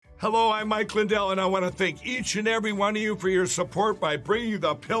Hello, I'm Mike Lindell, and I want to thank each and every one of you for your support by bringing you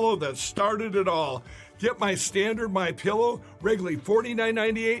the pillow that started it all. Get my standard My Pillow, regularly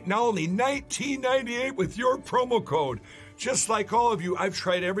 $49.98, now only $19.98 with your promo code. Just like all of you, I've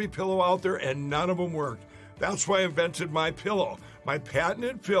tried every pillow out there, and none of them worked. That's why I invented My Pillow. My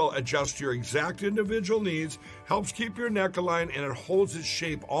patented fill adjusts your exact individual needs, helps keep your neck aligned, and it holds its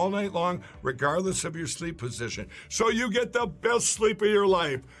shape all night long, regardless of your sleep position. So you get the best sleep of your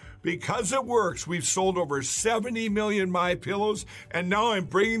life. Because it works, we've sold over 70 million My Pillows, and now I'm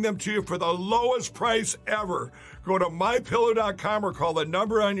bringing them to you for the lowest price ever. Go to MyPillow.com or call the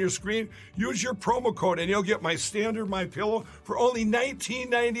number on your screen. Use your promo code, and you'll get my standard My Pillow for only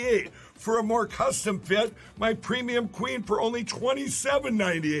 $19.98. For a more custom fit, my Premium Queen for only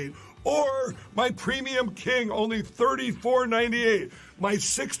 $27.98. Or my Premium King, only $34.98. My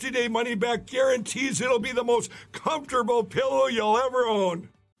 60-day money-back guarantees it'll be the most comfortable pillow you'll ever own.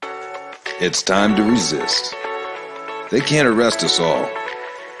 It's time to resist. They can't arrest us all.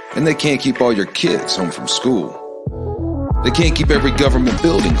 And they can't keep all your kids home from school. They can't keep every government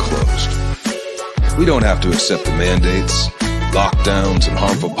building closed. We don't have to accept the mandates, lockdowns, and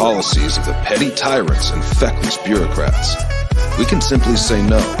harmful policies of the petty tyrants and feckless bureaucrats. We can simply say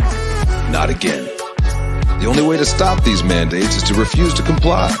no, not again. The only way to stop these mandates is to refuse to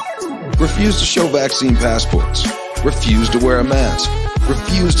comply. Refuse to show vaccine passports. Refuse to wear a mask.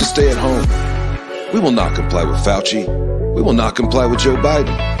 Refuse to stay at home. We will not comply with Fauci. We will not comply with Joe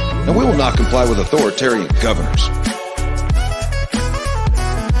Biden. And we will not comply with authoritarian governors.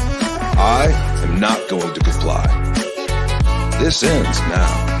 I am not going to comply. This ends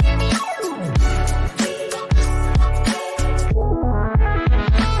now.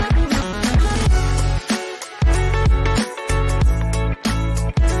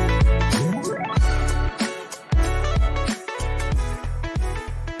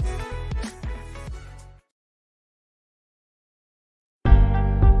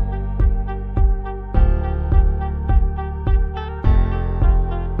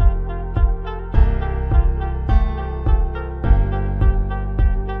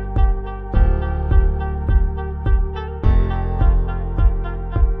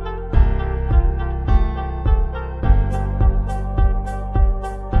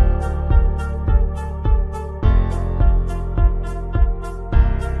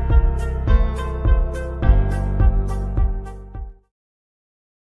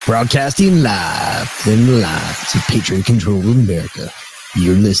 Broadcasting live from the lines of Patriot Control America.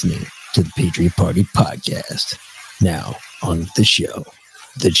 You're listening to the Patriot Party Podcast. Now, on the show,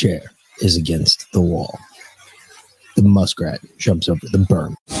 the chair is against the wall. The muskrat jumps over the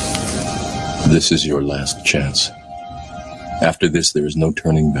berm. This is your last chance. After this, there is no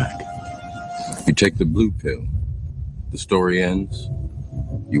turning back. You take the blue pill. The story ends.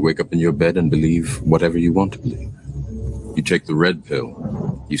 You wake up in your bed and believe whatever you want to believe. You take the red pill.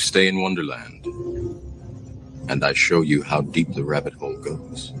 You stay in Wonderland, and I show you how deep the rabbit hole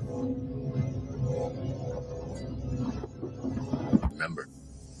goes. Remember,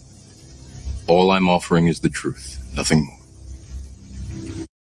 all I'm offering is the truth, nothing more.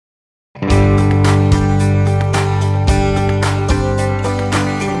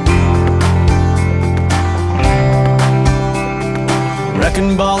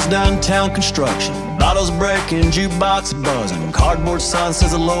 Wrecking balls, downtown construction, bottles breaking, jukebox buzzing, cardboard sign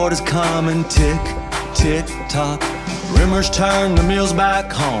says the Lord is coming, tick, tick, tock. Rumors turn the mills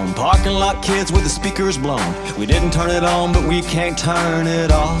back home, parking lot kids with the speakers blown. We didn't turn it on, but we can't turn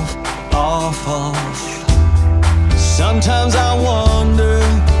it off, off, off. Sometimes I wonder,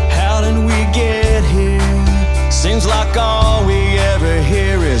 how did we get here? Seems like all we ever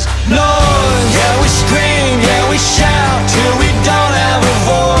hear is noise. Yeah, we scream, yeah, we shout till we don't have a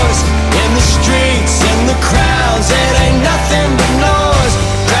voice. In the streets, in the crowds, it ain't nothing but noise.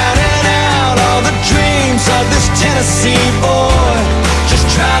 Drowning out all the dreams of this Tennessee boy, just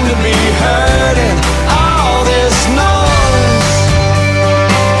trying to be heard in all this noise.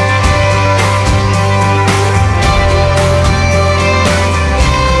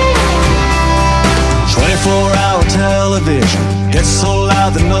 24-hour television, it's so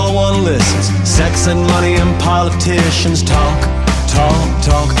loud that no one listens. Sex and money and politicians talk, talk,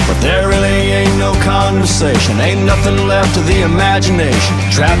 talk, but there really ain't no conversation. Ain't nothing left of the imagination.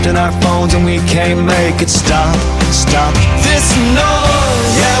 Trapped in our phones and we can't make it stop, stop. This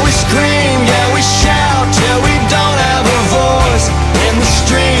noise, yeah, we scream, yeah, we shout till we don't have a voice. In the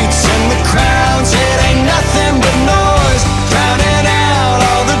streets, in the crowds, it ain't nothing but noise. Drowning out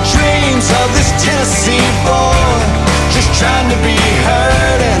all the dreams of this Tennessee boy, just trying to be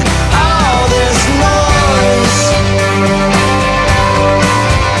heard in all this noise.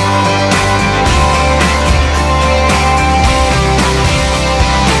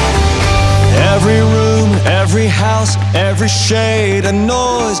 every shade of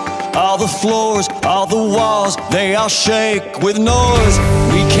noise. All the floors, all the walls, they all shake with noise.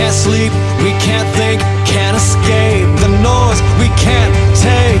 We can't sleep, we can't think, can't escape the noise. We can't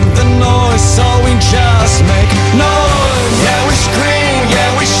take the noise, so we just make noise. Yeah, we scream,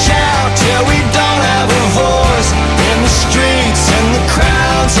 yeah, we shout till we don't have a voice. In the streets, in the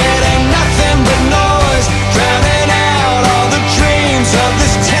crowds, it ain't nothing but noise. Drowning out all the dreams of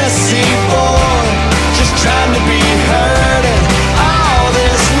this Tennessee boy, just trying to be heard and all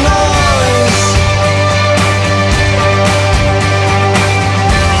this noise.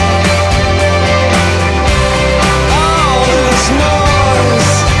 All this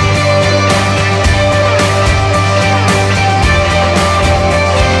noise.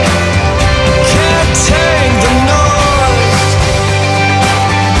 Can't take the noise.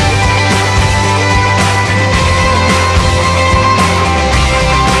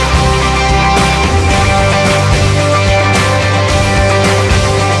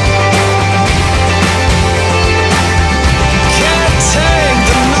 Can't take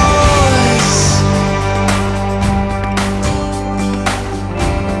the noise.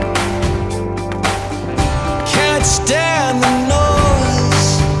 Can't stand the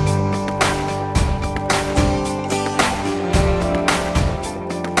noise.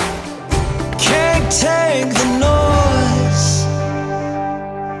 Can't take the noise.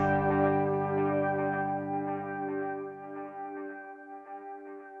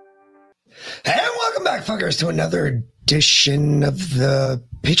 And welcome back, fuckers, to another edition of the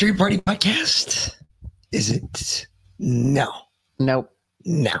Patriot Party Podcast. Is it? No. Nope.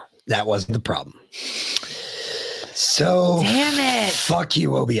 No, that wasn't the problem. So, Damn it. fuck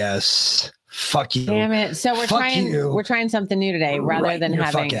you, OBS. Fuck you. Damn it. So Fuck you. we're trying something new today. Rather Right than in your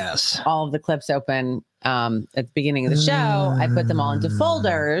having fuck ass. all of the clips open at the beginning of the show, I put them all into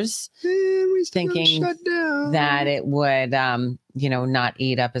folders, thinking that it would not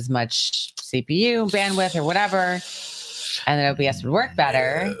eat up as much CPU bandwidth or whatever, and that OBS would work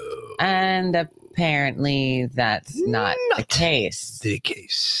better. And apparently that's not the case. The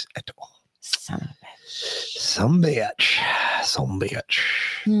case at all. Son of a bitch. Some bitch. Some bitch.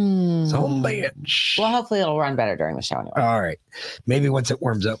 Some bitch. Well, hopefully it'll run better during the show anyway. All right. Maybe once it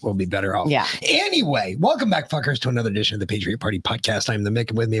warms up, we'll be better off. Yeah. Anyway, welcome back, fuckers, to another edition of the Patriot Party Podcast. I'm the Mick,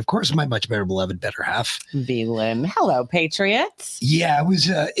 and with me, of course, my much better beloved better half. V-Lim. Hello, Patriots. Yeah, it was.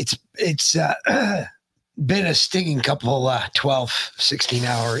 It's been a stinging couple 12, 16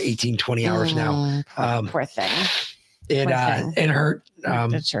 hour, 18, 20 hours now. Poor thing. It hurt.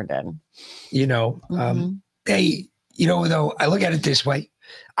 It sure did. Hey, though, I look at it this way.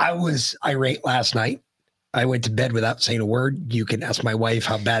 I was irate last night. I went to bed without saying a word. You can ask my wife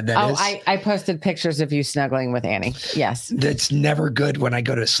how bad that is. I posted pictures of you snuggling with Annie. Yes. That's never good when I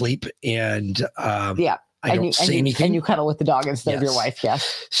go to sleep and Yeah. I don't say anything. And you cuddle with the dog instead of your Yes. wife.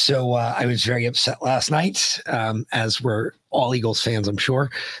 Yes. So I was very upset last night, as were all Eagles fans, I'm sure.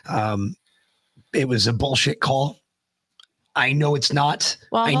 It was a bullshit call. I know it's not.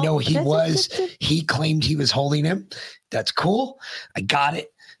 Well, I know he was. He claimed he was holding him. That's cool. I got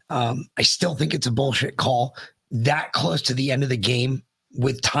it. I still think it's a bullshit call that close to the end of the game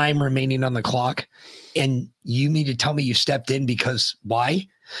with time remaining on the clock. And you need to tell me you stepped in because why?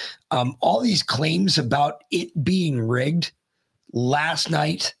 All these claims about it being rigged last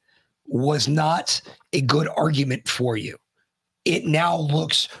night was not a good argument for you. It now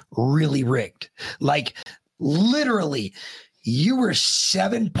looks really rigged. Like literally, you were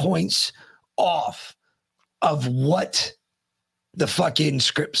 7 points off of what the fucking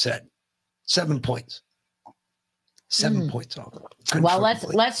script said. 7 points. 7 points off. Well,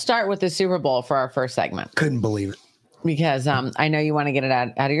 let's start with the Super Bowl for our first segment Couldn't believe it. because I know you want to get it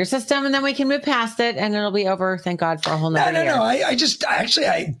out of your system, and then we can move past it, and it'll be over. Thank God for a whole nother year. No. I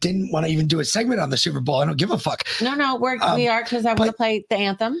didn't want to even do a segment on the Super Bowl. I don't give a fuck. No, we are because I want to play the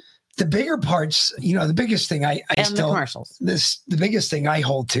anthem The bigger parts, the biggest thing I and still the commercials. the biggest thing I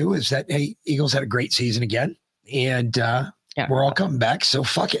hold to is that hey, Eagles had a great season again, and we're all coming back. So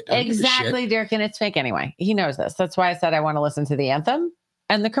fuck it. I don't give a shit. Exactly, Dirk, and it's fake anyway. He knows this. That's why I said I want to listen to the anthem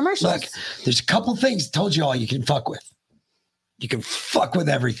and the commercials. Look, there's a couple things I told you all you can fuck with. You can fuck with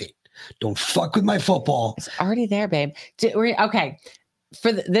everything. Don't fuck with my football. It's already there, babe. Okay,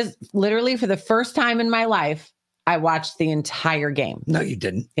 for the first time in my life, I watched the entire game. No, you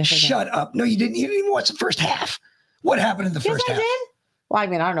didn't. Yes, I did. Shut up. No, you didn't. You didn't even watch the first half. What happened in the first half? I did. Well, I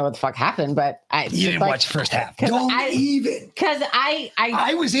mean, I don't know what the fuck happened, but You didn't watch the first half. 'cause Don't I- even. Because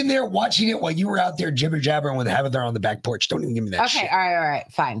I was in there watching it while you were out there jibber jabbering with Heather on the back porch. Don't even give me that okay, shit. all right,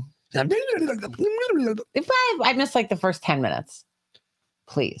 fine. If I missed like the first 10 minutes,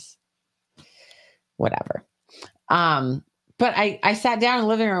 please. Whatever. But I sat down in the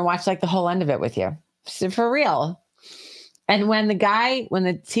living room and watched like the whole end of it with you. So for real. And when the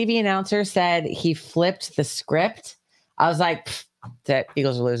TV announcer said he flipped the script, I was like, the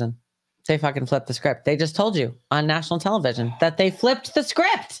Eagles are losing. They fucking flipped the script. They just told you on national television that they flipped the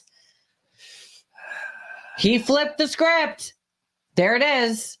script. He flipped the script. There it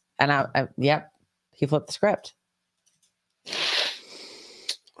is. And yep, he flipped the script.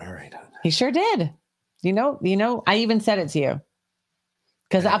 All right. He sure did. You know, I even said it to you.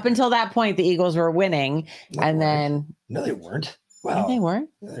 Because up until that point, the Eagles were winning. No, and then. No, they weren't. Yeah, Wow. they were.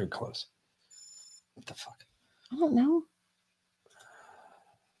 Yeah, they were close. What the fuck? I don't know.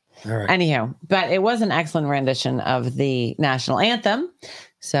 All right. Anyhow, but it was an excellent rendition of the national anthem.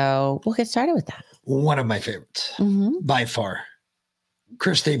 So we'll get started with that. One of my favorites by far.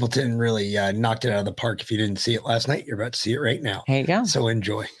 Chris Stapleton really knocked it out of the park. If you didn't see it last night, you're about to see it right now. There you go. So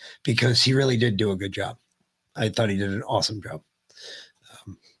enjoy, because he really did do a good job. I thought he did an awesome job.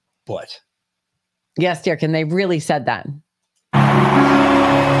 But yes, dear, and they really said that.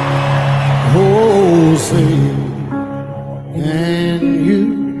 Oh, say, can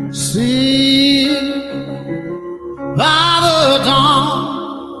you see by the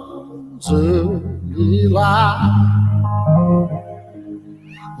dawn's early light?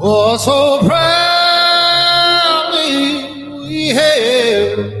 Oh, so proudly we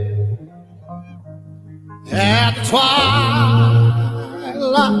hailed at the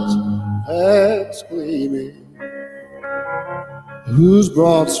twilight's past gleaming, whose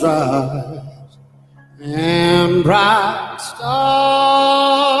broad stripes and bright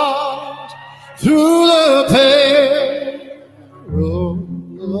stars through the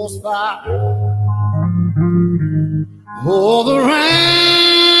perilous fight. Oh, the ramparts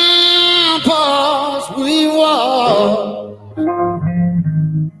we walked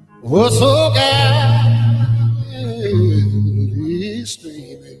were so gallantly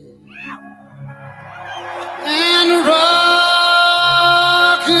streaming, and the rockets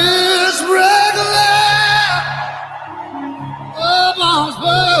regular up on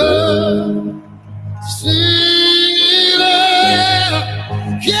spur, singing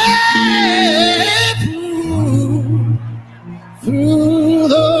yeah, through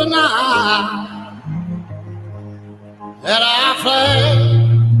the night, that our flag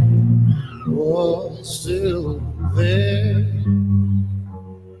was still there.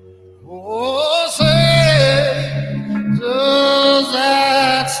 Oh, say, does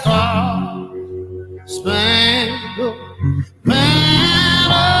that star-spangled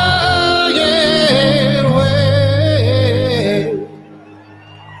banner yet wave?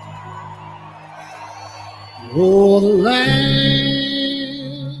 Oh, the land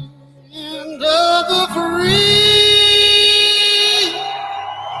of the free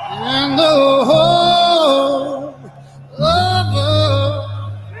and the home of the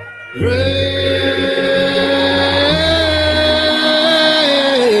brave.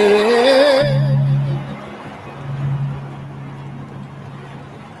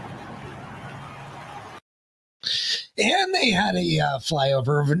 And they had a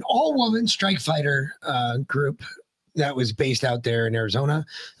flyover of an all-woman strike fighter group that was based out there in Arizona,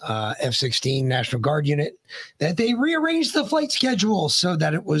 F-16 National Guard unit, that they rearranged the flight schedule so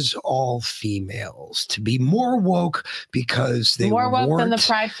that it was all females to be more woke, because they more woke than the weren't-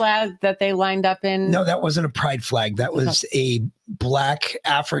 pride flag that they lined up in. No, that wasn't a pride flag. That was a Black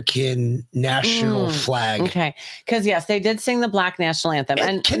African national flag. Okay. Because, yes, they did sing the Black national anthem.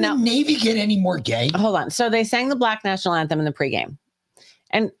 And can the Navy get any more gay? Hold on. So they sang the Black national anthem in the pregame.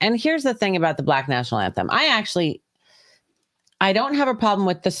 And here's the thing about the Black national anthem. I don't have a problem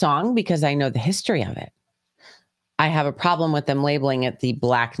with the song because I know the history of it. I have a problem with them labeling it the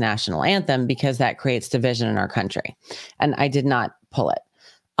Black national anthem because that creates division in our country. And I did not pull it.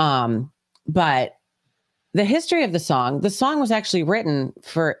 But the history of the song was actually written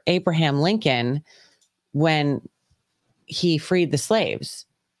for Abraham Lincoln when he freed the slaves.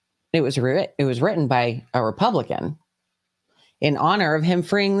 It was written by a Republican in honor of him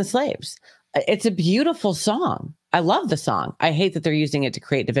freeing the slaves. It's a beautiful song. I love the song. I hate that they're using it to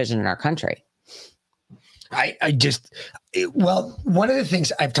create division in our country. One of the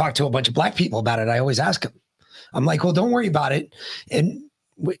things, I've talked to a bunch of Black people about it. I always ask them, I'm like, well, don't worry about it. And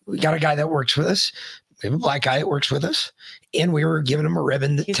we got a guy that works with us. We have a Black guy that works with us, and we were giving him a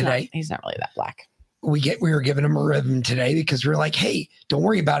ribbon today. He's not really that Black. We were giving him a ribbon today because we were like, hey, don't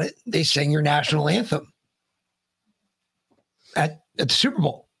worry about it. They sang your national anthem at the Super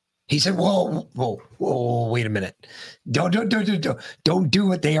Bowl. He said, whoa, wait a minute. Don't do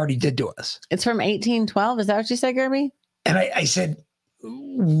what they already did to us. It's from 1812. Is that what you said, Gerby? And I said,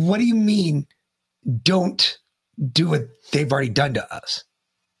 what do you mean don't do what they've already done to us.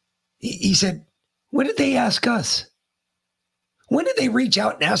 He said, when did they ask us? When did they reach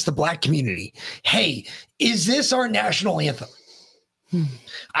out and ask the black community, hey, is this our national anthem?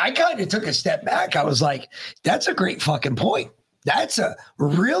 I kind of took a step back. I was like, that's a great fucking point. That's a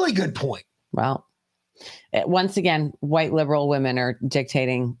really good point. Well, once again, white liberal women are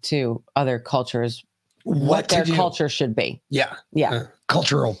dictating to other cultures what their culture should be. Yeah. Yeah.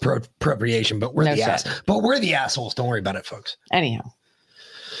 Cultural appropriation, but we're the assholes. Don't worry about it, folks. Anyhow.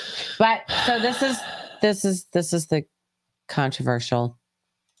 But so this is the controversial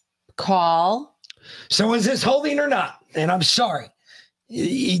call. So is this holding or not? And I'm sorry.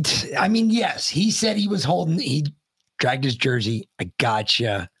 Yes, he said he was holding. He dragged his jersey. I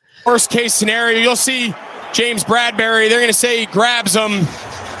gotcha. Worst case scenario, you'll see James Bradbury. They're going to say he grabs him.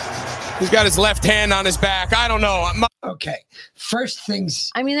 He's got his left hand on his back. I don't know. Okay. First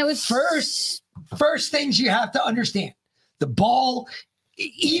things. That was first things you have to understand. The ball,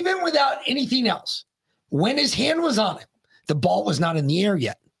 even without anything else, when his hand was on it, the ball was not in the air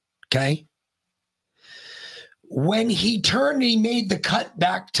yet. Okay. When he turned and he made the cut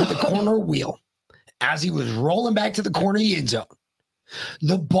back to the corner wheel, as he was rolling back to the corner of the end zone,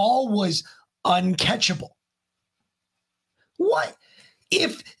 the ball was uncatchable. What?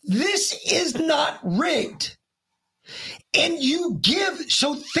 If this is not rigged and you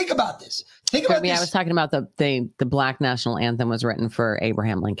so think about this. Think about this. I was talking about the Black National Anthem was written for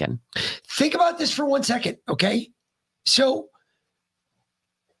Abraham Lincoln. Think about this for 1 second. Okay. So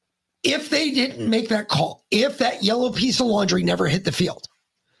if they didn't make that call, if that yellow piece of laundry never hit the field,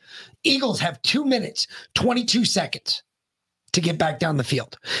 Eagles have 2 minutes, 22 seconds to get back down the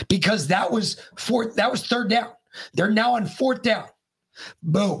field because that was third down. They're now on fourth down.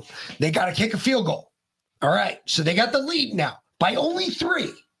 Boom. They got to kick a field goal. All right. So they got the lead now by only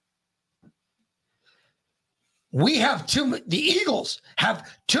 3. The Eagles have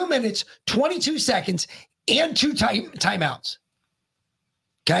 2 minutes, 22 seconds and 2 timeouts.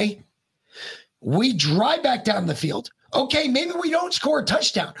 Okay. We drive back down the field. Okay. Maybe we don't score a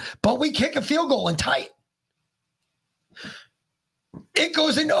touchdown, but we kick a field goal and tie it. It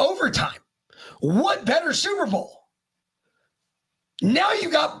goes into overtime. What better Super Bowl? Now you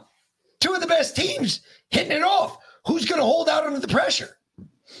got 2 of the best teams hitting it off. Who's going to hold out under the pressure?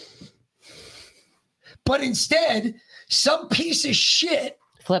 But instead, some piece of shit,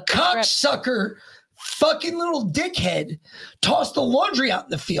 cocksucker, fucking little dickhead tossed the laundry out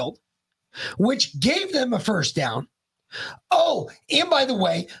in the field, which gave them a first down. Oh, and by the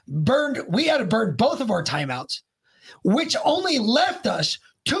way, we had to burn both of our timeouts, which only left us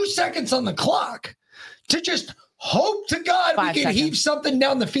 2 seconds on the clock to just hope to God we can heave something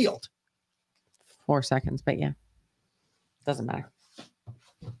down the field. 4 seconds, but yeah. Doesn't matter.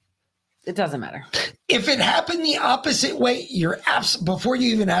 It doesn't matter. If it happened the opposite way, before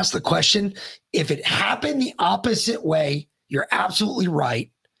you even ask the question, if it happened the opposite way, you're absolutely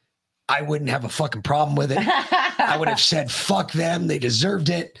right. I wouldn't have a fucking problem with it. I would have said, fuck them. They deserved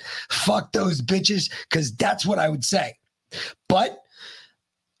it. Fuck those bitches. Because that's what I would say. But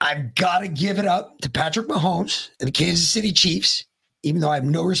I've got to give it up to Patrick Mahomes and the Kansas City Chiefs, even though I have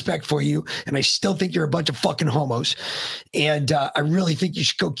no respect for you. And I still think you're a bunch of fucking homos. And I really think you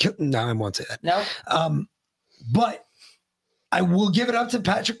should go kill. No, I won't say that. No. But I will give it up to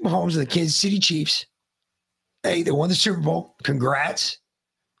Patrick Mahomes and the Kansas City Chiefs. Hey, they won the Super Bowl. Congrats.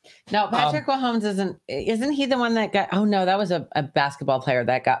 No, Patrick Mahomes isn't he the one that got, oh no, that was a basketball player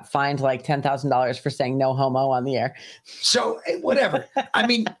that got fined like $10,000 for saying no homo on the air. So whatever. I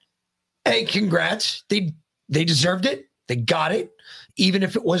mean, hey, congrats. They deserved it. They got it, even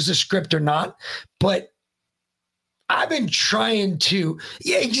if it was the script or not. But I've been trying to,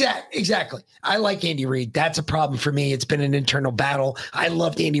 exactly. I like Andy Reid. That's a problem for me. It's been an internal battle. I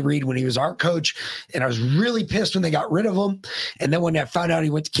loved Andy Reid when he was our coach, and I was really pissed when they got rid of him. And then when I found out he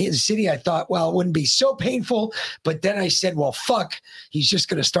went to Kansas City, I thought, well, it wouldn't be so painful. But then I said, well, fuck, he's just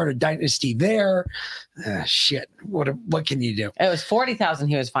going to start a dynasty there. Shit. What can you do? It was $40,000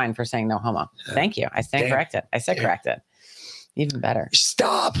 he was fined for saying no homo. Thank you. I stand corrected. I said corrected. Even better.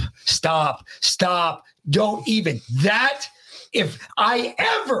 Stop. Don't even that. If I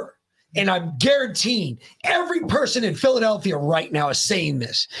ever, and I'm guaranteeing every person in Philadelphia right now is saying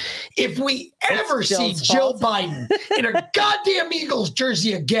this. If we ever see Joe Biden in a goddamn Eagles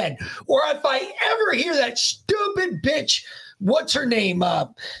jersey again, or if I ever hear that stupid bitch, what's her name,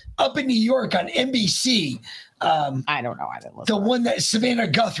 up in New York on NBC, I don't know. I didn't listen. The one that Savannah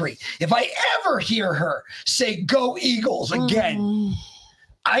Guthrie. If I ever hear her say "Go Eagles" again,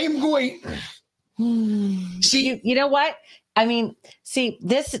 I am going. See, you know what? I mean, see,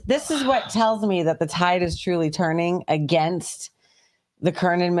 this is what tells me that the tide is truly turning against the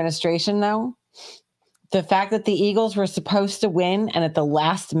current administration, though. The fact that the Eagles were supposed to win and at the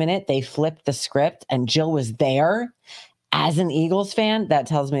last minute they flipped the script and Jill was there as an Eagles fan, that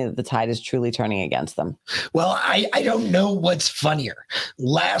tells me that the tide is truly turning against them. Well, I don't know what's funnier.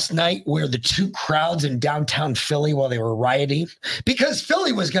 Last night, where the two crowds in downtown Philly while they were rioting, because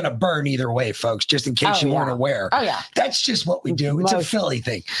Philly was going to burn either way, folks, just in case you weren't aware. Oh, yeah. That's just what we do. It's a Philly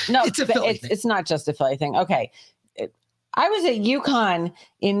thing. No, it's a Philly thing. It's not just a Philly thing. Okay. I was at UConn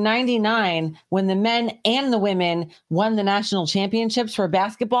in 99 when the men and the women won the national championships for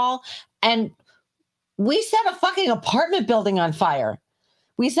basketball. And we set a fucking apartment building on fire.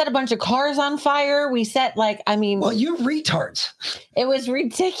 We set a bunch of cars on fire. We set well, you retards. It was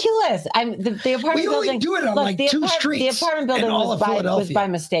ridiculous. The apartment we building. Only do it on two streets. The apartment building was by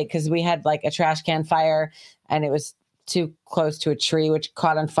mistake because we had like a trash can fire and it was too close to a tree, which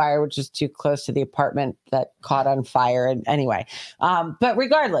caught on fire, which was too close to the apartment that caught on fire. And anyway, but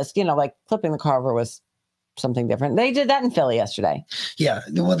regardless, flipping the car over was something different. They did that in Philly yesterday. Yeah.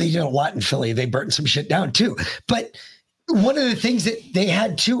 Well, they did a lot in Philly. They burnt some shit down too. But one of the things that they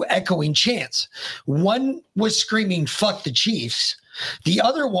had two echoing chants. One was screaming, "Fuck the Chiefs." The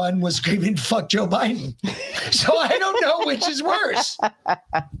other one was screaming, "Fuck Joe Biden." So I don't know which is worse.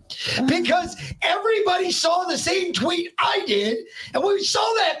 Because everybody saw the same tweet I did. And when we saw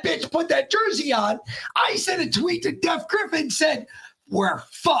that bitch put that jersey on, I sent a tweet to Def Griffin and said, "We're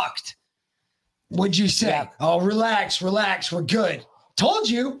fucked." What'd you say? Yep. Oh, relax. We're good. Told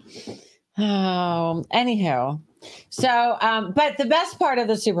you. Oh, anyhow. So, but the best part of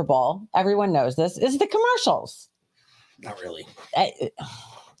the Super Bowl, everyone knows this, is the commercials. Not really.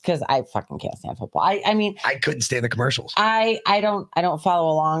 Because I fucking can't stand football. I mean, I couldn't stand the commercials. I don't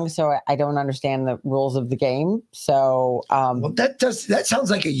follow along, so I don't understand the rules of the game. So, well, that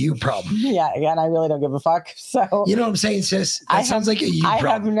sounds like a you problem. Yeah, and I really don't give a fuck. So, you know what I'm saying, sis? That sounds like a you problem.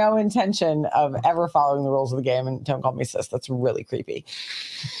 I have no intention of ever following the rules of the game, and don't call me sis. That's really creepy.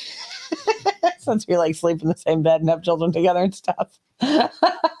 Since we sleep in the same bed and have children together and stuff. I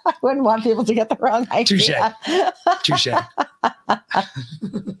wouldn't want people to get the wrong idea. Touche.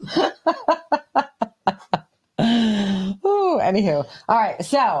 Ooh, anywho. All right.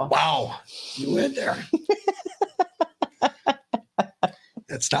 So. Wow. You went there.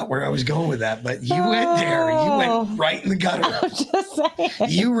 That's not where I was going with that, but you went there. You went right in the gutter. I'm just saying.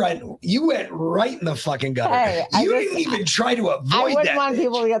 You went right in the fucking gutter. Hey, you didn't even try to avoid that. I wouldn't want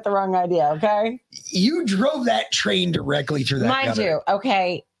people to get the wrong idea, okay? You drove that train directly through that gutter. Mind you,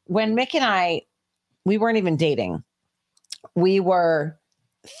 okay, when Mick and we weren't even dating. We were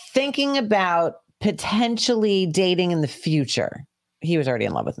thinking about potentially dating in the future. He was already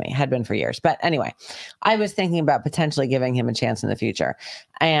in love with me, had been for years. But anyway, I was thinking about potentially giving him a chance in the future.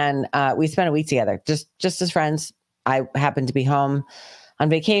 And we spent a week together, just as friends. I happened to be home on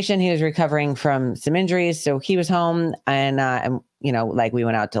vacation. He was recovering from some injuries. So he was home and we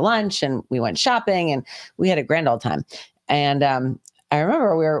went out to lunch and we went shopping and we had a grand old time. And I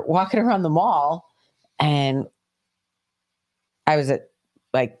remember we were walking around the mall and I was at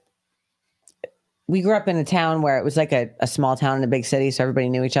we grew up in a town where it was like a small town in a big city. So everybody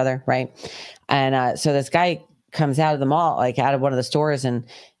knew each other. Right. And so this guy comes out of the mall, out of one of the stores and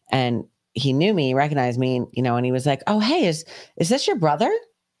he knew me, recognized me, and he was like, "Oh, hey, is this your brother?"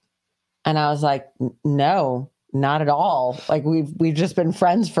 And I was like, "No, not at all. We've just been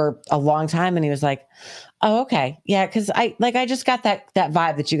friends for a long time." And he was like, "Oh, okay. Yeah. Cause I just got that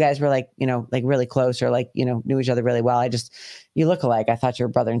vibe that you guys were really close or knew each other really well. You look alike. I thought you were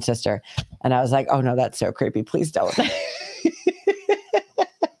brother and sister." And I was like, "Oh no, that's so creepy. Please don't."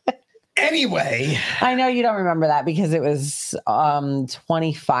 Anyway. I know you don't remember that because it was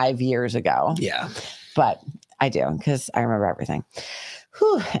 25 years ago. Yeah. But I do because I remember everything.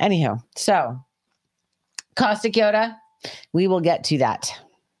 Whew. Anywho, so Caustic Yoda, we will get to that.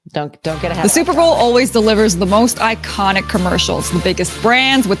 Don't get ahead. The Super Bowl always delivers the most iconic commercials, the biggest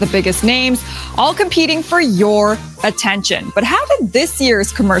brands with the biggest names, all competing for your attention. But how did this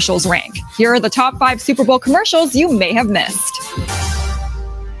year's commercials rank? Here are the top 5 Super Bowl commercials you may have missed.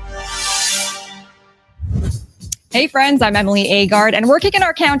 Hey friends, I'm Emily Agard, and we're kicking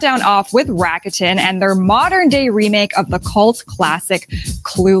our countdown off with Rakuten and their modern-day remake of the cult classic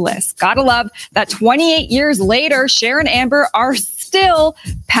Clueless. Gotta love that 28 years later, Cher and Amber are still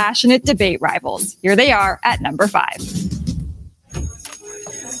passionate debate rivals. Here they are at number 5.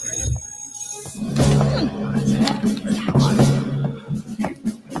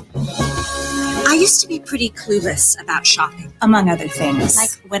 I used to be pretty clueless about shopping, among other things. Like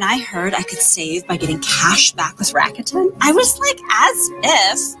when I heard I could save by getting cash back with Rakuten, I was like, as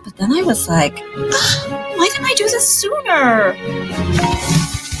if. But then I was like, why didn't I do this sooner?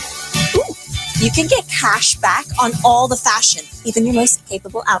 Ooh, you can get cash back on all the fashion, even your most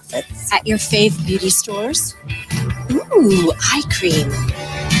capable outfits, at your fave beauty stores. Ooh, eye cream.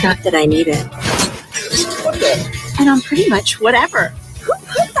 Not that I need it. And on pretty much whatever. Who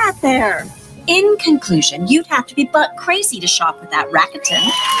put that there? In conclusion, you'd have to be butt crazy to shop with that Rakuten.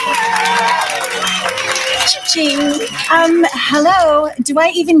 Cha-ching. Hello. Do I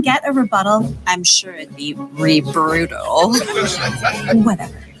even get a rebuttal? I'm sure it'd be brutal.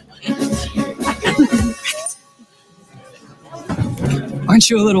 Whatever.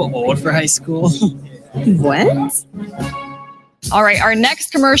 Aren't you a little old for high school? What? All right, our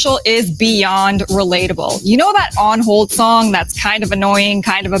next commercial is beyond relatable. You know that On Hold song that's kind of annoying,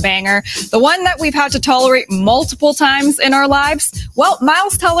 kind of a banger? The one that we've had to tolerate multiple times in our lives? Well,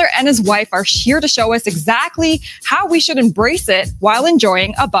 Miles Teller and his wife are here to show us exactly how we should embrace it while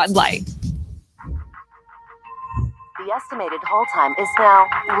enjoying a Bud Light. The estimated hold time is now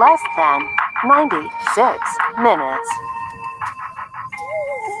less than 96 minutes.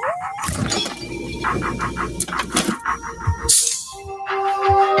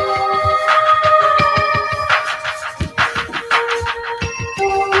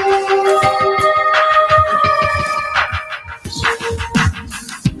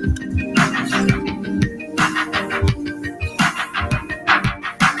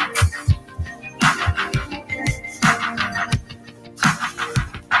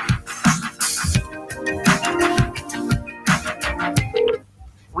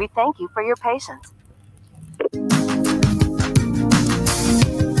 We thank you for your patience.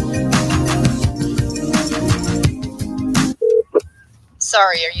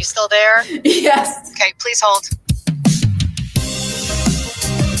 Sorry, are you still there? Yes. Okay, please hold.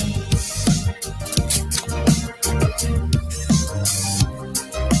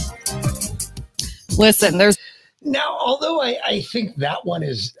 Listen, there's... Now, although I think that one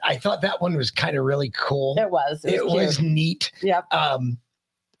is, I thought that one was kind of really cool. It was. It was neat. Yep.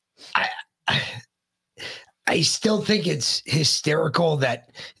 I still think it's hysterical that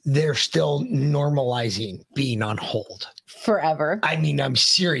they're still normalizing being on hold forever. I mean, I'm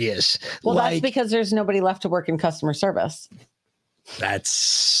serious. Well, that's because there's nobody left to work in customer service.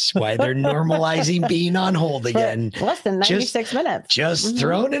 That's why they're normalizing being on hold again. For less than 96 minutes. Just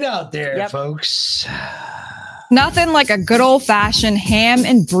throwing it out there, folks. Nothing like a good old-fashioned ham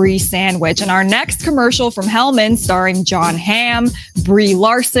and brie sandwich. And our next commercial from Hellman, starring John Hamm, Brie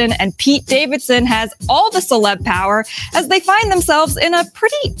Larson, and Pete Davidson, has all the celeb power as they find themselves in a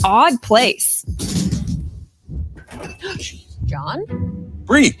pretty odd place. John?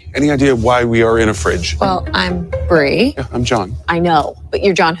 Brie, any idea why we are in a fridge? Well, I'm Brie. Yeah, I'm John. I know, but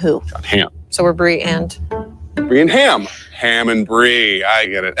you're John who? John Hamm. So we're Brie and? Brie and Ham. Ham and Brie. I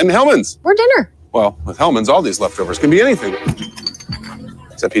get it. And Hellman's. We're dinner. Well, with Hellman's, all these leftovers can be anything.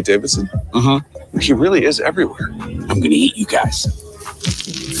 Is that Pete Davidson? Uh-huh. He really is everywhere. I'm gonna eat you guys.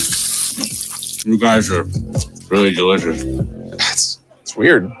 You guys are really delicious. It's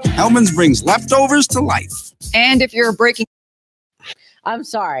weird. Hellman's brings leftovers to life. And if you're breaking... I'm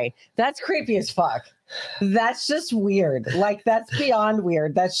sorry. That's creepy as fuck. That's just weird. Like, that's beyond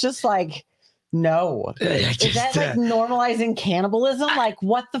weird. That's just like... No. Is that like normalizing cannibalism? Like,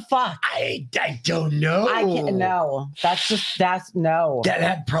 what the fuck? I don't know. I can't. No, that's no. That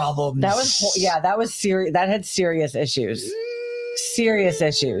had problems. That was serious. That had serious issues. Serious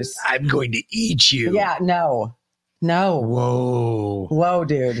issues. I'm going to eat you. Yeah, no. Whoa,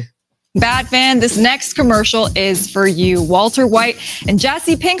 dude. Bad fan, this next commercial is for you. Walter White and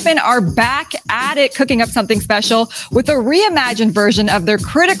Jesse Pinkman are back at it, cooking up something special with a reimagined version of their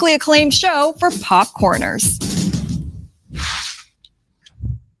critically acclaimed show for Popcorners.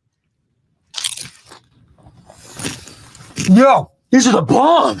 Yo, these are the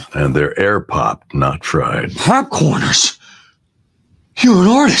bomb. And they're air popped, not fried. Popcorners. You're an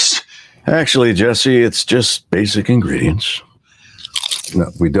artist. Actually, Jesse, it's just basic ingredients. No,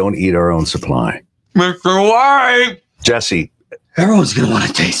 we don't eat our own supply. Mr. White! Jesse. Everyone's going to want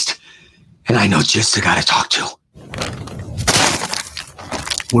to taste. And I know just the guy to talk to.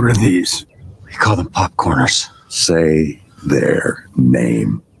 What are these? We call them Popcorners. Say their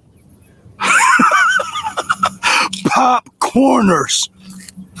name. Popcorners!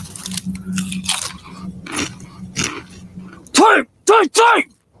 Tight!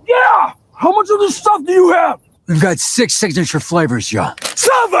 Yeah! How much of this stuff do you have? We've got 6 signature flavors, John.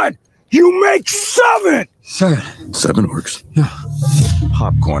 7! You make 7! 7 works. Yeah.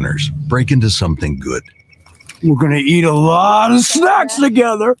 Popcorners. Break into something good. We're going to eat a lot of snacks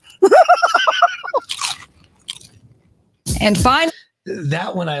together. And finally,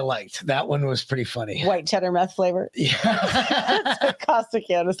 that one I liked. That one was pretty funny. White cheddar meth flavor. Yeah. That's what Costa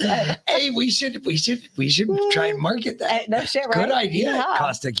Kyoto said. Hey, we should try and market that. No shit, right? Good idea, Yeah.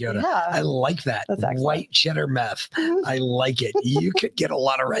 Costa Kyoto. Yeah. I like that. That's excellent. White cheddar meth. I like it. You could get a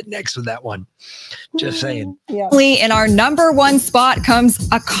lot of rednecks with that one. Just saying. Yeah. in our number one spot comes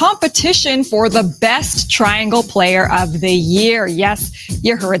a competition for the best triangle player of the year. Yes,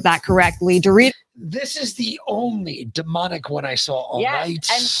 you heard that correctly. Doritos. This is the only demonic one I saw all night.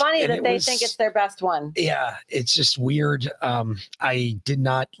 And funny that they think it's their best one. Yeah, it's just weird. I did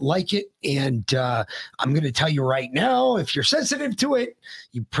not like it. And I'm going to tell you right now, if you're sensitive to it,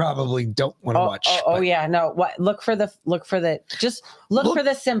 you probably don't want to watch. Oh yeah. No, what look for the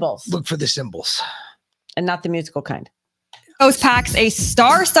symbols. Look for the symbols. And not the musical kind. Packs a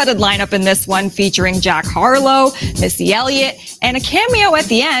star-studded lineup in this one featuring Jack Harlow, Missy Elliott, and a cameo at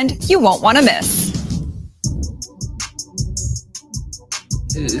the end you won't want to miss.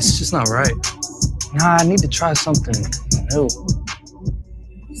 It's just not right. Nah, I need to try something new.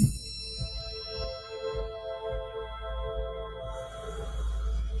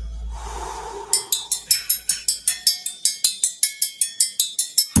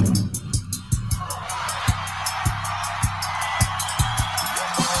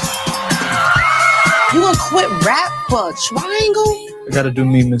 You gonna quit rap for a triangle? I gotta do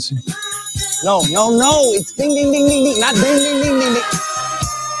me, Missy. No. It's ding, ding, ding, ding, ding. Not ding, ding, ding, ding, ding.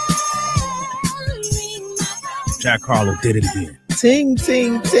 Jack Harlow did it again. Ting,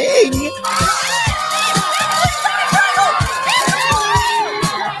 ting, ting.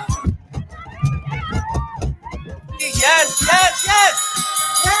 Yes, that's it.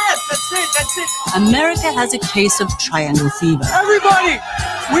 America has a case of triangle fever. Everybody,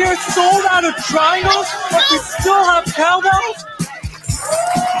 we are sold out of triangles, but we still have cowbells.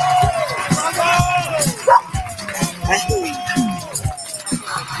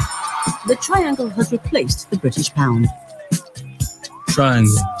 The triangle has replaced the British pound.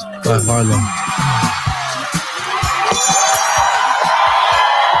 Triangle by Harlow.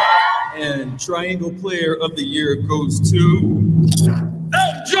 And Triangle Player of the Year goes to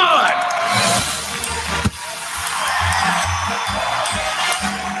Elton John!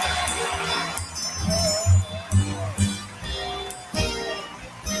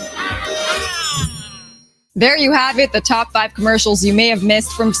 There you have it, the top 5 commercials you may have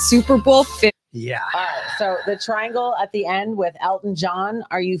missed from Super Bowl 50. Yeah. All right. So the triangle at the end with Elton John.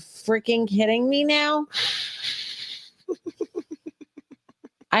 Are you freaking kidding me now?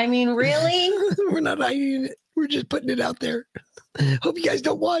 I mean, really? We're not hiding it. We're just putting it out there. Hope you guys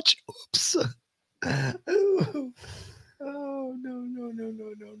don't watch. Oops. Oh, no.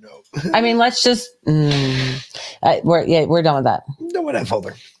 I mean, let's just. We're done with that. Done with that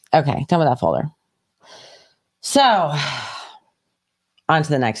folder. Okay, done with that folder. So, on to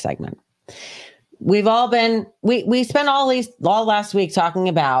the next segment. We've all been we spent all last week talking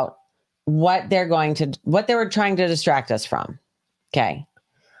about what they were trying to distract us from. Okay.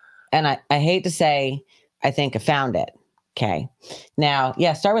 And I hate to say, I think I found it. Okay. Now,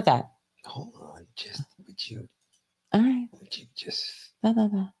 yeah, start with that. Hold on, just would you? All right. Would you just?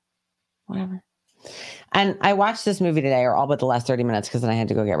 Whatever. And I watched this movie today, or all but the last 30 minutes, because then I had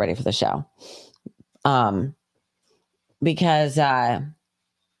to go get ready for the show. Because I'm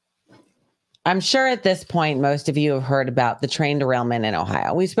sure at this point, most of you have heard about the train derailment in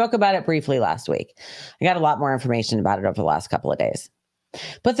Ohio. We spoke about it briefly last week. I got a lot more information about it over the last couple of days.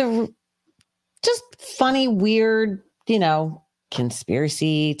 But the just funny, weird,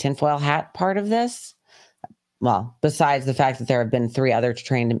 conspiracy tinfoil hat part of this, well, besides the fact that there have been 3 other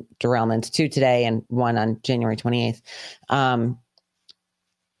train derailments, 2 today and 1 on January 28th,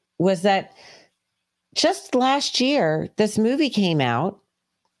 was that just last year, this movie came out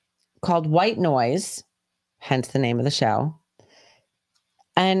called White Noise, hence the name of the show.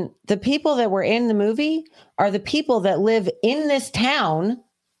 And the people that were in the movie are the people that live in this town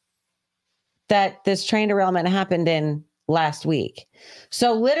that this train derailment happened in last week.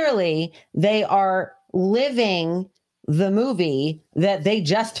 So literally, they are living the movie that they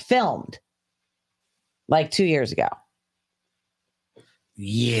just filmed like 2 years ago.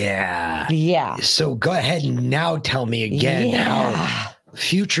 Yeah. So go ahead and now tell me again how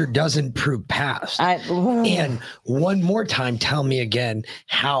future doesn't prove past. And one more time, tell me again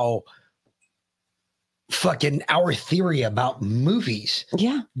how fucking our theory about movies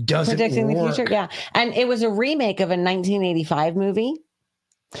doesn't predicting work. the future. Yeah. And it was a remake of a 1985 movie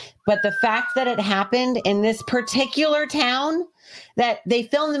But the fact that it happened in this particular town, that they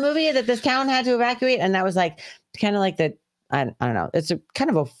filmed the movie, that this town had to evacuate, and that was like kind of like the I don't know. It's kind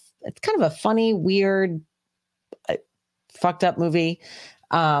of a funny, weird, fucked up movie.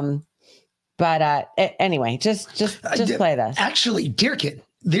 But anyway, just play this. Actually, dear kid,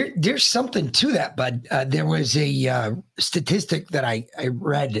 there's something to that, bud. There was a statistic that I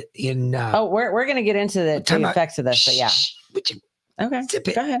read in. We're gonna get into the effects of this, but yeah. Okay,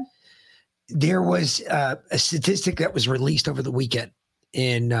 go ahead. There was a statistic that was released over the weekend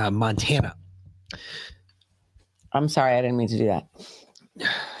in Montana. I'm sorry, I didn't mean to do that.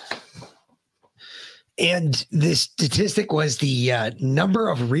 And the statistic was the number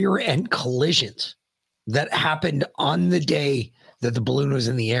of rear end collisions that happened on the day that the balloon was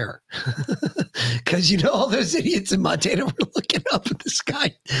in the air. Because, all those idiots in Montana were looking up at the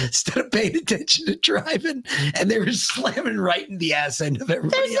sky instead of paying attention to driving, and they were slamming right in the ass end of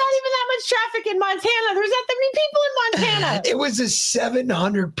everybody There's not even that much traffic in Montana. There's not that many people in Montana. It was a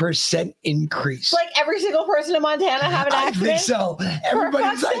 700% increase. Like every single person in Montana have an accident? I think so.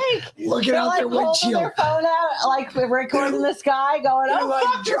 Everybody's looking out their windshield. Their phone out, like recording the sky, going,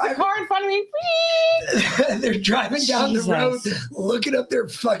 fuck, there's a car in front of me. They're driving down the road, looking at their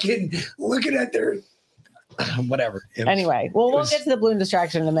whatever. Anyway, we'll get to the balloon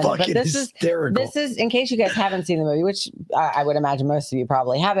distraction in a minute. But this is in case you guys haven't seen the movie, which I would imagine most of you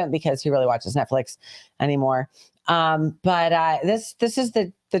probably haven't, because who really watches Netflix anymore? But this is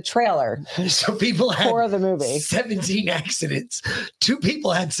the trailer. So people had for the movie 17 accidents. 2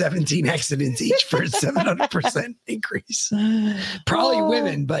 people had 17 accidents each for a 700% increase. Probably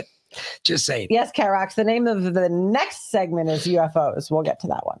women, but just saying. Yes, K-Rox. The name of the next segment is UFOs. We'll get to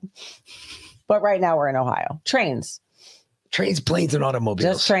that one. But right now we're in Ohio. Trains, planes, and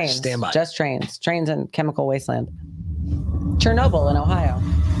automobiles. Just trains. Stand by. Just trains. Trains and chemical wasteland. Chernobyl in Ohio.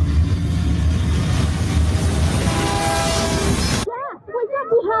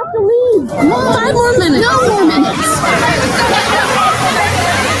 We have to leave. 5 more minutes. No more minutes.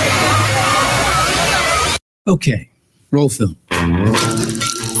 Okay, roll film.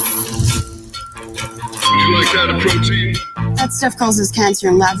 You like that, a protein? That stuff causes cancer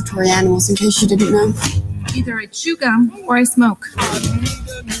in laboratory animals, in case you didn't know. Either I chew gum or I smoke.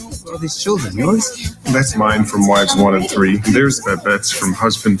 All these children, yours? That's mine from Wives 1 and 3. There's Babette's from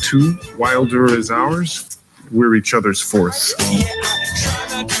Husband 2. Wilder is ours. We're each other's fourth.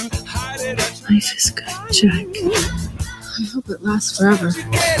 Life is good, Jack. I hope it lasts forever.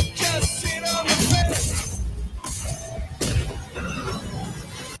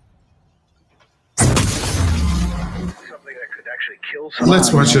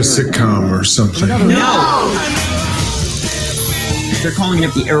 Let's watch a sitcom or something. No! They're calling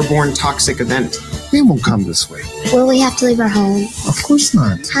it the airborne toxic event. They won't come this way. Will we have to leave our home? Of course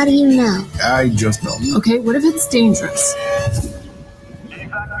not. How do you know? I just know. Okay, what if it's dangerous?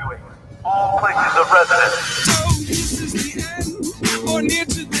 All places of residence.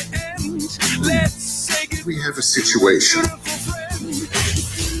 We have a situation.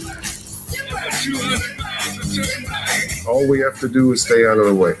 All we have to do is stay out of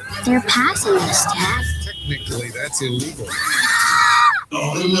the way. They're passing us, Dad. Technically, that's illegal.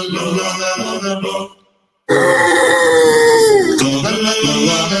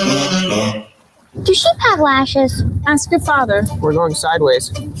 Do sheep have lashes? Ask your father. We're going sideways.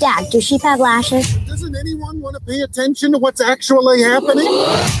 Dad, do sheep have lashes? Doesn't anyone want to pay attention to what's actually happening?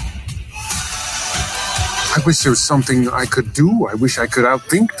 I wish there was something I could do. I wish I could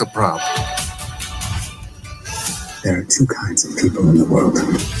outthink the problem. There are 2 kinds of people in the world.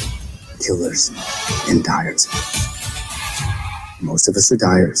 Killers and dyers. Most of us are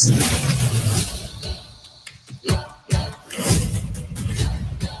dyers.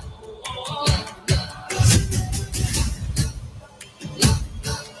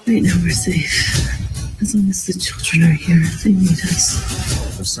 Right now we're safe. As long as the children are here, they need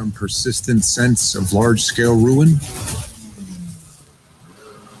us. For some persistent sense of large-scale ruin,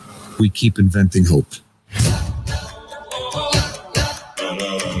 we keep inventing hope.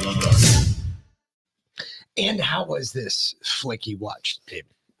 And how was this flick you watched, babe?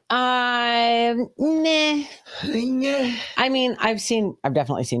 Meh. I mean, I've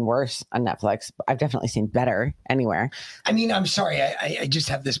definitely seen worse on Netflix. I've definitely seen better anywhere. I mean, I'm sorry. I just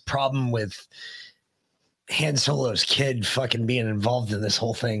have this problem with Han Solo's kid fucking being involved in this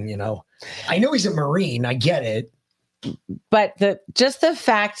whole thing, I know he's a Marine. I get it. But the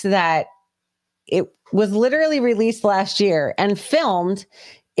fact that it was literally released last year and filmed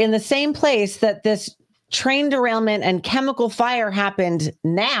in the same place that this train derailment and chemical fire happened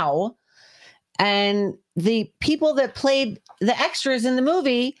now, And the people that played the extras in the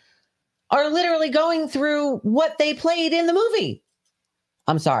movie are literally going through what they played in the movie.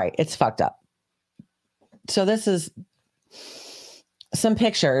 I'm sorry, it's fucked up. So this is some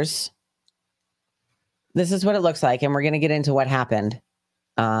pictures. This is what it looks like, and we're going to get into what happened.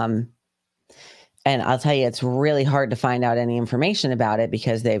 And I'll tell you, it's really hard to find out any information about it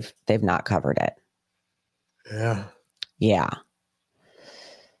because they've not covered it. Yeah. Yeah.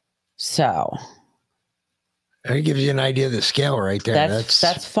 So that gives you an idea of the scale right there.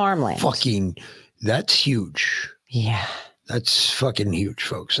 That's farmland. That's huge. Yeah. That's fucking huge,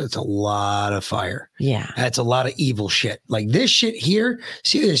 folks. That's a lot of fire. Yeah. That's a lot of evil shit. Like this shit here,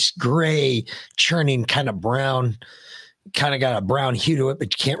 see this gray churning kind of brown, kind of got a brown hue to it,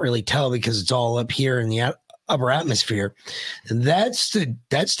 but you can't really tell because it's all up here in the upper atmosphere. And that's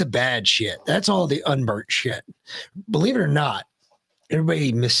the bad shit. That's all the unburnt shit. Believe it or not,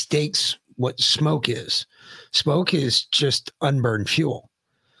 everybody mistakes what smoke is. Smoke is just unburned fuel.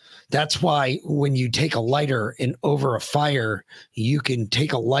 That's why when you take a lighter and over a fire, you can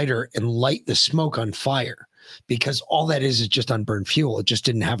take a lighter and light the smoke on fire because all that is just unburned fuel. It just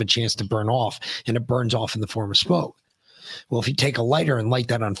didn't have a chance to burn off, and it burns off in the form of smoke. Well, if you take a lighter and light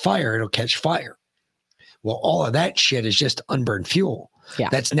that on fire, it'll catch fire. Well, all of that shit is just unburned fuel. Yeah.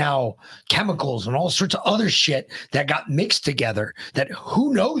 That's now chemicals and all sorts of other shit that got mixed together that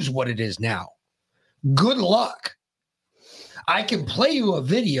who knows what it is now. Good luck. I can play you a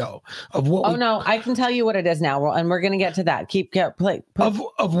video of what. No, I can tell you what it is now, and we're going to get to that. Play.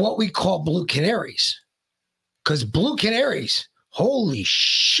 Of what we call blue canaries, because blue canaries, holy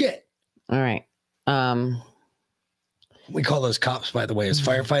shit! All right. We call those cops, by the way, as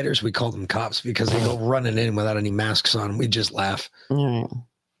firefighters. We call them cops because they go running in without any masks on. We just laugh. All right.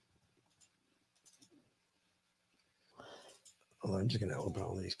 Well, I'm just going to open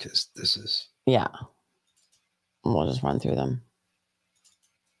all these because this is. Yeah. We'll just run through them.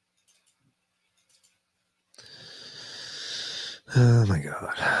 Oh my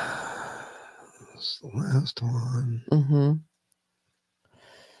God. That's the last one. Mm-hmm.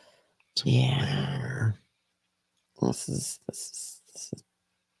 Yeah. This is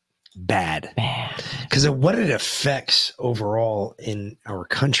bad. Bad. Because of what it affects overall in our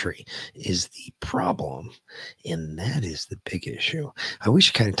country is the problem. And that is the big issue. I wish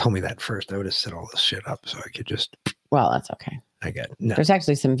you kind of told me that first. I would have set all this shit up so I could just. Well, that's okay. I got no. There's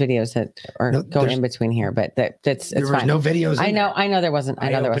actually some videos that are going in between here, but it's there was fine. no videos. I know there wasn't. I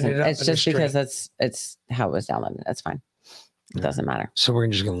know there wasn't. It's just because it's how it was downloaded. That's fine. It doesn't matter. So we're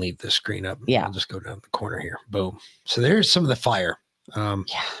just going to leave the screen up. Yeah. I'll just go down the corner here. Boom. So there's some of the fire.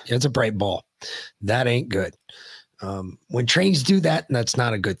 It's a bright ball. That ain't good. When trains do that, that's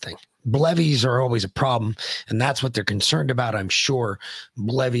not a good thing. Levees are always a problem, and that's what they're concerned about. I'm sure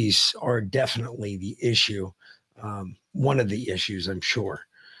levees are definitely the issue. One of the issues, I'm sure.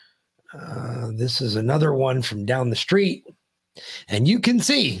 This is another one from down the street. And you can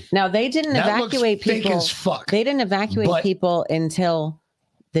see now they didn't evacuate people. Fake as fuck. They didn't evacuate people until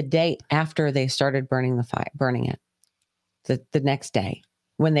the day after they started burning it. The next day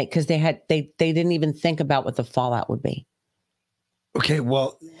when they didn't even think about what the fallout would be. Okay,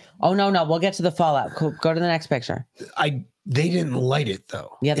 well. Oh no, we'll get to the fallout. Go to the next picture. They didn't light it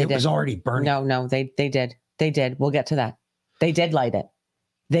though. Yeah, they did. It was already burning. No, they did. They did. We'll get to that. They did light it.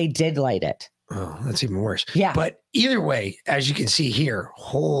 They did light it. Oh, that's even worse. Yeah. But either way, as you can see here,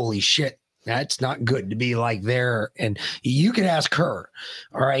 holy shit, that's not good to be like there. And you can ask her.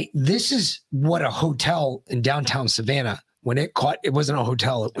 All right. This is what a hotel in downtown Savannah, when it caught, it wasn't a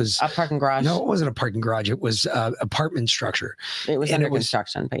hotel. It was a parking garage. No, it wasn't a parking garage. It was apartment structure. It was under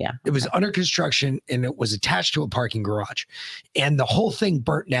construction, but yeah. It was under construction and it was attached to a parking garage. And the whole thing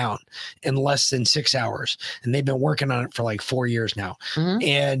burnt down in less than 6 hours. And they've been working on it for like 4 years now. Mm-hmm.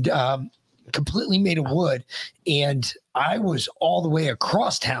 And completely made of wood. And I was all the way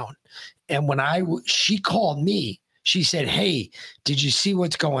across town. And when she called me, she said, "Hey, did you see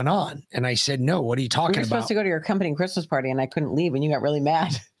what's going on?" And I said, "No, what are you talking about?" We were supposed to go to your company Christmas party and I couldn't leave and you got really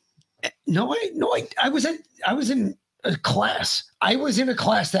mad. No, I was in a class. I was in a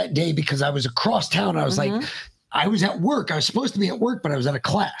class that day because I was across town. I was like, I was at work. I was supposed to be at work, but I was at a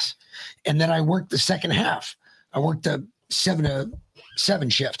class. And then I worked the second half. I worked the 7 to 7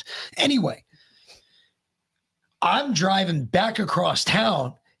 shift. Anyway, I'm driving back across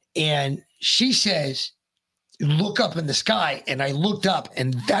town and she says, "Look up in the sky." And I looked up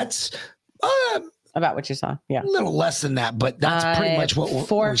and that's about what you saw. Yeah. A little less than that, but that's pretty much what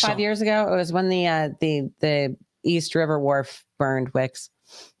 4 or 5 years ago. It was when the East River Wharf burned Wicks.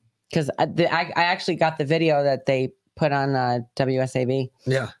 Because I actually got the video that they put on WSAB.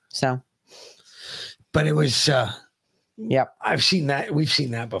 Yeah. So But it was. Yep. I've seen that. We've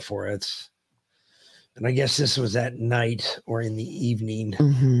seen that before. And I guess this was at night or in the evening.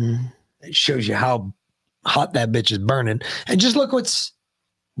 Mm-hmm. It shows you how hot that bitch is burning. And just look what's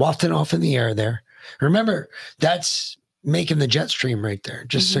wafting off in the air there. Remember, that's making the jet stream right there,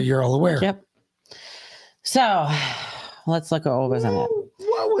 just so you're all aware. Yep. So let's look at what was in it.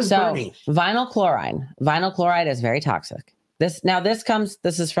 What was burning? Vinyl chloride. Vinyl chloride is very toxic. This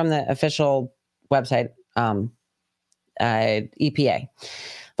is from the official website, EPA.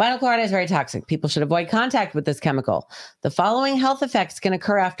 Vinyl chloride is very toxic. People should avoid contact with this chemical. The following health effects can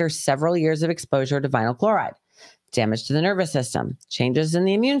occur after several years of exposure to vinyl chloride: damage to the nervous system, changes in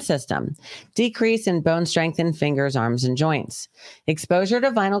the immune system, decrease in bone strength in fingers, arms, and joints. Exposure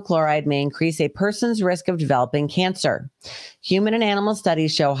to vinyl chloride may increase a person's risk of developing cancer. Human and animal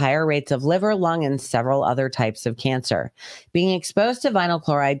studies show higher rates of liver, lung, and several other types of cancer. Being exposed to vinyl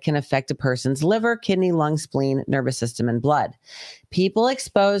chloride can affect a person's liver, kidney, lung, spleen, nervous system, and blood. People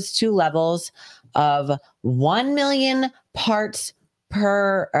exposed to levels of 1 million parts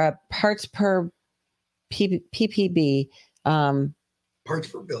per ppb,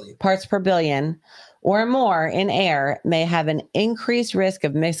 parts per billion or more in air may have an increased risk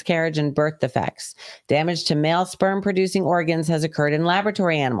of miscarriage and birth defects. Damage to male sperm producing organs has occurred in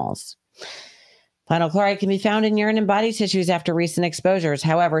laboratory animals. Vinyl chloride can be found in urine and body tissues after recent exposures.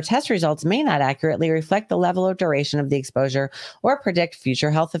 However, test results may not accurately reflect the level or duration of the exposure or predict future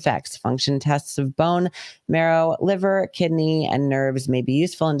health effects. Function tests of bone, marrow, liver, kidney, and nerves may be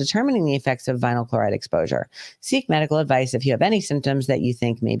useful in determining the effects of vinyl chloride exposure. Seek medical advice if you have any symptoms that you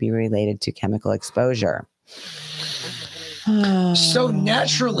think may be related to chemical exposure. So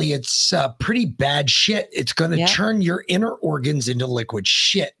naturally, it's pretty bad shit. It's going to turn your inner organs into liquid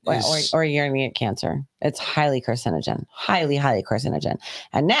shit. Or you're going to get cancer. It's highly carcinogen, highly carcinogen.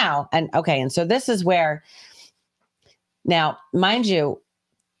 And so this is where, now, mind you,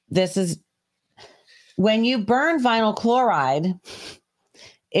 this is when you burn vinyl chloride,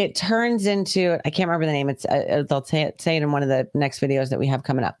 it turns into, I can't remember the name. It's they'll say it in one of the next videos that we have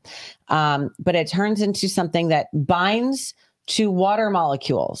coming up. But it turns into something that binds to water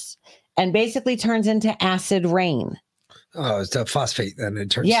molecules and basically turns into acid rain. Oh, it's a phosphate. Then it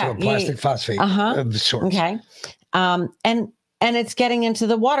turns to a plastic phosphate of sorts. Okay. And it's getting into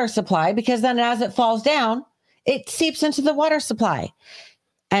the water supply, because then as it falls down, it seeps into the water supply.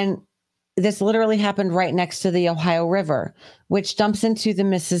 And this literally happened right next to the Ohio River, which dumps into the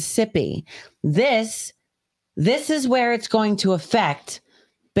Mississippi. This is where it's going to affect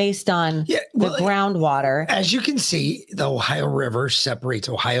based on the groundwater. As you can see, the Ohio River separates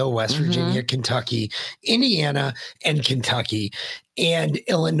Ohio, West Virginia, Kentucky, Indiana, and Kentucky, and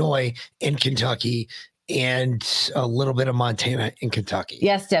Illinois and Kentucky, and a little bit of Montana and Kentucky.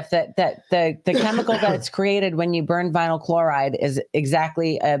 Yes, Steph, that the chemical that's created when you burn vinyl chloride is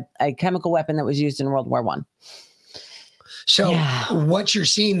exactly a chemical weapon that was used in World War I. So what you're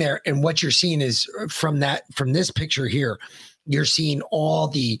seeing there, and what you're seeing is from this picture here, you're seeing all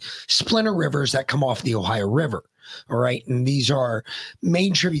the splinter rivers that come off the Ohio River. All right. And these are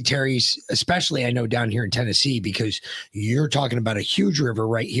main tributaries, especially I know down here in Tennessee, because you're talking about a huge river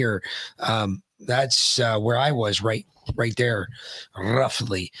right here. That's where I was right there,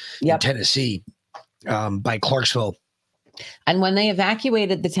 roughly in Tennessee, by Clarksville. And when they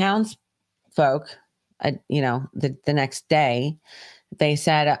evacuated the townsfolk, the next day, they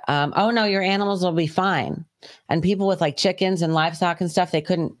said, "Oh no, your animals will be fine." And people with like chickens and livestock and stuff, they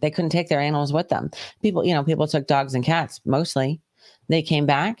couldn't take their animals with them. People took dogs and cats mostly. They came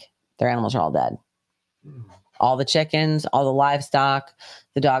back, their animals are all dead. All the chickens, all the livestock,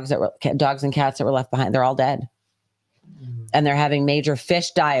 the dogs and cats that were left behind, they're all dead. And they're having major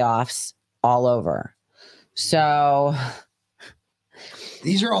fish die-offs all over. So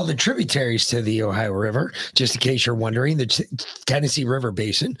these are all the tributaries to the Ohio River, just in case you're wondering. The Tennessee River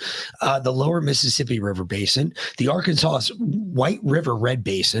Basin, the Lower Mississippi River Basin, the Arkansas White River Red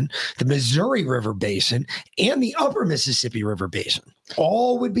Basin, the Missouri River Basin, and the Upper Mississippi River Basin.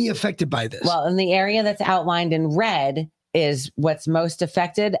 All would be affected by this. Well, and the area that's outlined in red is what's most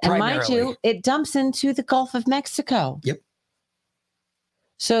affected. And mind you, it dumps into the Gulf of Mexico. Yep.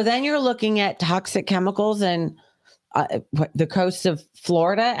 So then you're looking at toxic chemicals and the coasts of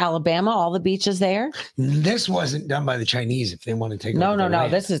Florida, Alabama, all the beaches there. This wasn't done by the Chinese if they want to take No.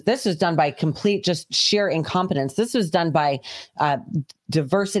 This is done by complete, just sheer incompetence. This was done by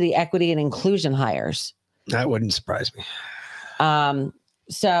diversity, equity, and inclusion hires. That wouldn't surprise me.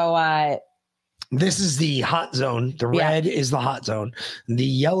 This is the hot zone. The red is the hot zone. The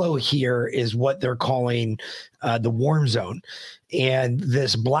yellow here is what they're calling the warm zone. And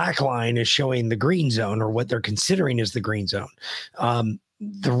this black line is showing the green zone, or what they're considering as the green zone.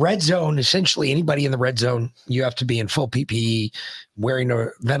 The red zone, essentially anybody in the red zone, you have to be in full PPE, wearing a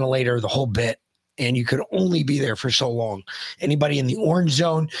ventilator, the whole bit. And you could only be there for so long. Anybody in the orange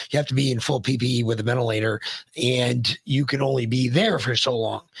zone, you have to be in full PPE with a ventilator, and you can only be there for so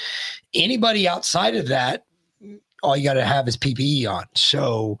long. Anybody outside of that, all you got to have is PPE on.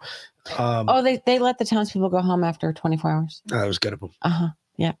 So, they let the townspeople go home after 24 hours. That was good of them.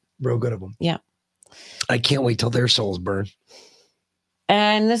 Yeah. Real good of them. Yeah. I can't wait till their souls burn.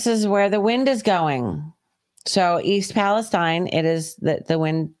 And this is where the wind is going. So East Palestine, it is the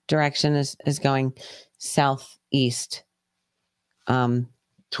wind direction is going southeast.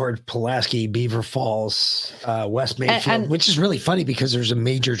 Toward Pulaski, Beaver Falls, West Mayfield, which is really funny because there's a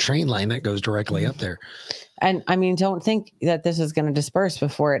major train line that goes directly up there. And I mean, don't think that this is going to disperse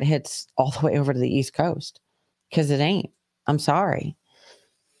before it hits all the way over to the East Coast, because it ain't. I'm sorry.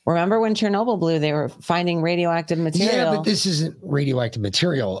 Remember when Chernobyl blew, they were finding radioactive material. Yeah, but this isn't radioactive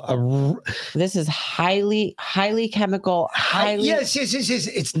material. This is highly chemical. Yes.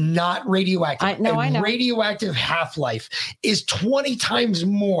 It's not radioactive. I know. Radioactive half-life is 20 times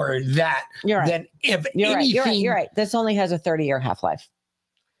more than if anything. You're right. This only has a 30-year half-life.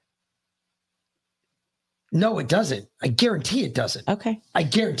 No, it doesn't. I guarantee it doesn't. Okay. I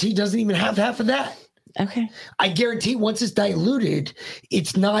guarantee it doesn't even have half of that. Okay. I guarantee once it's diluted,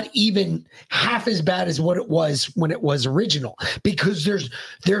 it's not even half as bad as what it was when it was original, because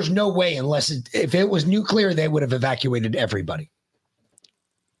there's no way, unless if it was nuclear, they would have evacuated everybody.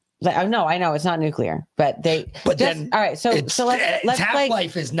 No, I know it's not nuclear, but then all right. So let's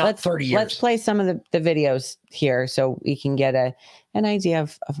half-life is not 30 years. Let's play some of the videos here so we can get an idea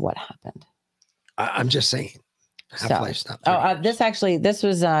of what happened. I'm just saying. Half-life's not 30 years.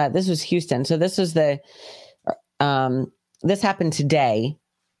 This was Houston. So this was this happened today.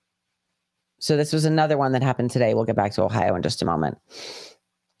 So this was another one that happened today. We'll get back to Ohio in just a moment.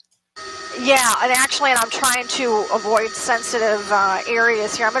 Yeah, and I'm trying to avoid sensitive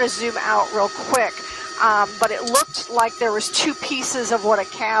areas here. I'm going to zoom out real quick. But it looked like there was two pieces of what a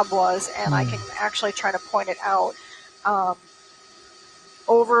cab was, and I can actually try to point it out.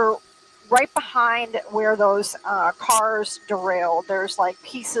 Over right behind where those cars derailed, there's like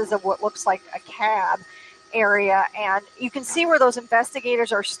pieces of what looks like a cab area, and you can see where those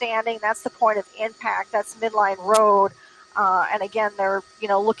investigators are standing. That's the point of impact. That's Midline Road, and again, they're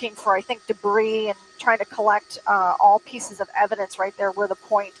looking for, I think, debris and trying to collect all pieces of evidence right there where the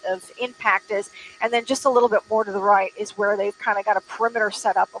point of impact is. And then just a little bit more to the right is where they've kind of got a perimeter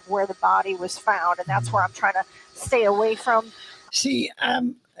set up of where the body was found, and that's where I'm trying to stay away from. See,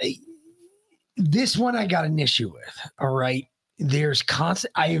 this one I got an issue with. All right. There's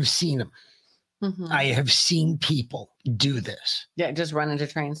constant. I have seen them. Mm-hmm. I have seen people do this. Yeah. Just run into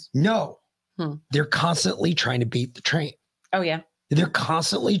trains. No, they're constantly trying to beat the train. Oh yeah. They're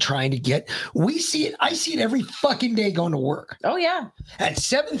constantly trying to get, we see it. I see it every fucking day going to work. Oh yeah. At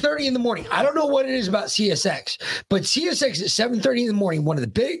 7:30 in the morning. I don't know what it is about CSX, but CSX at 7:30 in the morning, one of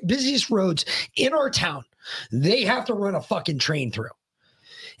the busiest roads in our town, they have to run a fucking train through.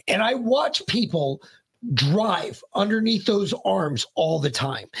 And I watch people drive underneath those arms all the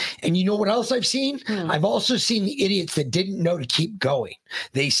time. And you know what else I've seen? I've also seen the idiots that didn't know to keep going.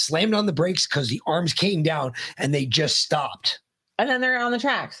 They slammed on the brakes because the arms came down and they just stopped. And then they're on the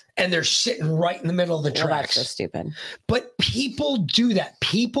tracks. And they're sitting right in the middle of the tracks. That's so stupid. But people do that.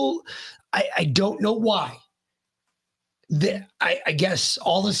 People, I don't know why. I guess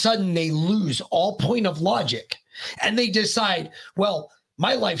all of a sudden they lose all point of logic. And they decide, well,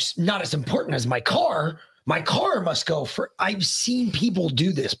 my life's not as important as my car. My car must go for. I've seen people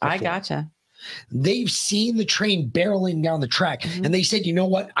do this before. I gotcha. They've seen the train barreling down the track, and they said, "You know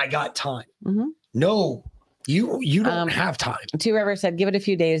what? I got time." Mm-hmm. No, you don't have time. Two River said, "Give it a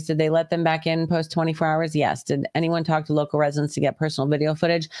few days." Did they let them back in post 24 hours? Yes. Did anyone talk to local residents to get personal video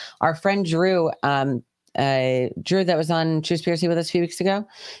footage? Our friend Drew, that was on Truspiracy with us a few weeks ago,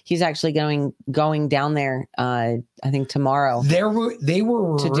 he's actually going down there I think tomorrow. They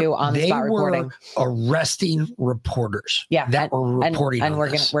were to do on-the-spot reporting, arresting reporters. Yeah, that were reporting, and we're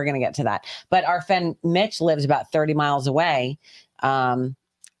gonna get to that. But our friend Mitch lives about 30 miles away, and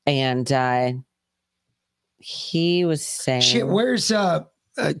he was saying, "Shit, where's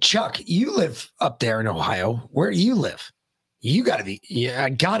Chuck? You live up there in Ohio. Where do you live? You got to be. Yeah,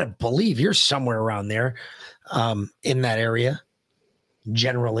 I gotta believe you're somewhere around there, in that area.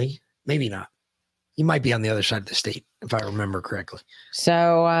 Generally, maybe not. You might be on the other side of the state, if I remember correctly.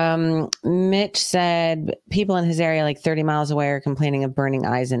 So Mitch said people in his area, like 30 miles away, are complaining of burning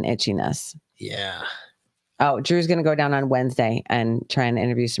eyes and itchiness. Yeah. Oh, Drew's going to go down on Wednesday and try and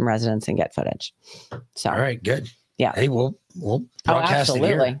interview some residents and get footage. So, all right, good. Yeah. Hey, we'll broadcast it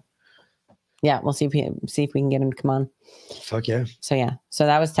here. Yeah, we'll see if we can get him to come on. Fuck yeah. So yeah, so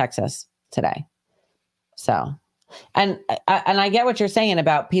that was Texas today. So, and I get what you're saying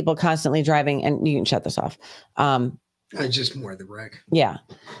about people constantly driving, and you can shut this off. It's just more the wreck. Yeah,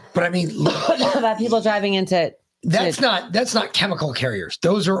 but I mean, about people driving into. That's not chemical carriers.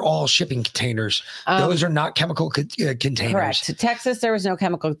 Those are all shipping containers. Those are not chemical containers. Correct. Texas, there was no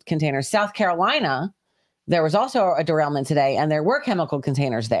chemical containers. South Carolina, there was also a derailment today, and there were chemical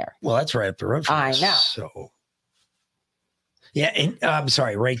containers there. Well, that's right up the road from us. I know. So, yeah, and I'm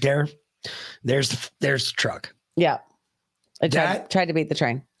sorry, right there. There's the truck. Yeah, it tried to beat the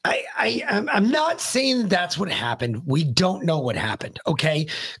train. I'm not saying that's what happened. We don't know what happened, okay?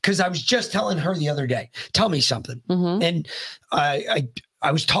 Because I was just telling her the other day, tell me something. Mm-hmm. And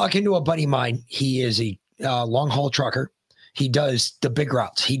I was talking to a buddy of mine. He is a long haul trucker. He does the big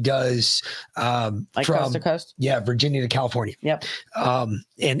routes. He does like from coast to coast. Yeah, Virginia to California. Yep.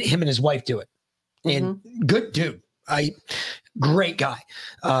 And him and his wife do it. And good dude. Great guy.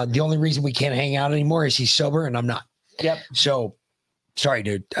 The only reason we can't hang out anymore is he's sober and I'm not. Yep. So sorry,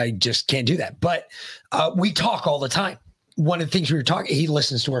 dude. I just can't do that. But we talk all the time. One of the things we were talking, he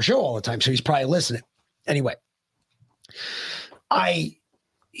listens to our show all the time, so he's probably listening. Anyway,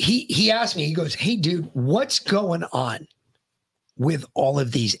 he asked me, he goes, "Hey, dude, what's going on with all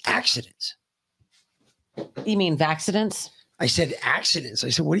of these accidents?" You mean accidents? I said, accidents. I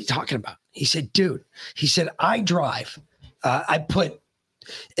said, what are you talking about? He said, dude, he said, I drive. I put,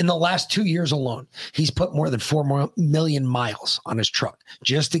 in the last 2 years alone, he's put more than 4 million miles on his truck,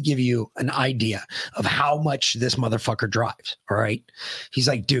 just to give you an idea of how much this motherfucker drives. All right. He's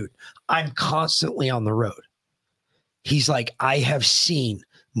like, dude, I'm constantly on the road. He's like, I have seen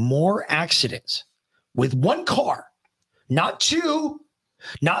more accidents with one car, not 2,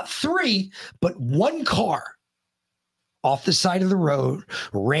 not 3, but one car off the side of the road,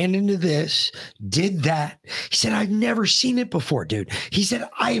 ran into this, did that. He said, I've never seen it before, dude. He said,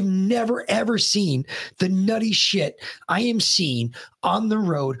 I have never, ever seen the nutty shit I am seeing on the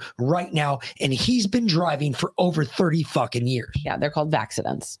road right now. And he's been driving for over 30 fucking years. Yeah, they're called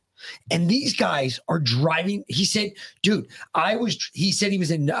accidents. And these guys are driving. He said, dude, he said he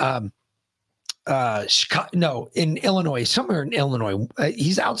was in, Chicago, no, in Illinois, somewhere in Illinois.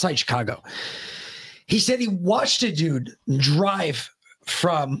 He's outside Chicago. He said he watched a dude drive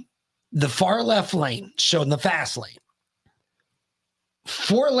from the far left lane, so in the fast lane,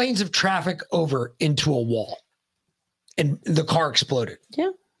 4 lanes of traffic over into a wall, and the car exploded.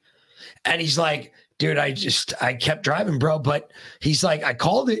 Yeah. And he's like, dude, I kept driving, bro. But he's like, I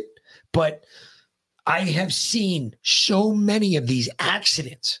called it, but I have seen so many of these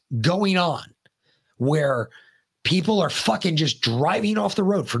accidents going on where people are fucking just driving off the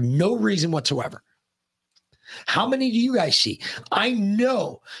road for no reason whatsoever. How many do you guys see? I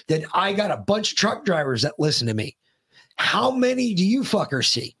know that I got a bunch of truck drivers that listen to me. How many do you fuckers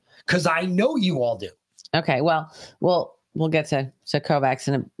see? Because I know you all do. Okay, well, we'll get to Kovacs,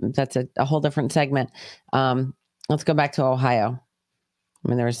 and that's a whole different segment. Let's go back to Ohio. I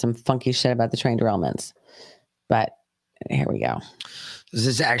mean, there was some funky shit about the train derailments, but here we go. Does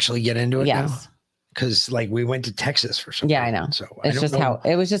this actually get into it now? Because like we went to Texas for something. Yeah, I know. So it's just how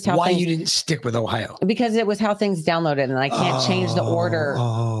it was just how why you didn't stick with Ohio? Because it was how things downloaded, and I can't change the order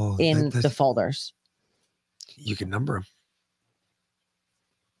in the folders. You can number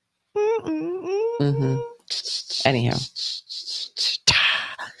them. Anyhow.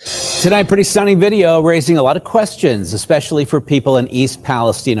 Tonight, pretty stunning video raising a lot of questions, especially for people in East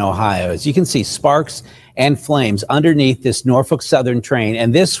Palestine, Ohio. As you can see, sparks and flames underneath this Norfolk Southern train,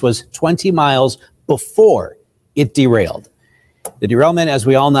 and this was 20 miles before it derailed. The derailment, as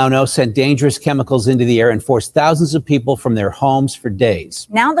we all now know, sent dangerous chemicals into the air and forced thousands of people from their homes for days.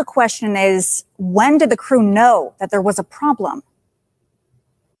 Now the question is, when did the crew know that there was a problem?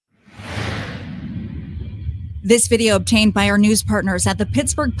 This video, obtained by our news partners at the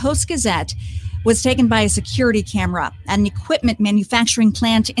Pittsburgh Post-Gazette, was taken by a security camera at an equipment manufacturing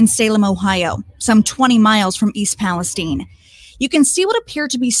plant in Salem, Ohio, some 20 miles from East Palestine. You can see what appear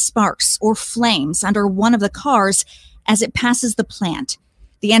to be sparks or flames under one of the cars as it passes the plant.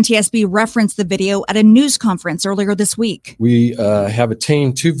 The NTSB referenced the video at a news conference earlier this week. We have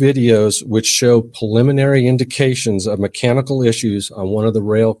obtained 2 videos which show preliminary indications of mechanical issues on one of the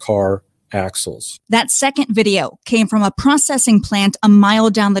rail car axles. That second video came from a processing plant a mile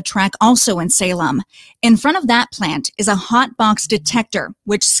down the track, also in Salem. In front of that plant is a hot box detector,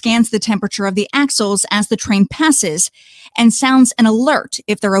 which scans the temperature of the axles as the train passes and sounds an alert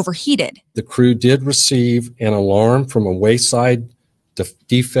if they're overheated. The crew did receive an alarm from a wayside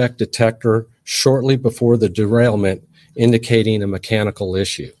defect detector shortly before the derailment, indicating a mechanical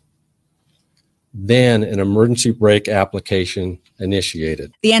issue. Then an emergency brake application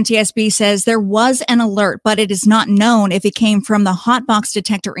initiated. The NTSB says there was an alert, but it is not known if it came from the hot box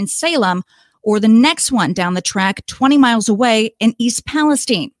detector in Salem or the next one down the track 20 miles away in East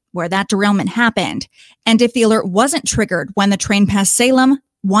Palestine, where that derailment happened. And if the alert wasn't triggered when the train passed Salem,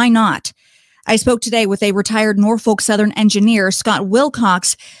 why not? I spoke today with a retired Norfolk Southern engineer, Scott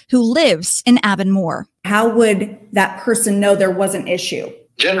Wilcox, who lives in Avonmore. How would that person know there was an issue?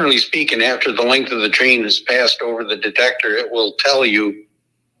 Generally speaking, after the length of the train has passed over the detector, it will tell you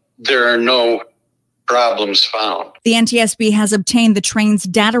there are no problems found. The NTSB has obtained the train's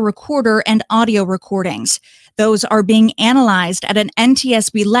data recorder and audio recordings. Those are being analyzed at an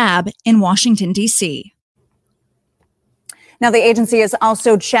NTSB lab in Washington, D.C. Now, the agency is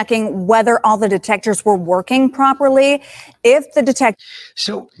also checking whether all the detectors were working properly. If the detector...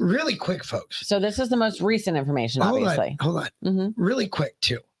 So really quick, folks. So this is the most recent information, obviously. Hold on. Mm-hmm. Really quick,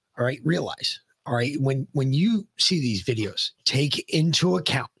 too. All right. Realize, all right, when you see these videos, take into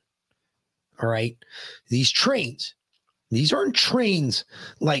account, all right, these trains, these aren't trains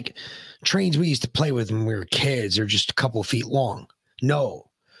like trains we used to play with when we were kids. They're just a couple of feet long. No.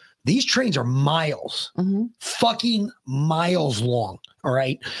 These trains are miles, fucking miles long. All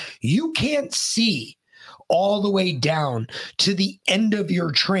right. You can't see all the way down to the end of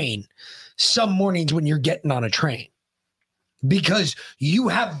your train some mornings when you're getting on a train because you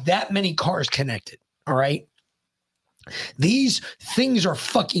have that many cars connected. All right. These things are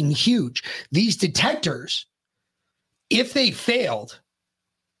fucking huge. These detectors, if they failed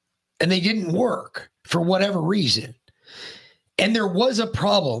and they didn't work for whatever reason, and there was a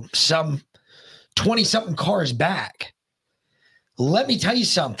problem some 20-something cars back, let me tell you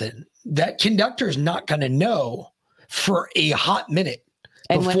something. That conductor is not going to know for a hot minute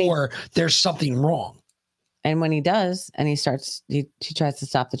before there's something wrong. And when he does, and he tries to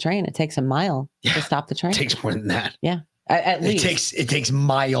stop the train, it takes a mile to stop the train. It takes more than that. Yeah. At least. It takes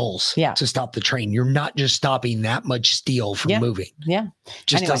miles to stop the train. You're not just stopping that much steel from moving. Yeah.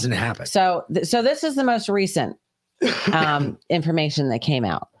 Just doesn't happen. So this is the most recent information that came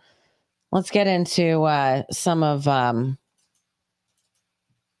out. Let's get into some of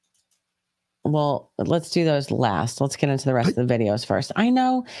let's do those last. Let's get into the rest of the videos first. I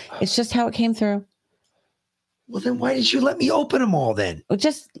know it's just how it came through. Well, then why did you let me open them all then?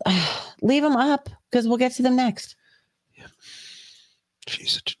 Just leave them up because we'll get to them next.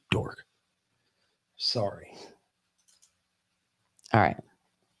 She's such a dork. Sorry. All right.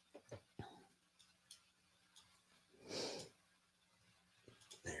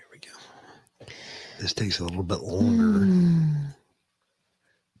 This takes a little bit longer.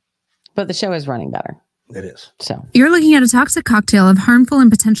 But the show is running better. It is. So you're looking at a toxic cocktail of harmful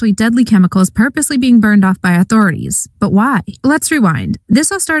and potentially deadly chemicals purposely being burned off by authorities. But why? Let's rewind.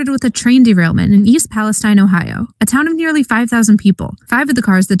 This all started with a train derailment in East Palestine, Ohio, a town of nearly 5,000 people. 5 of the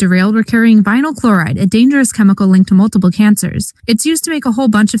cars that derailed were carrying vinyl chloride, a dangerous chemical linked to multiple cancers. It's used to make a whole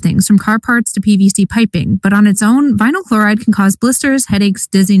bunch of things, from car parts to PVC piping, but on its own, vinyl chloride can cause blisters, headaches,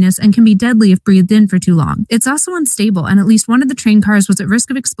 dizziness, and can be deadly if breathed in for too long. It's also unstable, and at least one of the train cars was at risk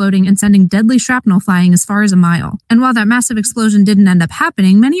of exploding and sending deadly shrapnel flying as far as a mile. And while that massive explosion didn't end up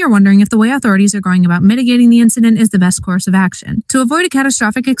happening, many are wondering if the way authorities are going about mitigating the incident is the best course of action. To avoid a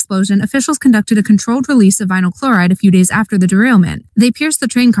catastrophic explosion, officials conducted a controlled release of vinyl chloride a few days after the derailment. They pierced the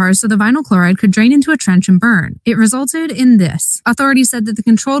train cars so the vinyl chloride could drain into a trench and burn. It resulted in this. Authorities said that the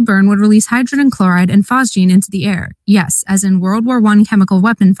controlled burn would release hydrogen chloride and phosgene into the air. Yes, as in World War I chemical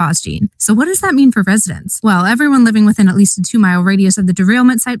weapon phosgene. So what does that mean for residents? Well, everyone living within at least a 2-mile radius of the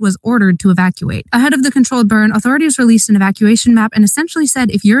derailment site was ordered to evacuate. Ahead of the controlled burn, authorities released an evacuation map and essentially said,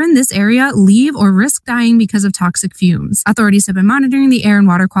 if you're in this area, leave or risk dying because of toxic fumes. Authorities have been monitoring the air and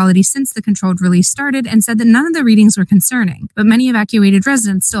water quality since the controlled release started and said that none of the readings were concerning. But many evacuated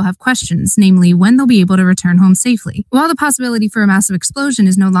residents still have questions, namely when they'll be able to return home safely. While the possibility for a massive explosion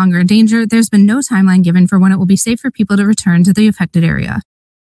is no longer a danger, there's been no timeline given for when it will be safe for people to return to the affected area.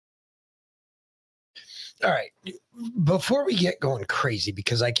 All right. Before we get going crazy,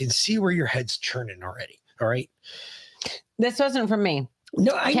 because I can see where your head's churning already. All right. This wasn't from me.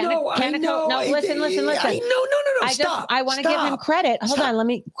 No, I know. No, listen. No, stop. I want to give him credit. Hold on.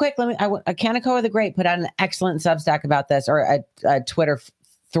 Kaneko the Great put out an excellent Substack about this, or a Twitter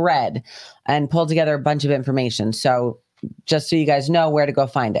thread and pulled together a bunch of information. So just so you guys know where to go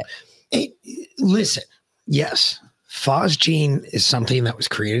find it. Hey, listen, yes, phosgene is something that was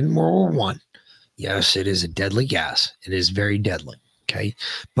created in World War I. Yes, it is a deadly gas. It is very deadly. Okay.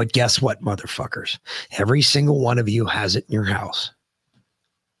 But guess what, motherfuckers? Every single one of you has it in your house.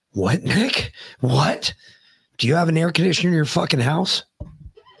 What, Nick? What? Do you have an air conditioner in your fucking house?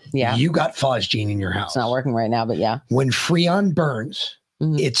 Yeah. You got phosgene in your house. It's not working right now, but yeah. When Freon burns,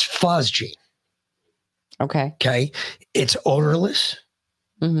 it's phosgene. Okay. Okay. It's odorless.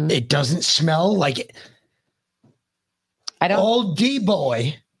 It doesn't smell like it. Old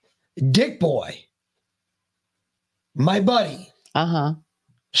D-boy, Dick Boy, my buddy,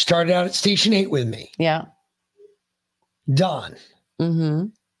 started out at Station 8 with me. Yeah. Don.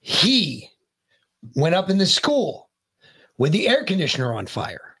 He went up in the school with the air conditioner on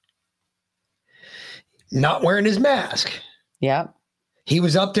fire, not wearing his mask. Yep. He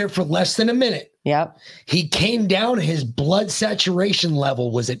was up there for less than a minute. Yep. He came down. His blood saturation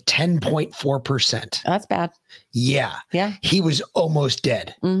level was at 10.4%. That's bad. Yeah. Yeah. He was almost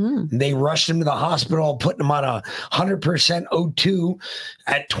dead. They rushed him to the hospital, putting him on 100% O2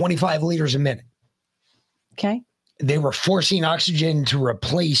 at 25 liters a minute. Okay. They were forcing oxygen to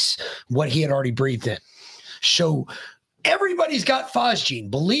replace what he had already breathed in. So everybody's got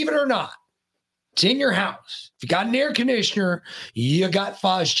phosgene, believe it or not. It's in your house. If you got an air conditioner, you got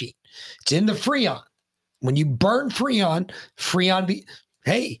phosgene. It's in the Freon. When you burn Freon,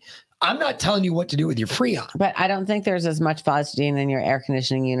 hey, I'm not telling you what to do with your Freon. But I don't think there's as much phosgene in your air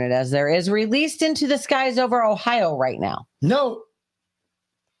conditioning unit as there is released into the skies over Ohio right now. No,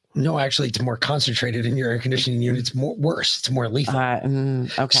 actually, it's more concentrated in your air conditioning unit. It's worse. It's more lethal.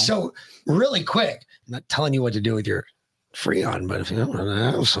 Okay. So really quick, I'm not telling you what to do with your Freon, but if you don't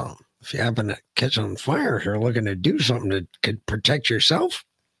have some, if you happen to catch on fire, if you're looking to do something that could protect yourself,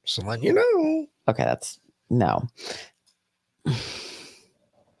 so let you know. Okay, that's no.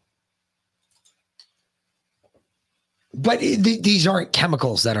 But these aren't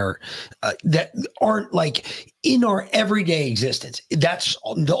chemicals that aren't like in our everyday existence. That's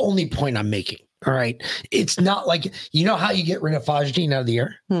the only point I'm making. All right. It's not like, you know how you get rid of phosgene out of the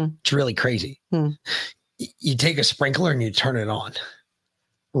air? It's really crazy. You take a sprinkler and you turn it on.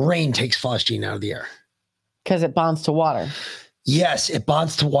 Rain takes phosgene out of the air. Because it bonds to water. Yes, it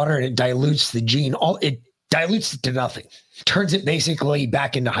bonds to water and it dilutes the gene. It dilutes it to nothing. Turns it basically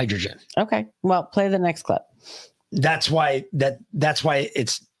back into hydrogen. Okay. Well, play the next clip. That's why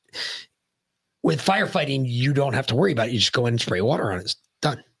it's with firefighting, you don't have to worry about it. You just go in and spray water on it. It's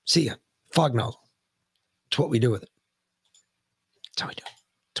done. See ya. Fog nozzle. It's what we do with it. That's how we do it.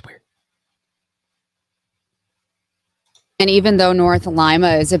 It's weird. And even though North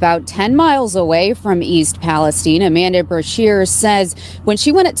Lima is about 10 miles away from East Palestine, Amanda Brashear says when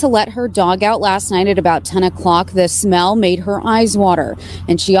she went to let her dog out last night at about 10 o'clock, the smell made her eyes water.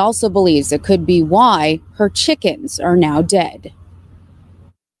 And she also believes it could be why her chickens are now dead.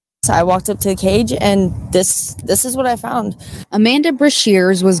 So I walked up to the cage and this is what I found. Amanda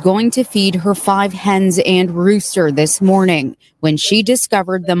Brashears was going to feed her 5 hens and rooster this morning when she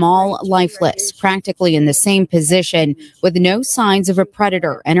discovered them all lifeless, practically in the same position with no signs of a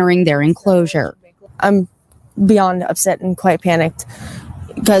predator entering their enclosure. I'm beyond upset and quite panicked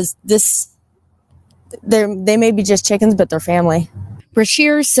because they may be just chickens, but they're family.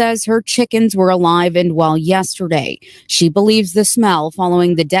 Brashear says her chickens were alive and well yesterday. She believes the smell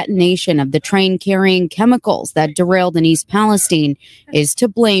following the detonation of the train carrying chemicals that derailed in East Palestine is to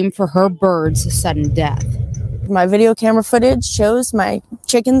blame for her birds' sudden death. My video camera footage shows my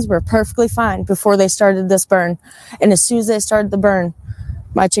chickens were perfectly fine before they started this burn. And as soon as they started the burn,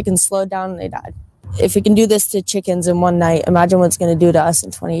 my chickens slowed down and they died. If it can do this to chickens in one night, imagine what it's going to do to us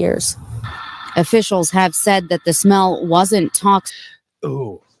in 20 years. Officials have said that the smell wasn't toxic.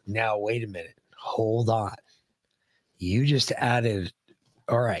 Oh, now wait a minute. Hold on. You just added.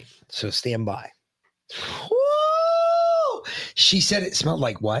 All right. So stand by. Woo! She said it smelled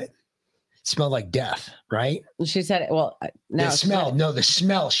like what? It smelled like death, right? She said it. Well, no. The smell. No, the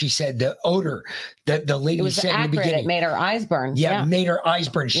smell. She said the odor that the lady said in the beginning. It made her eyes burn. Yeah, it made her eyes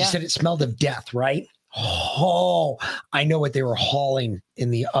burn. She said it smelled of death, right? Oh, I know what they were hauling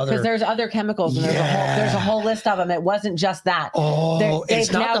in the other. Because there's other chemicals and there's a whole list of them. It wasn't just that. Oh,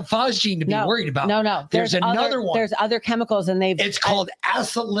 it's not the phosgene to be worried about. No. There's another one. There's other chemicals and it's called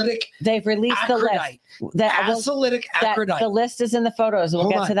acylic. They've released acridite. the list. Acylic acridite. The list is in the photos. We'll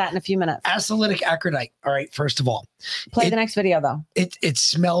get to that in a few minutes. Acylic acridite. All right. First of all, play the next video though. It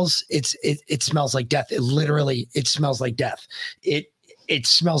smells. It smells like death. It smells like death. it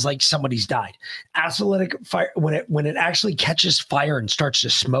smells like somebody's died. Acyclic fire, when it actually catches fire and starts to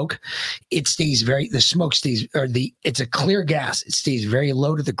smoke, it stays the smoke stays, it's a clear gas. It stays very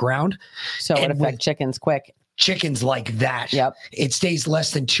low to the ground. So it would affect chickens quick. Chickens like that. Yep. It stays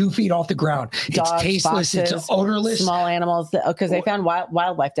less than 2 feet off the ground. Dogs, it's tasteless. foxes, it's odorless. Small animals, because they found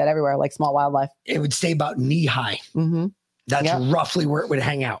wildlife dead everywhere, like small wildlife. It would stay about knee high. Mm-hmm. That's roughly where it would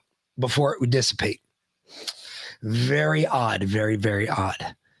hang out before it would dissipate. Very odd. Very, very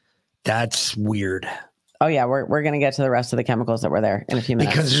odd. That's weird. Oh yeah, we're gonna get to the rest of the chemicals that were there in a few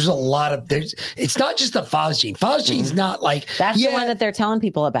minutes. Because there's a lot of it's not just the phosgene. Phosphagene's not like that's the one that they're telling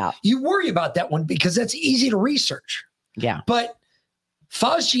people about. You worry about that one because that's easy to research. Yeah. But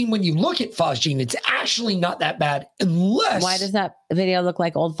phosgene, when you look at phosgene, it's actually not that bad unless. Why does that video look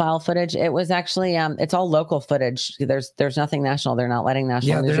like old file footage? It was actually it's all local footage. There's nothing national. They're not letting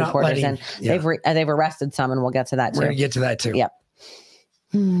national news reporters in. They've arrested some, and we'll get to that too. We're gonna get to that too. Yep.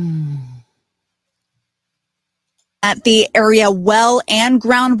 At the area, well and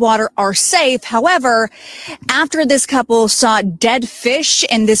groundwater are safe. However, after this couple saw dead fish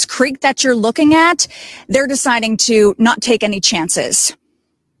in this creek that you're looking at, they're deciding to not take any chances.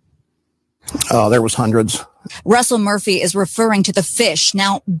 There was hundreds. Russell Murphy is referring to the fish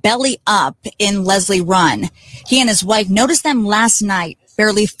now belly up in Leslie Run. He and his wife noticed them last night,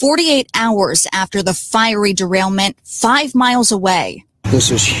 barely 48 hours after the fiery derailment 5 miles away.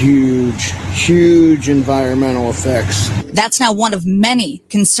 This is huge environmental effects. That's now one of many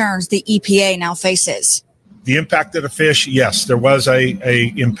concerns the EPA now faces. The impact of the fish, yes, there was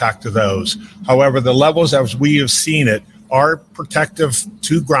a impact to those. However, the levels as we have seen it are protective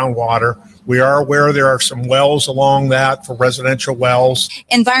to groundwater. We are aware there are some wells along that for residential wells.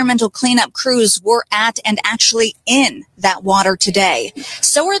 Environmental cleanup crews were at and actually in that water today.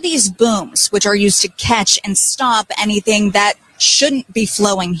 So are these booms, which are used to catch and stop anything that shouldn't be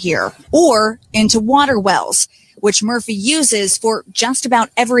flowing here, or into water wells, which Murphy uses for just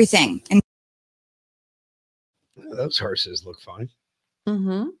about everything. And those horses look fine.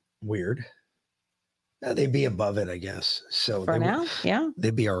 Mm-hmm. Weird. They'd be above it, I guess. So for now, yeah,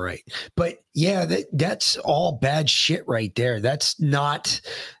 they'd be all right. But yeah, that's all bad shit right there. That's not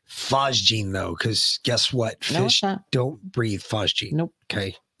phosgene though, because guess what? No, Fish don't breathe phosgene. Nope.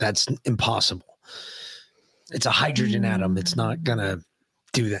 Okay, that's impossible. It's a hydrogen atom. It's not gonna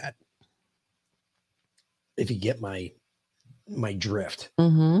do that. If you get my drift.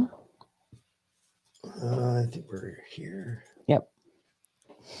 Mm-hmm. I think we're here. Yep.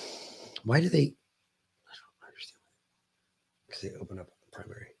 Why do they? I don't understand. Because they open up the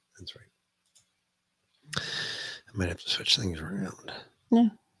primary. That's right. I might have to switch things around. Yeah.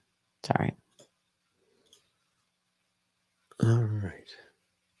 It's all right. All right.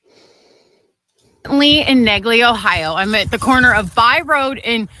 In Negley, Ohio. I'm at the corner of By Road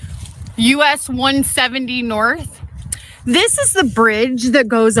and US 170 North. This is the bridge that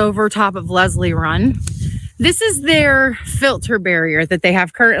goes over top of Leslie Run. This is their filter barrier that they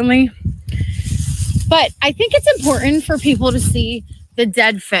have currently. But I think it's important for people to see the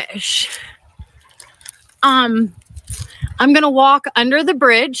dead fish. I'm going to walk under the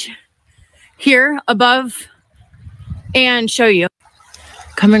bridge here above and show you.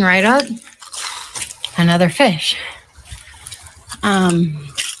 Coming right up. Another fish.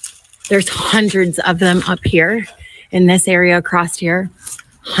 There's hundreds of them up here in this area across here.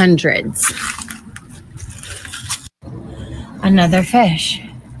 Hundreds. Another fish.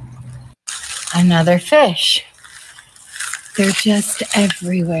 Another fish. They're just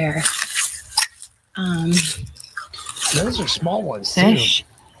everywhere. Those are small ones too.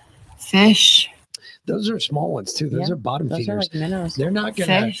 Fish. Those are small ones too. Those are bottom those feeders. are like minnows. They're not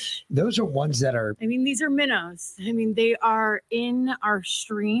gonna. Fish. Those are ones that are. I mean, these are minnows. I mean, they are in our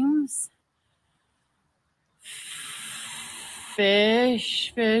streams.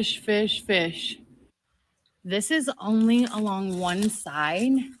 Fish, fish, fish, fish. This is only along one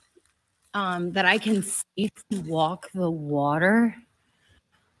side that I can see to walk the water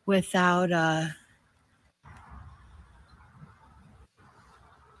without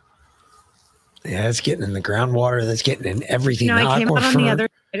Yeah, it's getting in the groundwater. That's getting in everything. You know, I came out on the other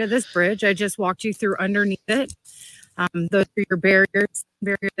side of this bridge. I just walked you through underneath it. Those are your barriers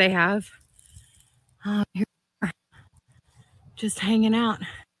they have. Here we are. Just hanging out.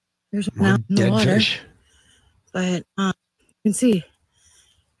 There's one out in the dead water. fish. But you can see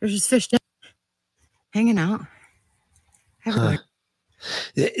there's just fish dead, hanging out everywhere.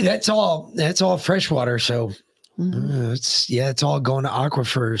 That's all freshwater. So it's all going to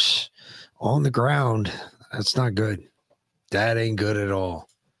aquifers on the ground. That's not good. That ain't good at all.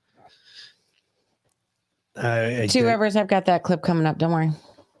 Two Rivers, I've got that clip coming up. Don't worry.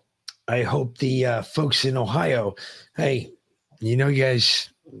 I hope the folks in Ohio, hey, you guys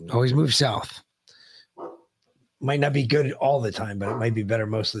always move south. Might not be good all the time, but it might be better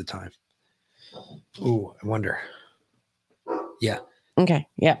most of the time. Ooh, I wonder. Yeah. Okay.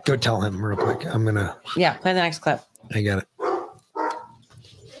 Yeah. Go tell him real quick. I'm going to. Yeah. Play the next clip. I got it.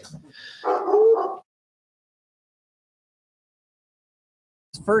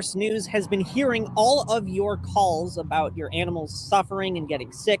 First News has been hearing all of your calls about your animals suffering and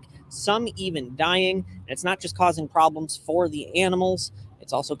getting sick, some even dying. And it's not just causing problems for the animals,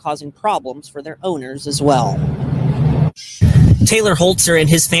 it's also causing problems for their owners as well. Taylor Holzer and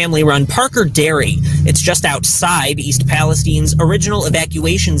his family run Parker Dairy. It's just outside East Palestine's original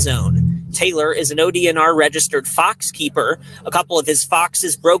evacuation zone. Taylor is an ODNR registered fox keeper. A couple of his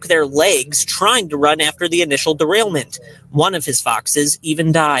foxes broke their legs trying to run after the initial derailment. One of his foxes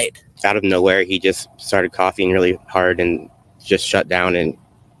even died. Out of nowhere, he just started coughing really hard and just shut down, and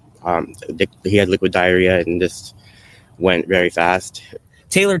he had liquid diarrhea and just went very fast.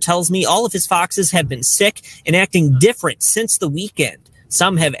 Taylor tells me all of his foxes have been sick and acting different since the weekend.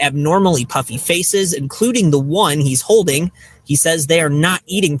 Some have abnormally puffy faces, including the one he's holding. He says they are not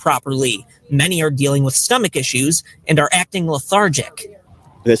eating properly. Many are dealing with stomach issues and are acting lethargic.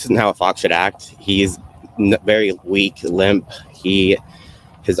 This isn't how a fox should act. He's very weak, limp.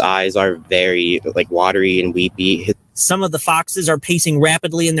 His eyes are very watery and weepy. Some of the foxes are pacing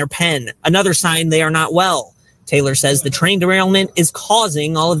rapidly in their pen, another sign they are not well. Taylor says the train derailment is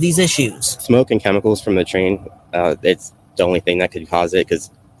causing all of these issues. Smoke and chemicals from the train, it's the only thing that could cause it, because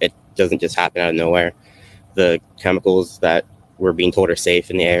it doesn't just happen out of nowhere. The chemicals that we're being told are safe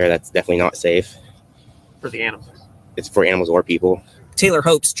in the air, that's definitely not safe. For the animals. It's for animals or people. Taylor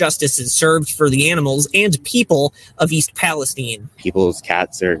hopes justice is served for the animals and people of East Palestine. People's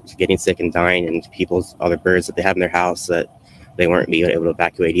cats are getting sick and dying, and people's other birds that they have in their house that they weren't being able to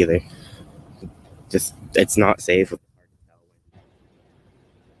evacuate either. Just, it's not safe.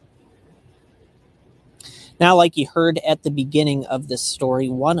 Now, like you heard at the beginning of this story,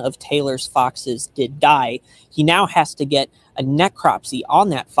 one of Taylor's foxes did die. He now has to get a necropsy on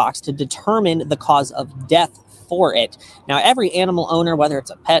that fox to determine the cause of death for it. Now, every animal owner, whether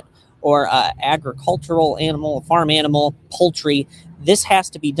it's a pet or agricultural animal, a farm animal, poultry, this has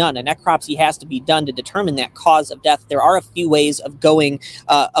to be done. A necropsy has to be done to determine that cause of death. There are a few ways of going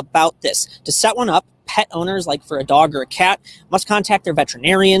about this. To set one up, pet owners, like for a dog or a cat, must contact their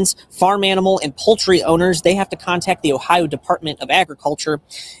veterinarians. Farm animal and poultry owners, they have to contact the Ohio Department of Agriculture.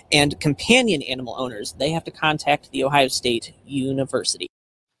 And companion animal owners, they have to contact the Ohio State University.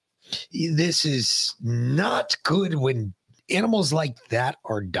 This is not good when animals like that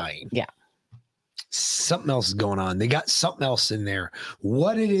are dying. Yeah. Something else is going on. They got something else in there.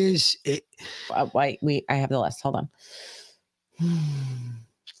 What it is, I have the list. Hold on.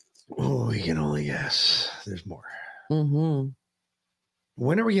 Oh, we can only guess. There's more. Mm-hmm.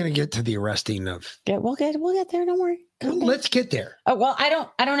 When are we going to get to the arresting of? We'll get there. Don't worry. Let's get there. Oh, well, I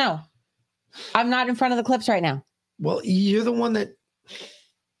don't know. I'm not in front of the clips right now. Well, you're the one that.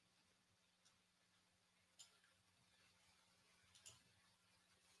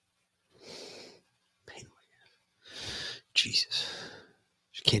 Jesus.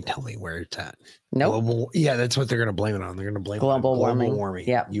 You can't tell me where it's at. Nope. Yeah, that's what they're going to blame it on. They're going to blame global warming.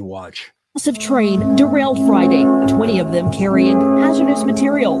 Yeah. You watch. Massive train derailed Friday, 20 of them carrying hazardous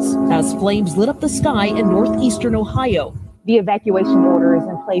materials as flames lit up the sky in northeastern Ohio. The evacuation order is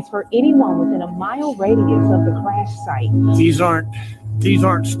in place for anyone within a mile radius of the crash site. These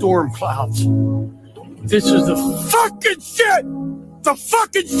aren't storm clouds. This is the fucking shit! The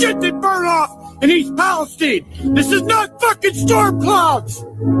fucking shit that burned off in East Palestine! This is not fucking storm clouds!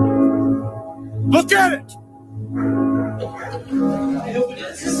 Look at it! I know it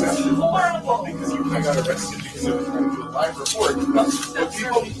is. This is horrible. Because I got arrested because I was trying to do a live report. That's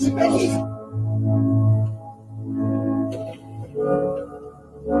people need to know.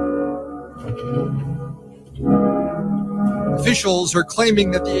 Officials are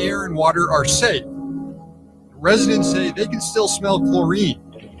claiming that the air and water are safe. Residents say they can still smell chlorine.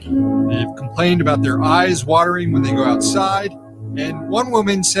 They've complained about their eyes watering when they go outside, and one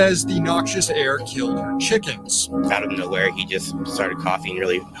woman says the noxious air killed her chickens. Out of nowhere, he just started coughing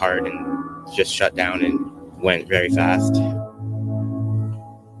really hard and just shut down and went very fast.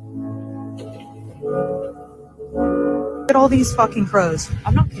 Look at all these fucking crows.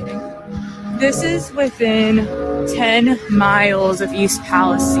 I'm not kidding. This is within 10 miles of East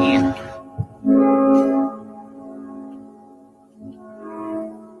Palestine.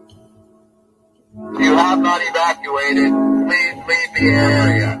 If you have not evacuated, please leave the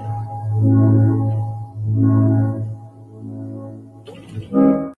area.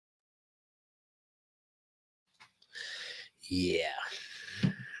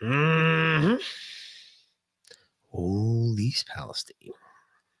 Palestine.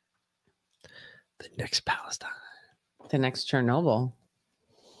 The next Palestine. The next Chernobyl.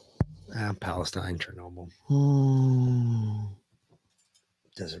 Palestine, Chernobyl.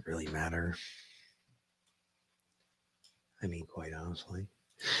 Does it really matter? I mean, quite honestly.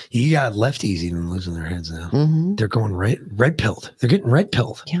 You got lefties even losing their heads now. Mm-hmm. They're going red pilled. They're getting red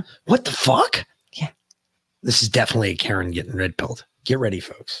pilled. Yeah. What the fuck? Yeah. This is definitely a Karen getting red pilled. Get ready,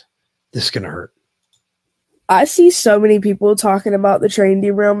 folks. This is going to hurt. I see so many people talking about the train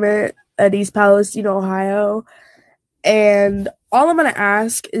derailment at East Palestine, Ohio. And all I'm going to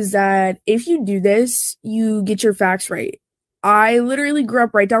ask is that if you do this, you get your facts right. I literally grew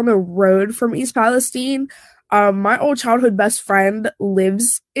up right down the road from East Palestine. My old childhood best friend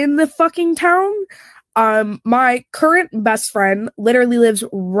lives in the fucking town. My current best friend literally lives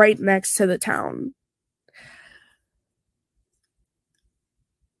right next to the town.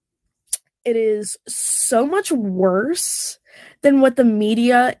 It is so much worse than what the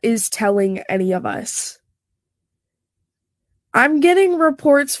media is telling any of us. I'm getting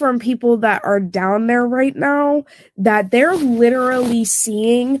reports from people that are down there right now that they're literally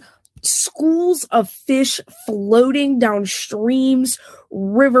seeing schools of fish floating down streams,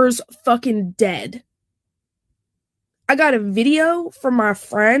 rivers, fucking dead. I got a video from my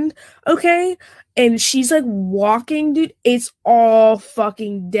friend, okay? And she's like walking, dude. It's all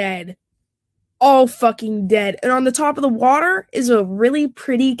fucking dead. All fucking dead. And on the top of the water is a really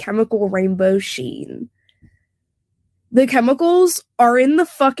pretty chemical rainbow sheen. The chemicals are in the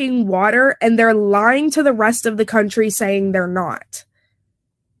fucking water and they're lying to the rest of the country saying they're not.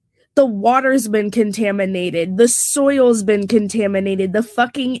 The water's been contaminated. The soil's been contaminated. The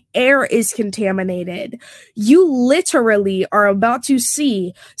fucking air is contaminated. You literally are about to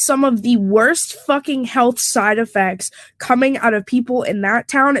see some of the worst fucking health side effects coming out of people in that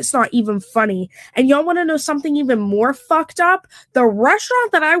town. It's not even funny. And y'all want to know something even more fucked up? The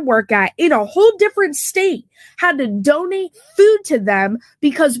restaurant that I work at in a whole different state had to donate food to them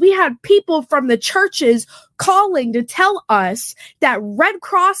because we had people from the churches calling to tell us that Red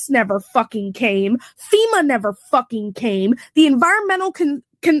Cross never fucking came, FEMA never fucking came, the environmental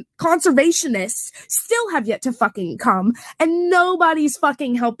conservationists still have yet to fucking come, and nobody's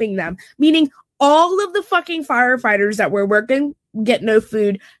fucking helping them. Meaning all of the fucking firefighters that were working get no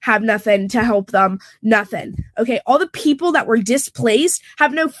food, have nothing to help them, nothing. Okay, all the people that were displaced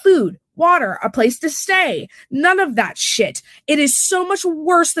have no food, water, a place to stay. None of that shit. It is so much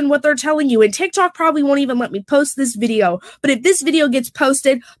worse than what they're telling you. And TikTok probably won't even let me post this video. But if this video gets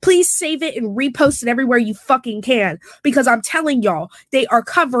posted, please save it and repost it everywhere you fucking can. Because I'm telling y'all, they are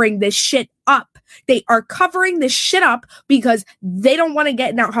covering this shit up. They are covering this shit up because they don't want to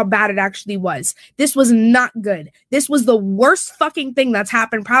get out how bad it actually was. This was not good. This was the worst fucking thing that's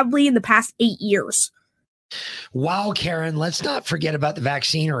happened probably in the past 8 years. Wow, Karen, let's not forget about the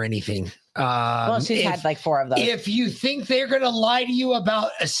vaccine or anything. Well, she's had like 4 of those. If you think they're going to lie to you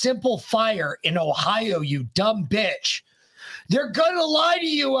about a simple fire in Ohio, you dumb bitch, they're going to lie to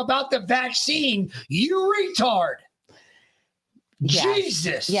you about the vaccine, you retard. Yes.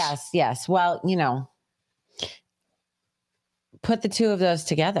 Jesus. Yes. Well, you know, put the 2 of those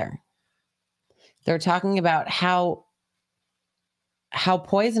together. They're talking about how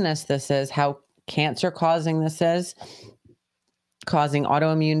poisonous this is, how cancer causing this is, causing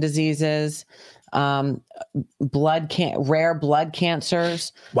autoimmune diseases, rare blood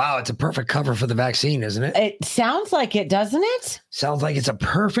cancers. Wow, it's a perfect cover for the vaccine, isn't it? It sounds like it, doesn't it? Sounds like it's a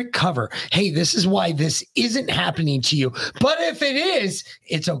perfect cover. Hey, this is why this isn't happening to you. But if it is,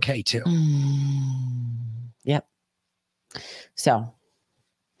 it's okay too. Yep. So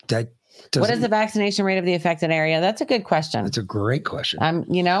what is the vaccination rate of the affected area? That's a good question. That's a great question.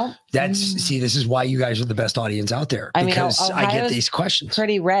 You know, see, this is why you guys are the best audience out there. Because I get these questions.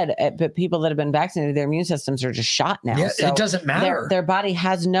 Pretty red, but people that have been vaccinated, their immune systems are just shot now. Yeah, so it doesn't matter. Their body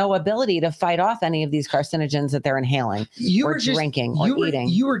has no ability to fight off any of these carcinogens that they're inhaling drinking or eating.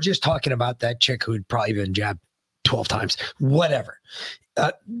 You were just talking about that chick who'd probably been jabbed 12 times, whatever,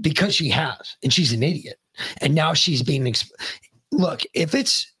 because she has, and she's an idiot. And now she's being, look, if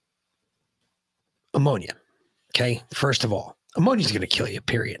it's ammonia, okay, first of all, ammonia is going to kill you,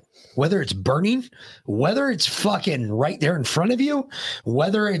 period. Whether it's burning, whether it's fucking right there in front of you,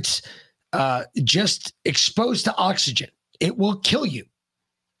 whether it's just exposed to oxygen, it will kill you.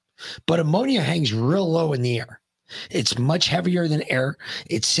 But ammonia hangs real low in the air. It's much heavier than air.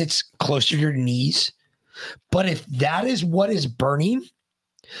 It sits closer to your knees. But if that is what is burning,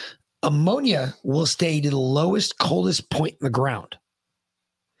 ammonia will stay to the lowest, coldest point in the ground.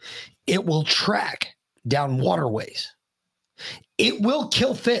 It will track down waterways. It will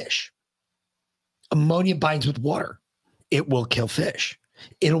kill fish. Ammonia binds with water. it will kill fish.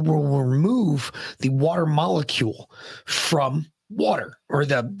 It will remove the water molecule from water, or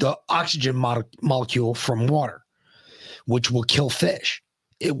the oxygen molecule from water, which will kill fish.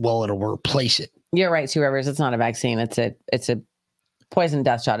 It'll replace it. You're right, Two Rivers. It's not a vaccine. It's a poison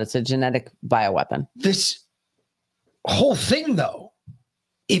death shot. It's a genetic bioweapon. This whole thing, though,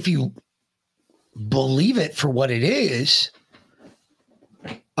 if you believe it for what it is,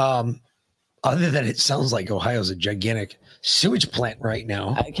 other than it sounds like Ohio's a gigantic sewage plant right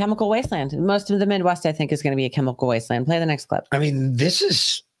now. Chemical wasteland. Most of the Midwest, I think, is going to be a chemical wasteland. Play the next clip. I mean, this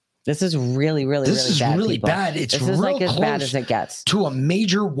is really, really, this really bad. This is really people. bad. It's this real is like as close bad as it gets to a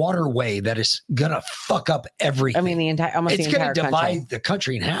major waterway that is gonna fuck up everything. I mean, the entire it's gonna divide the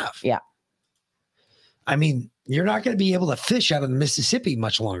country in half. Yeah. I mean, you're not going to be able to fish out of the Mississippi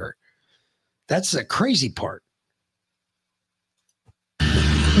much longer. That's the crazy part.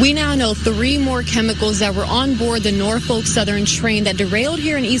 We now know 3 more chemicals that were on board the Norfolk Southern train that derailed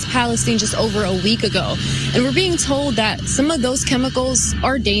here in East Palestine just over a week ago. And we're being told that some of those chemicals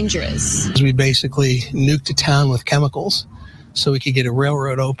are dangerous. We basically nuked a town with chemicals so we could get a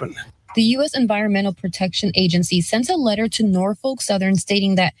railroad open. The U.S. Environmental Protection Agency sent a letter to Norfolk Southern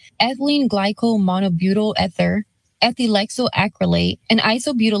stating that ethylene glycol monobutyl ether, ethylexyl-acrylate, and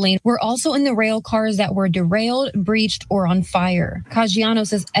isobutylene were also in the rail cars that were derailed, breached, or on fire. Caggiano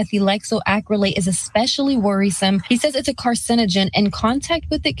says ethylexyl-acrylate is especially worrisome. He says it's a carcinogen, and contact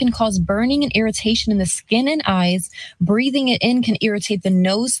with it can cause burning and irritation in the skin and eyes. Breathing it in can irritate the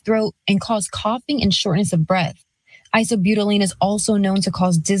nose, throat, and cause coughing and shortness of breath. Isobutylene is also known to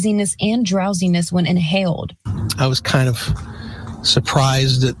cause dizziness and drowsiness when inhaled. I was kind of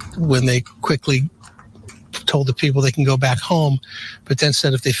surprised that when they quickly told the people they can go back home, but then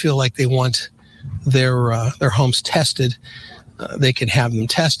said if they feel like they want their homes tested, they can have them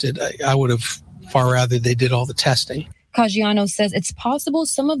tested. I would have far rather they did all the testing. Caggiano says it's possible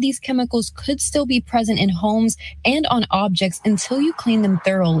some of these chemicals could still be present in homes and on objects until you clean them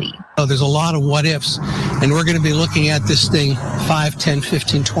thoroughly. Oh, there's a lot of what ifs, and we're going to be looking at this thing 5, 10,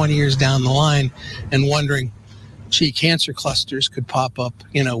 15, 20 years down the line and wondering, gee, cancer clusters could pop up,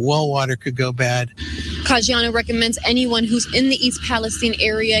 well water could go bad. Caggiano recommends anyone who's in the East Palestine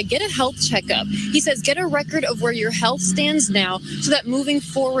area get a health checkup. He says get a record of where your health stands now so that moving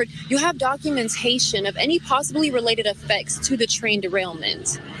forward, you have documentation of any possibly related effects to the train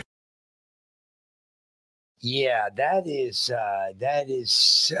derailment. Yeah, that is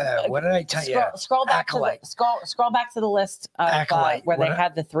what did I tell you? Scroll back scroll back to the list of, where they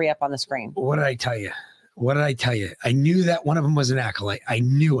had the 3 up on the screen. What did I tell you? I knew that one of them was an acolyte. I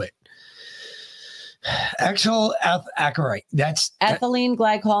knew it. Acrylate. That's ethylene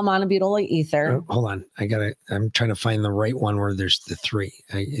glycol monobutyl ether. Hold on. I'm trying to find the right one where there's the 3.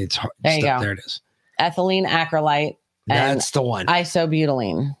 It's hard. There you go. There it is. Ethylene acrylate. That's the one.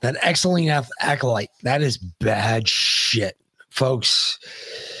 Isobutylene. That ethylene acrylate. That is bad shit, folks.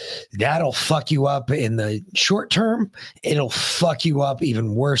 That'll fuck you up in the short term. It'll fuck you up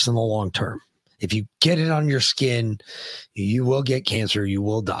even worse in the long term. If you get it on your skin, you will get cancer. You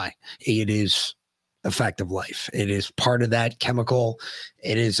will die. It is a fact of life. It is part of that chemical.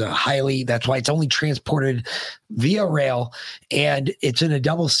 It is that's why it's only transported via rail, and it's in a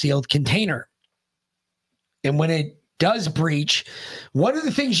double sealed container. And when it does breach, one of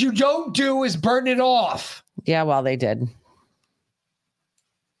the things you don't do is burn it off. Yeah, well, they did.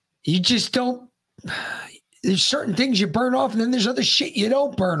 You just don't. There's certain things you burn off, and then there's other shit you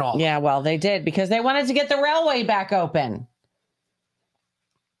don't burn off. Yeah, well, they did because they wanted to get the railway back open.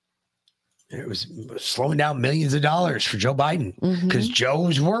 It was slowing down millions of dollars for Joe Biden because Joe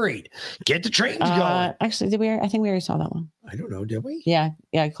was worried. Get the trains going. Actually, did we? I think we already saw that one. I don't know. Did we? Yeah.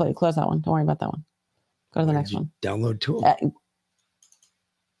 Close that one. Don't worry about that one. Go to the next one. Download tool.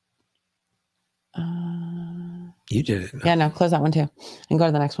 You did it. Yeah, no, close that one too, and go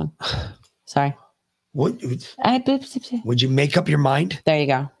to the next one. Sorry. What? Would you make up your mind? There you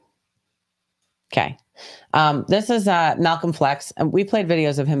go. Okay. This is Malcolm Flex, and we played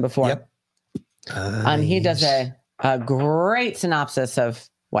videos of him before. Yep. He does a great synopsis of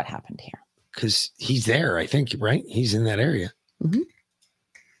what happened here. Because he's there, I think, right? He's in that area. Mm-hmm.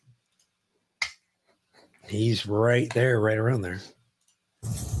 He's right there, right around there.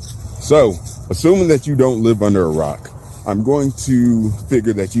 So, assuming that you don't live under a rock, I'm going to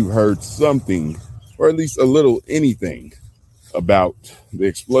figure that you've heard something, or at least a little anything, about the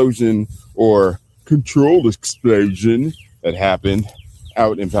explosion or controlled explosion that happened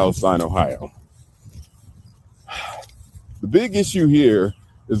out in Palestine, Ohio. The big issue here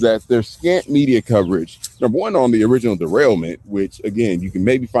is that there's scant media coverage. Number one, on the original derailment, which again, you can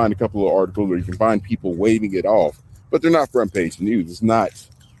maybe find a couple of articles or you can find people waving it off. but they're not front page news. It's not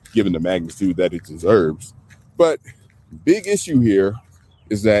given the magnitude that it deserves. But big issue here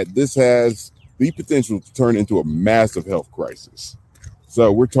is that this has the potential to turn into a massive health crisis.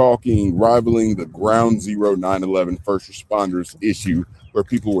 So we're talking rivaling the ground zero 9/11 first responders issue, where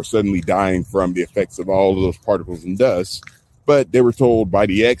people were suddenly dying from the effects of all of those particles and dust, but they were told by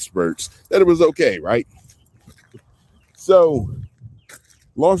the experts that it was okay, right? So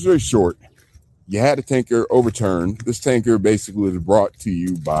long story short, you had a tanker overturned. This tanker basically was brought to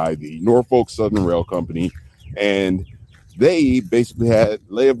you by the Norfolk Southern Rail Company, and they basically had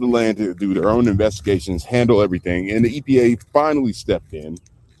lay of the land to do their own investigations, handle everything. And the EPA finally stepped in,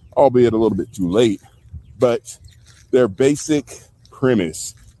 albeit a little bit too late. But their basic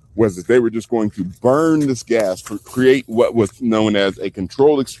premise was that they were just going to burn this gas to create what was known as a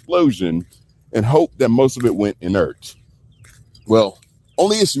controlled explosion and hope that most of it went inert. Well,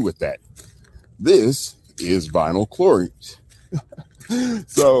 only issue with that, this is vinyl chloride.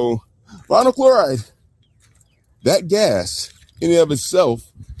 So vinyl chloride, that gas in and of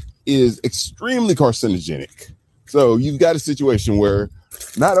itself is extremely carcinogenic. So you've got a situation where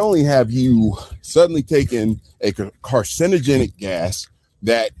not only have you suddenly taken a carcinogenic gas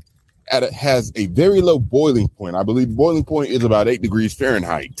that has a very low boiling point. I believe boiling point is about 8 degrees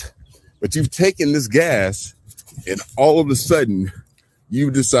Fahrenheit. But you've taken this gas and all of a sudden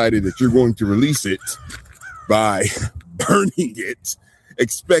you've decided that you're going to release it by burning it,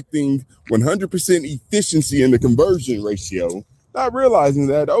 expecting 100% efficiency in the conversion ratio, not realizing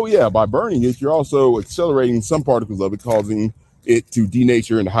that, oh yeah, by burning it, you're also accelerating some particles of it, causing it to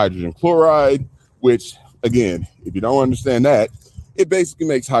denature into hydrogen chloride, which, again, if you don't understand that, it basically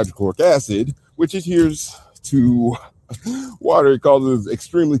makes hydrochloric acid, which adheres to water. It causes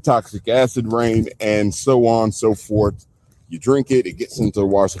extremely toxic acid rain and so on and so forth. You drink it, it gets into the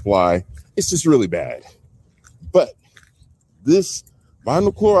water supply. It's just really bad. But this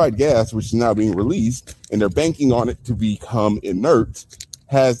vinyl chloride gas, which is now being released, and they're banking on it to become inert,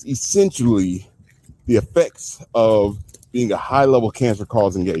 has essentially the effects of being a high-level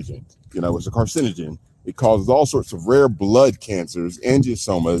cancer-causing agent. You know, it's a carcinogen. It causes all sorts of rare blood cancers,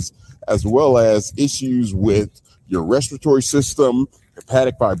 angiosomas, as well as issues with your respiratory system,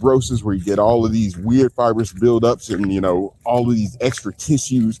 hepatic fibrosis, where you get all of these weird fibrous buildups and, you know, all of these extra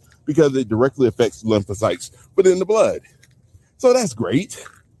tissues because it directly affects lymphocytes within the blood. So that's great.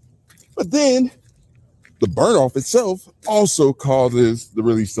 But then the burn off itself also causes the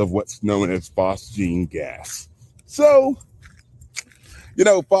release of what's known as phosgene gas. So, you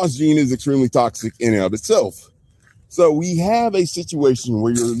know, phosgene is extremely toxic in and of itself. So we have a situation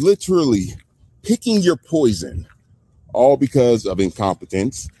where you're literally picking your poison, all because of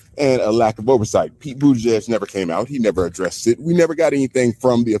incompetence and a lack of oversight. Pete Buttigieg never came out. He never addressed it. We never got anything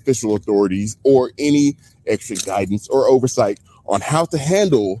from the official authorities or any extra guidance or oversight on how to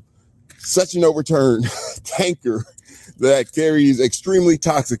handle such an overturned tanker that carries extremely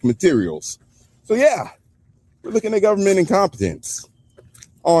toxic materials. So yeah, we're looking at government incompetence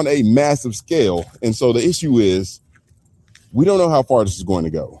on a massive scale. And so the issue is, we don't know how far this is going to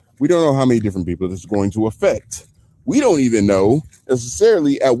go. We don't know how many different people this is going to affect. We don't even know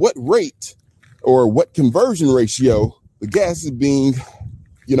necessarily at what rate or what conversion ratio the gas is being,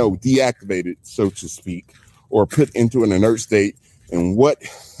 you know, deactivated, so to speak, or put into an inert state, and what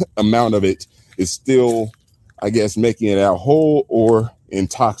amount of it is still, I guess, making it out whole or in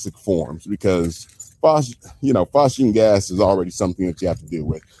toxic forms, because phosgene gas is already something that you have to deal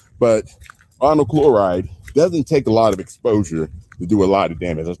with. But vinyl chloride doesn't take a lot of exposure to do a lot of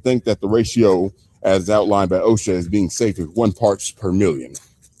damage. I think that the ratio, as outlined by OSHA, is being safe is 1 parts per million.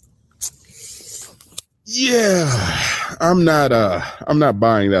 Yeah, I'm not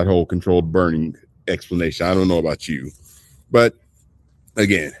buying that whole controlled burning explanation. I don't know about you, but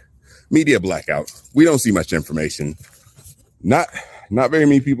again, media blackout. We don't see much information. Not very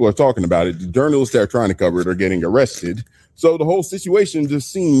many people are talking about it. The journalists that are trying to cover it are getting arrested. So the whole situation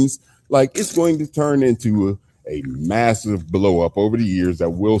just seems like it's going to turn into a massive blow up over the years that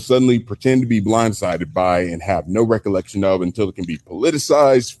we'll suddenly pretend to be blindsided by and have no recollection of until it can be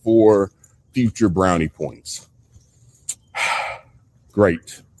politicized for future brownie points.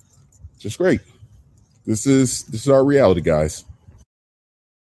 Great. Just great. This is our reality, guys.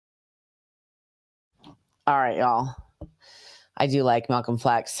 All right, y'all. I do like Malcolm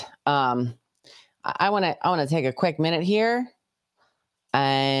Flex. I want to take a quick minute here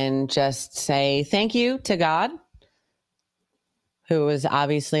and just say thank you to God, who is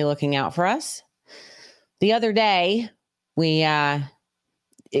obviously looking out for us. The other day,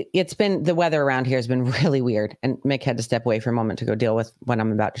 it's been, the weather around here has been really weird, and Mick had to step away for a moment to go deal with what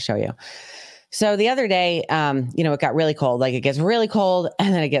I'm about to show you. So the other day, it got really cold. Like it gets really cold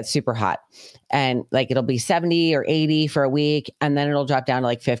and then it gets super hot. And like it'll be 70 or 80 for a week, and then it'll drop down to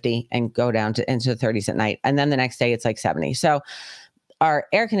like 50 and go down to into the 30s at night. And then the next day it's like 70. So our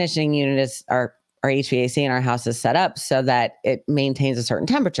air conditioning unit is our HVAC in our house is set up so that it maintains a certain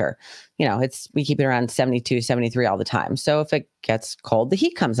temperature. We keep it around 72, 73 all the time. So if it gets cold, the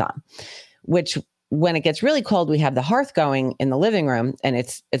heat comes on, which when it gets really cold, we have the hearth going in the living room, and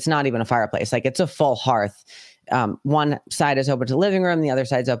it's not even a fireplace. Like it's a full hearth. One side is open to the living room. The other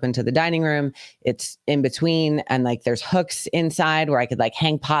side's open to the dining room. It's in between. And like, there's hooks inside where I could like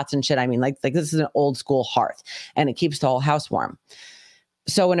hang pots and shit. I mean, like this is an old school hearth, and it keeps the whole house warm.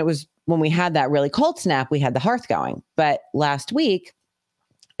 So when we had that really cold snap, we had the hearth going. But last week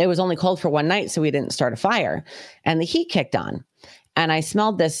it was only cold for one night. So we didn't start a fire, and the heat kicked on, and I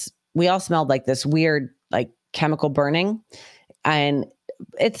smelled this. We all smelled like this weird, like chemical burning. And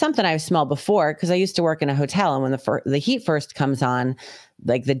it's something I've smelled before because I used to work in a hotel, and when the heat first comes on,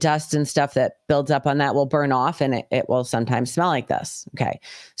 like the dust and stuff that builds up on that will burn off, and it will sometimes smell like this. Okay.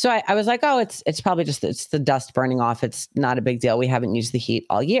 So I was like, oh, it's probably just, it's the dust burning off. It's not a big deal. We haven't used the heat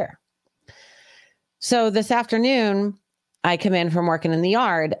all year. So this afternoon I come in from working in the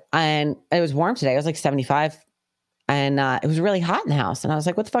yard, and it was warm today. It was like 75. And it was really hot in the house. And I was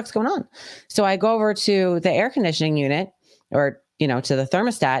like, what the fuck's going on? So I go over to the air conditioning unit, or, to the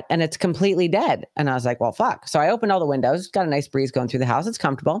thermostat, and it's completely dead. And I was like, well, fuck. So I opened all the windows, got a nice breeze going through the house. It's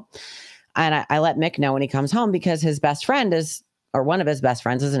comfortable. And I let Mick know when he comes home, because his best friend one of his best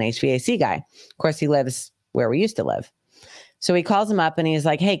friends is an HVAC guy. Of course, he lives where we used to live. So he calls him up and he's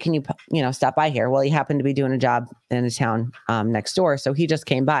like, hey, can you, stop by here? Well, he happened to be doing a job in a town next door. So he just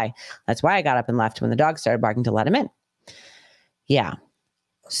came by. That's why I got up and left when the dog started barking to let him in. Yeah.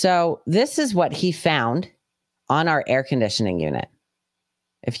 So this is what he found on our air conditioning unit.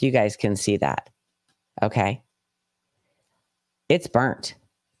 If you guys can see that. Okay. It's burnt.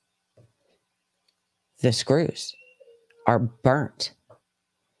 The screws are burnt.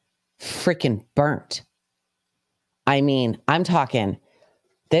 Freaking burnt. I mean, I'm talking,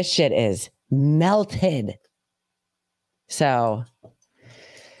 this shit is melted. So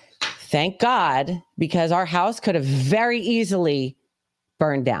thank God, because our house could have very easily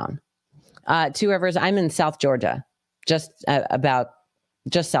burned down. Two Rivers, I'm in South Georgia, just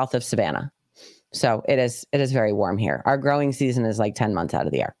south of Savannah. So it is very warm here. Our growing season is like 10 months out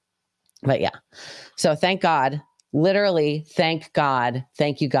of the year. But yeah. So thank God, literally, thank God,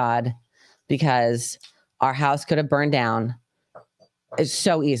 thank you, God, because our house could have burned down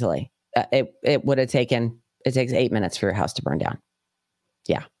so easily. It would have taken, it takes 8 minutes for your house to burn down.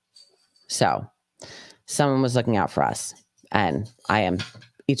 Yeah. So someone was looking out for us, and I am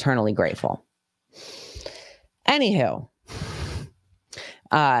eternally grateful. Anywho,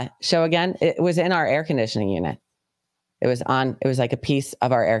 show again, it was in our air conditioning unit. It was like a piece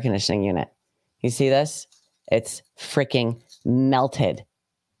of our air conditioning unit. You see this? It's freaking melted.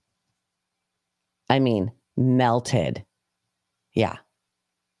 I mean, melted. Yeah.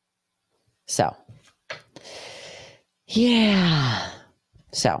 So, yeah.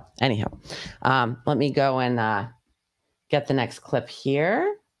 So, anyhow, let me go and get the next clip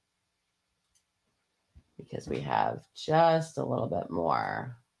here, because we have just a little bit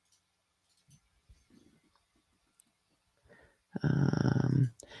more.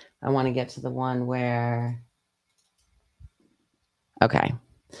 I want to get to the one where, okay.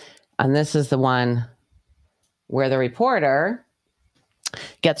 And this is the one where the reporter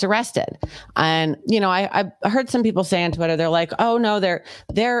gets arrested. And, I heard some people say on Twitter, they're like, oh no,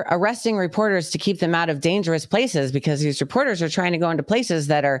 they're arresting reporters to keep them out of dangerous places, because these reporters are trying to go into places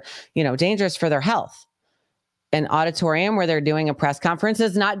that are, dangerous for their health. An auditorium where they're doing a press conference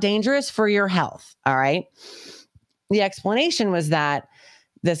is not dangerous for your health. All right. The explanation was that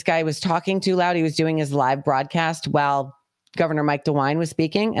this guy was talking too loud. He was doing his live broadcast while Governor Mike DeWine was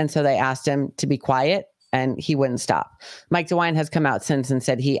speaking. And so they asked him to be quiet, and he wouldn't stop. Mike DeWine has come out since and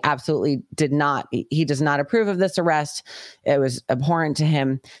said he absolutely he does not approve of this arrest. It was abhorrent to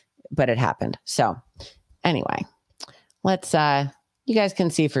him, but it happened. So anyway, let's, you guys can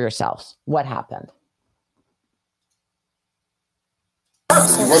see for yourselves what happened. You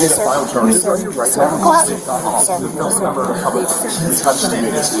want me to file charges on you right now?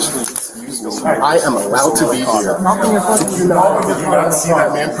 I am allowed to be here. Did you not see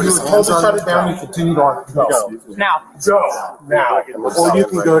that man put his hands on shut it down and continued on? Go. Now. Go. Now. Or you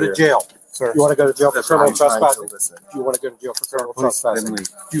can go to jail. Sir. You want to go to jail for criminal trespass? You want to go to jail for criminal trespass?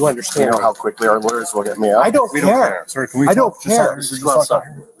 Do you understand? You know how quickly our lawyers will get me out? I don't care. Sir, can we I don't care. Let's go outside.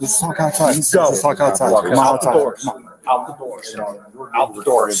 Let's talk outside. Let's talk outside. Come on outside. Out the door, out the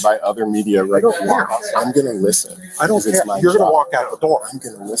door. By other media right here. I'm going to listen. I don't care. You're going to walk out the door. I'm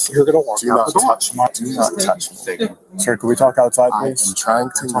going to listen. You're going to walk out the door. Touch me. Do not touch me. Sir, can we talk outside, please? I'm trying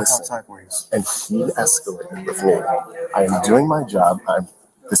to listen. And he escalated with me. I am doing my job.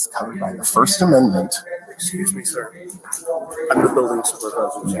 This is covered by the First Amendment. Excuse me, sir. I'm the building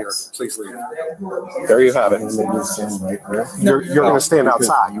supervisor here. Please leave. There you have it. You're going to stand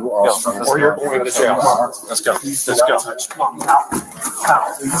outside. You are, or you're going to jail. Let's go. Let's go.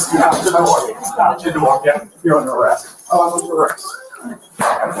 You're under arrest. Under arrest.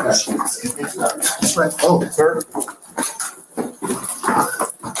 Oh, sir.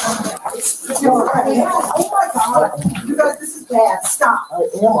 Oh my God! You guys, this is bad. Stop. I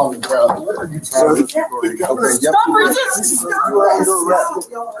am on the ground. What are you trying to do? Stop resisting. Stop this.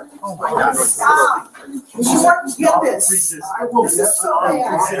 Oh my God! Stop. You want to get this? I will. This is so bad.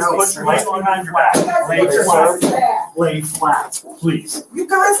 Lay behind your back. Lay flat, please. You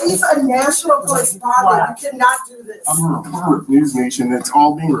guys, he's a national correspondent. You cannot do this. I'm a reporter with News Nation. It's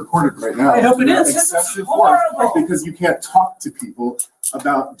all being recorded right now. I hope it is. This is horrible. Because you can't talk to people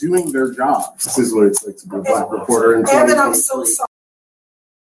about doing their jobs. This is what it's like to be a Black reporter. Evan, I'm so sorry.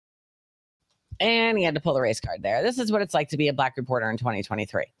 And he had to pull the race card there. This is what it's like to be a Black reporter in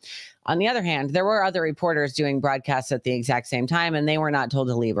 2023. On the other hand, there were other reporters doing broadcasts at the exact same time, and they were not told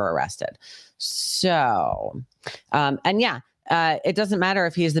to leave or arrested. So, it doesn't matter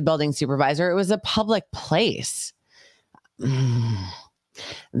if he's the building supervisor. It was a public place.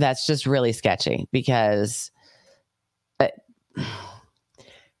 That's just really sketchy because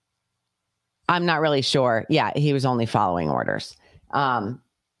I'm not really sure. Yeah, he was only following orders. I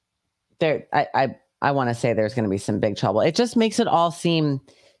want to say there's going to be some big trouble. It just makes it all seem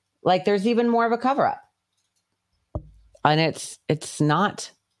like there's even more of a cover up. And it's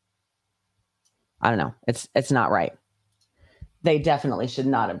not, I don't know. It's not right. They definitely should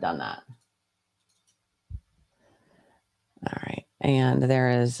not have done that. All right. And there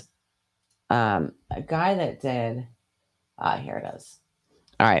is a guy that did, here it is.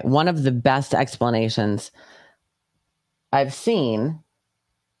 All right. One of the best explanations I've seen,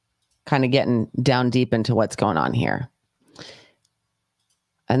 kind of getting down deep into what's going on here.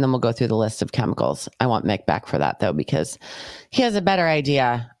 And then we'll go through the list of chemicals. I want Mick back for that, though, because he has a better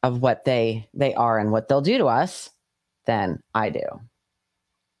idea of what they are and what they'll do to us than I do.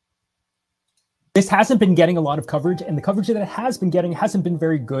 This hasn't been getting a lot of coverage, and the coverage that it has been getting hasn't been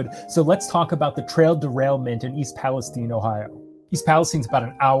very good. So let's talk about the trail derailment in East Palestine, Ohio. East Palestine's about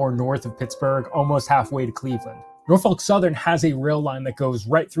an hour north of Pittsburgh, almost halfway to Cleveland. Norfolk Southern has a rail line that goes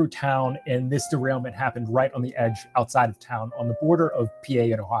right through town, and this derailment happened right on the edge outside of town on the border of PA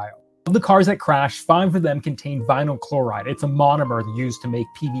and Ohio. Of the cars that crashed, 5 of them contained vinyl chloride. It's a monomer used to make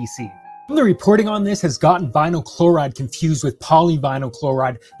PVC. The reporting on this has gotten vinyl chloride confused with polyvinyl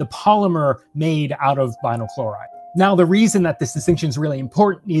chloride, the polymer made out of vinyl chloride. Now, the reason that this distinction is really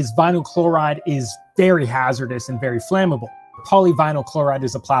important is vinyl chloride is very hazardous and very flammable. Polyvinyl chloride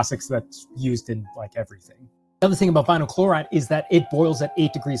is a plastics that's used in like everything. The other thing about vinyl chloride is that it boils at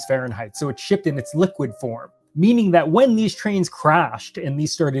 8 degrees Fahrenheit, so it's shipped in its liquid form, meaning that when these trains crashed and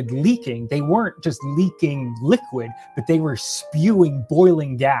these started leaking, they weren't just leaking liquid, but they were spewing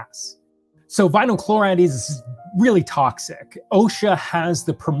boiling gas. So vinyl chloride is really toxic. OSHA has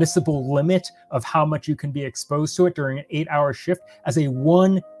the permissible limit of how much you can be exposed to it during an 8-hour shift as a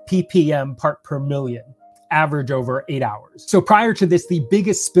 1 ppm part per million, average over 8 hours. So prior to this, the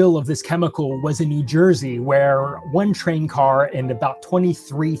biggest spill of this chemical was in New Jersey, where one train car and about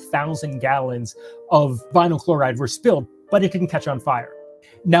 23,000 gallons of vinyl chloride were spilled, but it didn't catch on fire.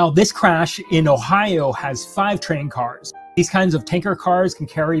 Now, this crash in Ohio has 5 train cars. These kinds of tanker cars can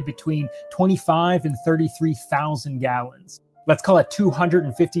carry between 25 and 33,000 gallons. Let's call it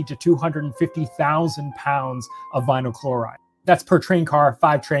 250 to 250,000 pounds of vinyl chloride. That's per train car,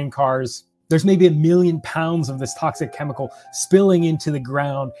 5 train cars. There's maybe 1 million pounds of this toxic chemical spilling into the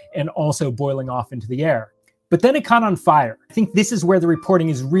ground and also boiling off into the air. But then it caught on fire. I think this is where the reporting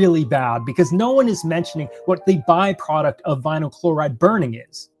is really bad because no one is mentioning what the byproduct of vinyl chloride burning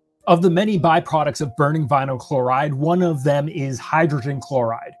is. Of the many byproducts of burning vinyl chloride, one of them is hydrogen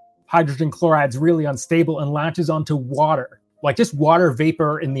chloride. Hydrogen chloride is really unstable and latches onto water, like just water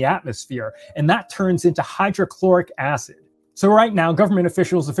vapor in the atmosphere, and that turns into hydrochloric acid. So right now, government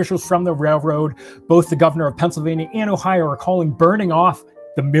officials from the railroad, both the governor of Pennsylvania and Ohio are calling burning off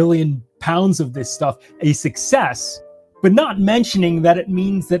the 1 million pounds of this stuff a success, but not mentioning that it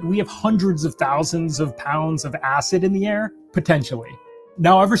means that we have hundreds of thousands of pounds of acid in the air, potentially.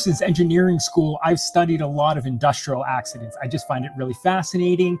 Now, ever since engineering school, I've studied a lot of industrial accidents. I just find it really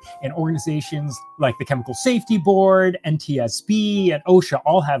fascinating. And organizations like the Chemical Safety Board, NTSB, and OSHA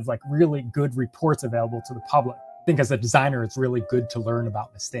all have like really good reports available to the public. I think as a designer, it's really good to learn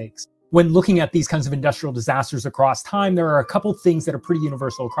about mistakes. When looking at these kinds of industrial disasters across time, there are a couple things that are pretty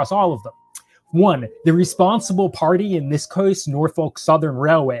universal across all of them. One, the responsible party, in this case, Norfolk Southern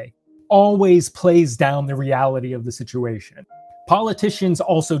Railway, always plays down the reality of the situation. Politicians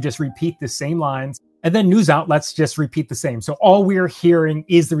also just repeat the same lines, and then news outlets just repeat the same. So all we're hearing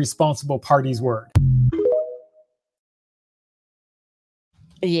is the responsible party's word.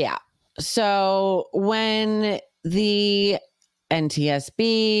 Yeah. So when the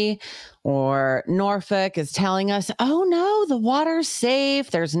NTSB or Norfolk is telling us, oh no, the water's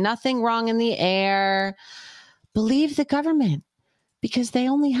safe, there's nothing wrong in the air, believe the government, because they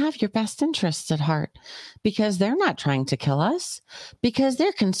only have your best interests at heart, because they're not trying to kill us, because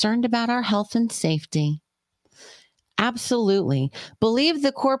they're concerned about our health and safety. Absolutely. Believe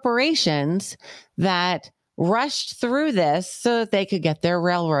the corporations that rushed through this so that they could get their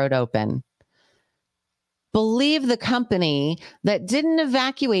railroad open. Believe the company that didn't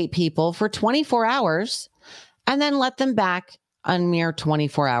evacuate people for 24 hours and then let them back a mere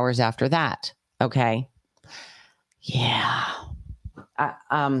 24 hours after that. Okay. Yeah.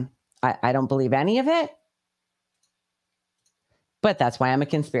 I don't believe any of it, but that's why I'm a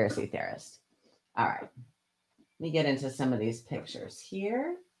conspiracy theorist. All right. Let me get into some of these pictures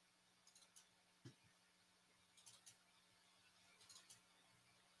here.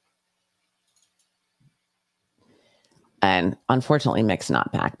 And unfortunately, Mick's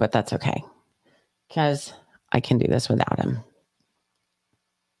not back, but that's okay, because I can do this without him.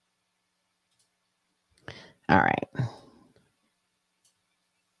 All right.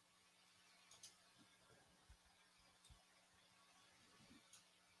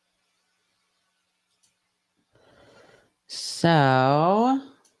 So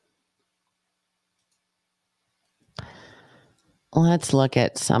let's look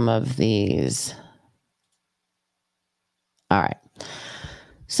at some of these. All right.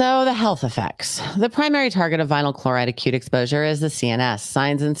 So the health effects. The primary target of vinyl chloride acute exposure is the CNS.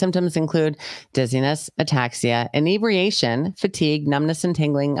 Signs and symptoms include dizziness, ataxia, inebriation, fatigue, numbness and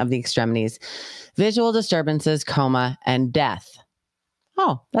tingling of the extremities, visual disturbances, coma, and death.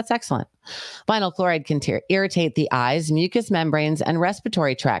 Oh, that's excellent. Vinyl chloride can irritate the eyes, mucous membranes, and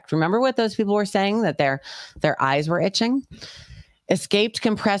respiratory tract. Remember what those people were saying, that their eyes were itching? Escaped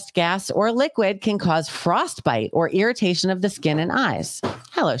compressed gas or liquid can cause frostbite or irritation of the skin and eyes.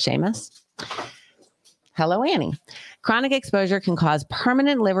 Hello, Seamus. Hello, Annie. Chronic exposure can cause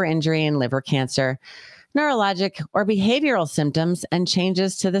permanent liver injury and liver cancer, neurologic or behavioral symptoms, and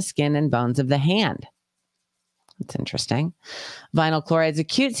changes to the skin and bones of the hand. That's interesting. Vinyl chloride's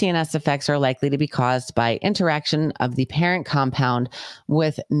acute CNS effects are likely to be caused by interaction of the parent compound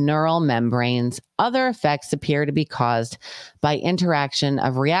with neural membranes. Other effects appear to be caused by interaction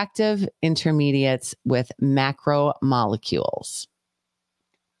of reactive intermediates with macromolecules.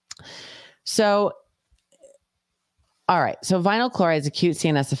 So, all right. So vinyl chloride's acute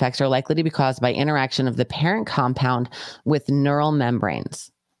CNS effects are likely to be caused by interaction of the parent compound with neural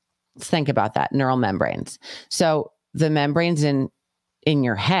membranes. Let's think about that. Neural membranes. So the membranes in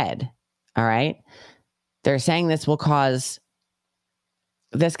your head, all right, they're saying this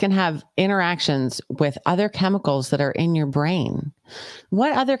can have interactions with other chemicals that are in your brain.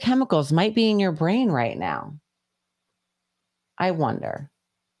 What other chemicals might be in your brain right now? I wonder.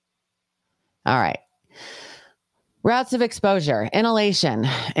 All right. Routes of exposure. Inhalation.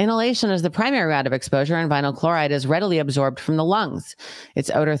 Inhalation is the primary route of exposure, and vinyl chloride is readily absorbed from the lungs. Its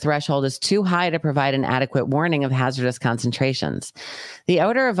odor threshold is too high to provide an adequate warning of hazardous concentrations. The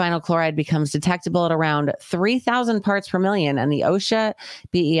odor of vinyl chloride becomes detectable at around 3,000 parts per million, and the OSHA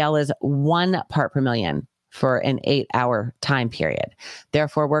BEL is 1 part per million for an 8-hour time period.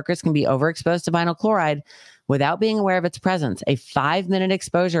 Therefore, workers can be overexposed to vinyl chloride without being aware of its presence. A 5-minute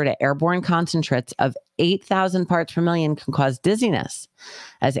exposure to airborne concentrates of 8,000 parts per million can cause dizziness.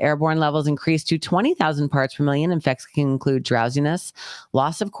 As airborne levels increase to 20,000 parts per million, effects can include drowsiness,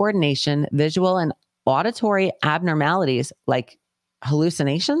 loss of coordination, visual and auditory abnormalities like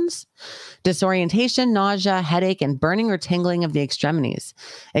hallucinations, disorientation, nausea, headache, and burning or tingling of the extremities.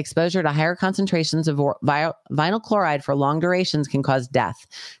 Exposure to higher concentrations of vinyl chloride for long durations can cause death,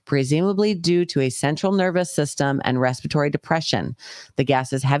 presumably due to a central nervous system and respiratory depression. The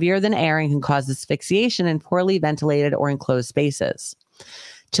gas is heavier than air and can cause asphyxiation in poorly ventilated or enclosed spaces.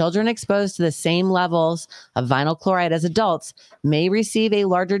 Children exposed to the same levels of vinyl chloride as adults may receive a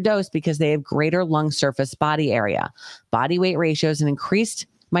larger dose because they have greater lung surface body area, body weight ratios, and increased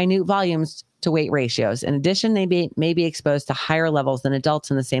minute volumes to weight ratios. In addition, they may be exposed to higher levels than adults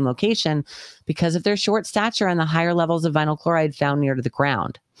in the same location because of their short stature and the higher levels of vinyl chloride found near to the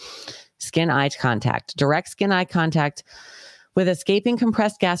ground. Skin-eye contact. Direct skin-eye contact with escaping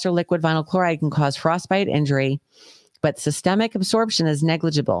compressed gas or liquid vinyl chloride can cause frostbite injury, but systemic absorption is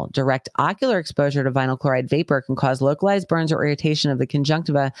negligible. Direct ocular exposure to vinyl chloride vapor can cause localized burns or irritation of the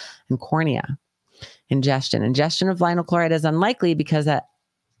conjunctiva and cornea. Ingestion of vinyl chloride is unlikely because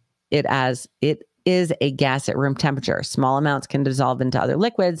it is a gas at room temperature. Small amounts can dissolve into other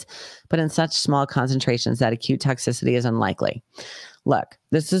liquids, but in such small concentrations that acute toxicity is unlikely. Look,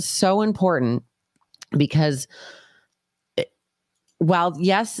 this is so important because while,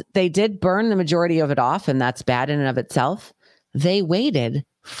 yes, they did burn the majority of it off, and that's bad in and of itself, they waited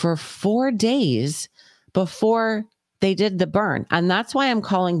for 4 days before they did the burn. And that's why I'm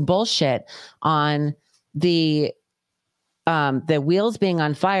calling bullshit on the wheels being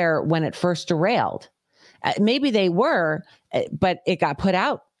on fire when it first derailed. Maybe they were, but it got put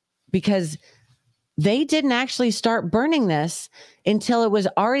out because they didn't actually start burning this until it was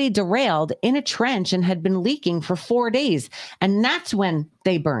already derailed in a trench and had been leaking for 4 days. And that's when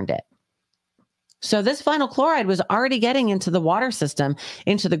they burned it. So this vinyl chloride was already getting into the water system,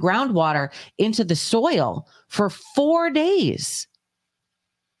 into the groundwater, into the soil for 4 days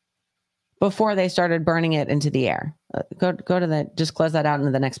before they started burning it into the air. Go to just close that out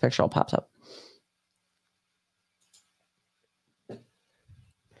and the next picture will pop up.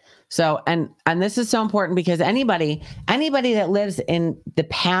 So, and this is so important because anybody that lives in the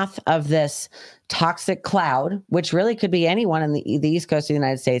path of this toxic cloud, which really could be anyone in the East Coast of the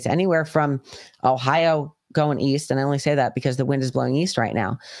United States, anywhere from Ohio going east, and I only say that because the wind is blowing east right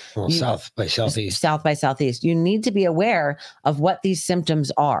now. Well, south by southeast. South by southeast. You need to be aware of what these symptoms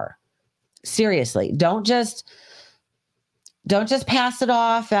are. Seriously, don't just pass it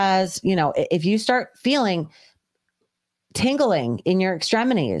off as, if you start feeling tingling in your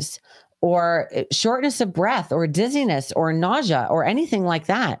extremities or shortness of breath or dizziness or nausea or anything like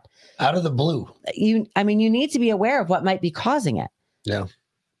that out of the blue, you need to be aware of what might be causing it. Yeah.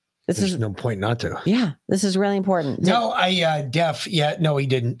 There's no point not to. Yeah, this is really important. No, no, he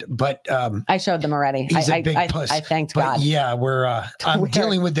didn't. But I showed them already. He's a big puss. I thanked but God. Yeah, I'm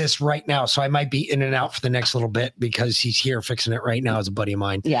dealing with this right now, so I might be in and out for the next little bit because he's here fixing it right now as a buddy of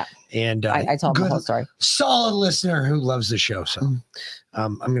mine. Yeah, and I told him the whole story. Solid listener who loves the show. So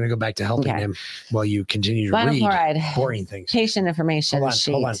I'm going to go back to helping him while you continue to vinyl read chloride, boring things. Patient information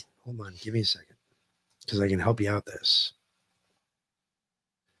sheet. Hold on. Give me a second because I can help you out. This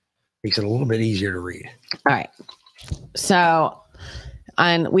makes it a little bit easier to read. All right. So,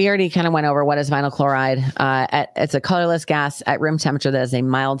 and we already kind of went over what is vinyl chloride. It's a colorless gas at room temperature that has a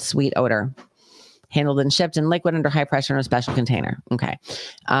mild, sweet odor. Handled and shipped in liquid under high pressure in a special container. Okay.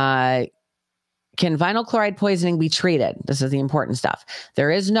 Can vinyl chloride poisoning be treated? This is the important stuff. There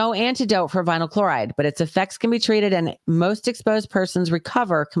is no antidote for vinyl chloride, but its effects can be treated and most exposed persons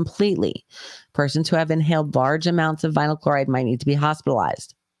recover completely. Persons who have inhaled large amounts of vinyl chloride might need to be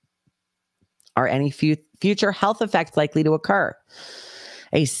hospitalized. Are any future health effects likely to occur?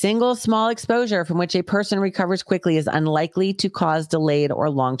 A single small exposure from which a person recovers quickly is unlikely to cause delayed or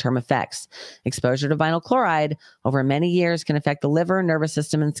long-term effects. Exposure to vinyl chloride over many years can affect the liver, nervous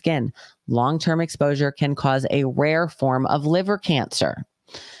system, and skin. Long-term exposure can cause a rare form of liver cancer.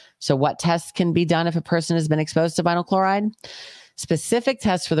 So what tests can be done if a person has been exposed to vinyl chloride? Specific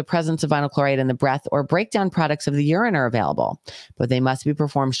tests for the presence of vinyl chloride in the breath or breakdown products of the urine are available, but they must be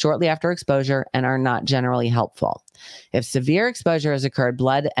performed shortly after exposure and are not generally helpful. If severe exposure has occurred,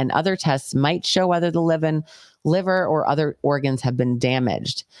 blood and other tests might show whether the liver or other organs have been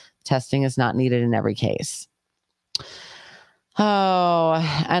damaged. Testing is not needed in every case. Oh,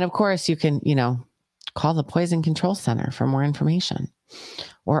 and of course you can, call the Poison Control Center for more information,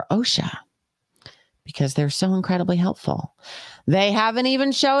 or OSHA, because they're so incredibly helpful. They haven't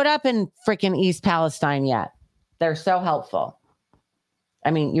even showed up in freaking East Palestine yet. They're so helpful.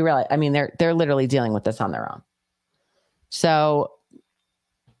 They're literally dealing with this on their own. So,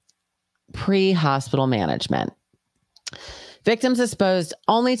 pre-hospital management. Victims exposed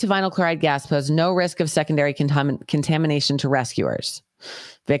only to vinyl chloride gas pose no risk of secondary contamination to rescuers.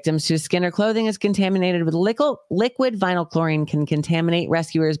 Victims whose skin or clothing is contaminated with liquid vinyl chlorine can contaminate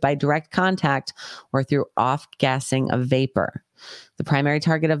rescuers by direct contact or through off-gassing of vapor. The primary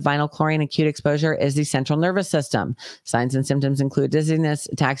target of vinyl chlorine acute exposure is the central nervous system. Signs and symptoms include dizziness,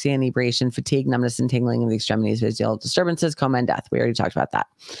 ataxia, inebriation, fatigue, numbness, and tingling of the extremities, visual disturbances, coma, and death. We already talked about that.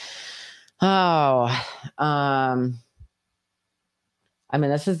 I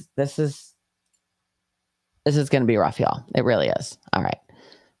mean, this is going to be rough, y'all. It really is. All right.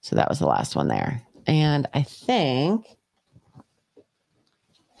 So that was the last one there. And I think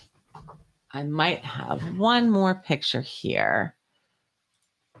I might have one more picture here.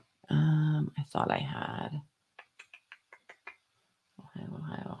 I thought I had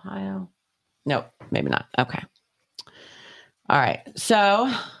Ohio. Nope, maybe not. Okay. All right. So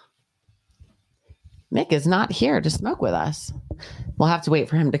Mick is not here to smoke with us. We'll have to wait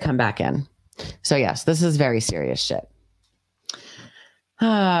for him to come back in. So yes, this is very serious shit.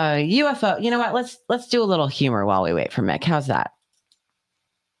 UFO. You know what? Let's do a little humor while we wait for Mick. How's that?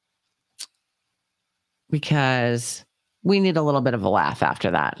 Because we need a little bit of a laugh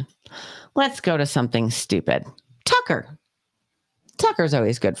after that. Let's go to something stupid. Tucker. Tucker's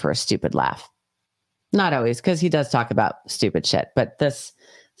always good for a stupid laugh. Not always, because he does talk about stupid shit. But this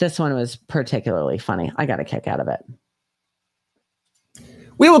one was particularly funny. I got a kick out of it.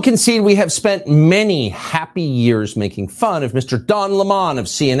 We will concede we have spent many happy years making fun of Mr. Don Lemon of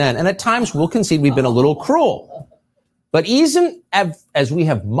CNN, and at times we'll concede we've been a little cruel. But even as we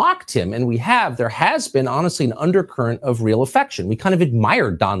have mocked him, and there has been honestly an undercurrent of real affection. We kind of admire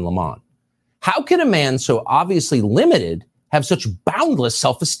Don Lemon. How can a man so obviously limited have such boundless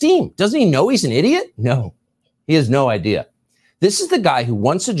self-esteem? Doesn't he know he's an idiot? No, he has no idea. This is the guy who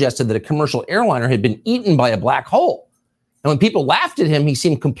once suggested that a commercial airliner had been eaten by a black hole. And when people laughed at him, he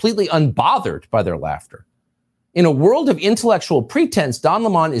seemed completely unbothered by their laughter. In a world of intellectual pretense, Don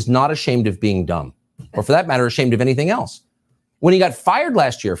Lemon is not ashamed of being dumb, or for that matter, ashamed of anything else. When he got fired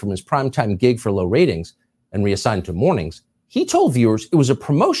last year from his primetime gig for low ratings and reassigned to mornings, he told viewers it was a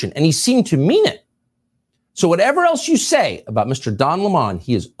promotion, and he seemed to mean it. So whatever else you say about Mr. Don Lemon,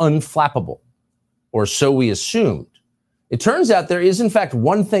 he is unflappable, or so we assumed. It turns out there is, in fact,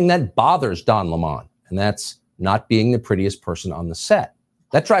 one thing that bothers Don Lemon, and that's not being the prettiest person on the set.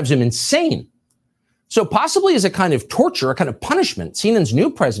 That drives him insane. So possibly as a kind of torture, a kind of punishment, CNN's new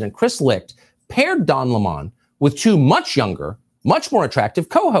president, Chris Licht, paired Don Lemon with two much younger, much more attractive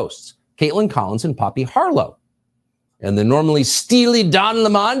co-hosts, Caitlin Collins and Poppy Harlow. And the normally steely Don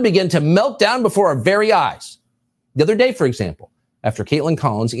Lemon began to melt down before our very eyes. The other day, for example, after Caitlin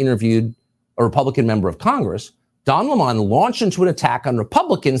Collins interviewed a Republican member of Congress, Don Lemon launched into an attack on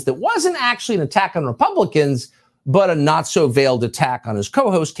Republicans that wasn't actually an attack on Republicans, but a not-so-veiled attack on his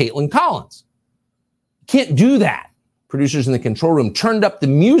co-host, Caitlin Collins. Can't do that. Producers in the control room turned up the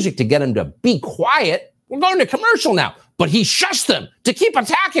music to get him to be quiet. We're going to commercial now. But he shushed them to keep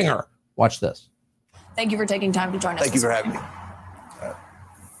attacking her. Watch this. Thank you for taking time to join us. Thank you for having me.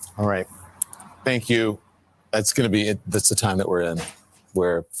 All right. Thank you. That's going to be it. That's the time that we're in,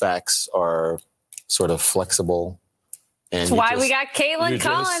 where facts are sort of flexible. And That's why we got Caitlin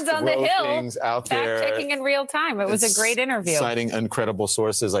Collins on the Hill, out there, fact-checking in real time. It was a great interview. Citing uncredible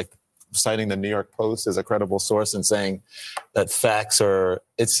sources, like citing the New York Post as a credible source and saying that facts are,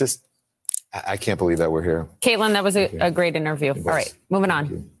 it's just, I can't believe that we're here. Caitlin, that was a great interview. All right, moving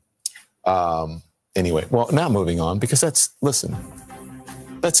on. Anyway, well, now moving on, because that's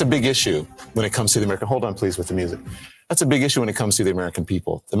a big issue when it comes to the American, hold on please with the music. That's a big issue when it comes to the American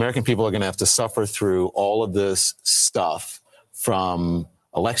people. The American people are going to have to suffer through all of this stuff, from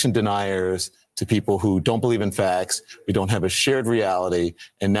election deniers to people who don't believe in facts. We don't have a shared reality.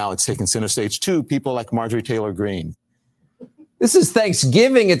 And now it's taken center stage to people like Marjorie Taylor Greene. This is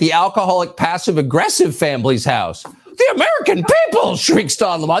Thanksgiving at the alcoholic passive-aggressive family's house. The American people, shrieks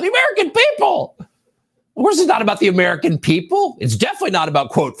Don Lemon. The American people. Of course, it's not about the American people. It's definitely not about,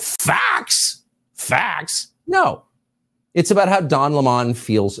 quote, facts. Facts. No. It's about how Don Lemon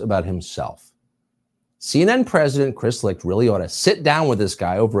feels about himself. CNN President Chris Licht really ought to sit down with this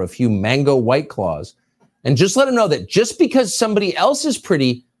guy over a few mango White Claws and just let him know that just because somebody else is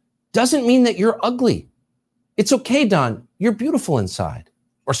pretty doesn't mean that you're ugly. It's okay, Don. You're beautiful inside.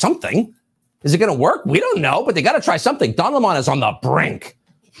 Or something. Is it going to work? We don't know, but they got to try something. Don Lemon is on the brink.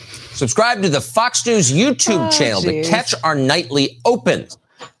 Subscribe to the Fox News YouTube channel to catch our nightly opens.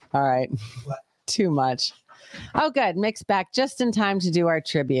 All right. Too much. Oh, good. Mick's back just in time to do our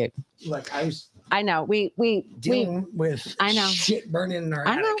tribute. Look, I know. We dealing with I know shit burning in our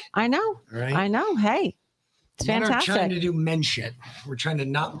attic. I know. Right? I know. Hey, it's fantastic. We're trying to do men shit. We're trying to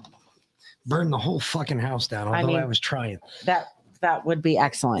not burn the whole fucking house down, although I was trying. That That would be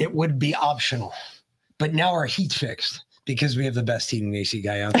excellent. It would be optional. But now our heat's fixed because we have the best heating AC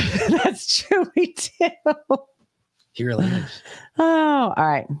guy out there. That's true. We do. He really is. Oh, all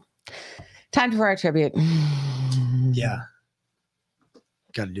right. Time for our tribute. Yeah.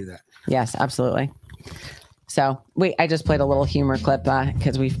 Got to do that. Yes, absolutely. So I just played a little humor clip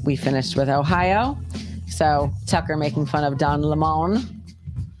because we finished with Ohio. So Tucker making fun of Don Lemon.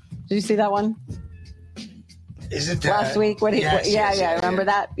 Did you see that one? Is it last week? Yeah. Remember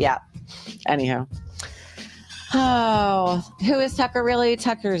that? Yeah. Anyhow. Oh, who is Tucker really?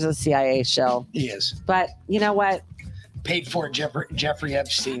 Tucker's a CIA shill. He is. But you know what? Paid for Jeffrey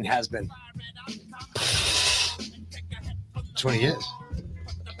Epstein has been. That's what he is.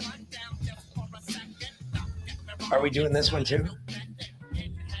 Are we doing this one too?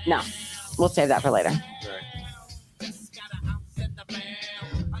 No. We'll save that for later.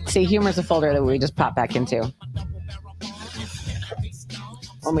 See, humor's a folder that we just pop back into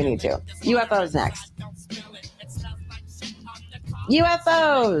when we need to. UFOs next.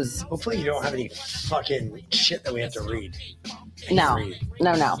 UFOs. Hopefully you don't have any fucking shit that we have to read. No.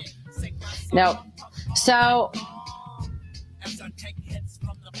 So,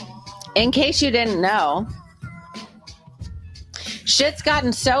 in case you didn't know, shit's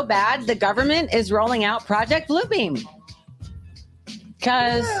gotten so bad, the government is rolling out Project Bluebeam.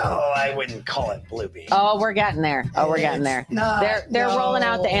 I wouldn't call it Bluebeam. Oh, we're getting there. They're rolling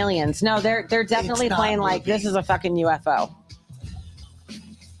out the aliens. No, they're definitely playing like this is a fucking UFO.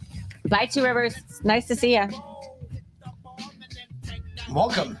 Bye, Two Rivers. Nice to see you.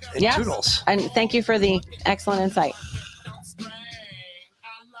 Welcome. And toodles. And thank you for the excellent insight.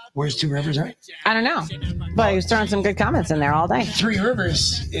 Where's Two Rivers, right? I don't know, but he was throwing some good comments in there all day. Three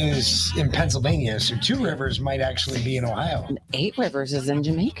Rivers is in Pennsylvania, so Two Rivers might actually be in Ohio. And Eight Rivers is in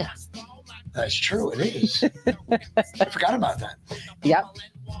Jamaica. That's true, it is. I forgot about that. Yep.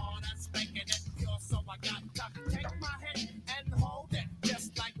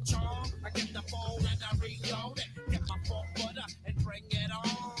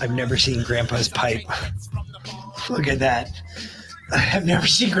 I've never seen Grandpa's pipe. Look at that. I've never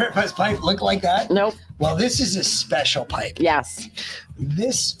seen Grandpa's pipe look like that. Nope. Well, this is a special pipe. Yes.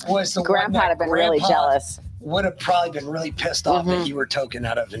 This was the Grandpa one that would have been really jealous. Would have probably been really pissed off that you were token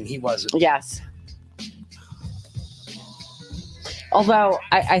out of and he wasn't. Yes. Although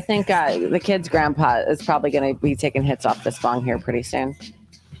I think the kid's grandpa is probably going to be taking hits off this bong here pretty soon.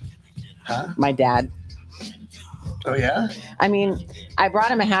 Huh? My dad. Oh, yeah? I mean, I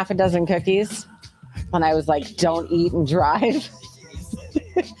brought him a half a dozen cookies when I was like, don't eat and drive.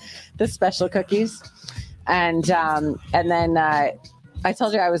 The special cookies. And then I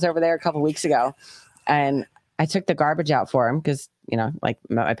told you I was over there a couple weeks ago and I took the garbage out for him because, you know, like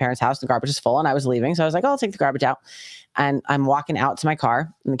my parents' house, the garbage is full and I was leaving. So I was like, oh, I'll take the garbage out. And I'm walking out to my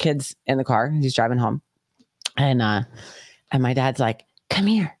car and the kid's in the car. He's driving home. And my dad's like, come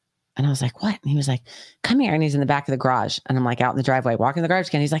here. And I was like, what? And he was like, come here. And he's in the back of the garage. And I'm like out in the driveway, walking the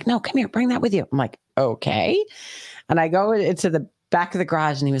garbage can. He's like, no, come here, bring that with you. I'm like, okay. And I go into the back of the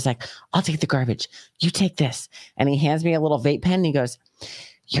garage and he was like, I'll take the garbage. You take this. And he hands me a little vape pen. And he goes,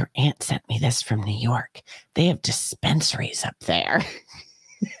 your aunt sent me this from New York. They have dispensaries up there.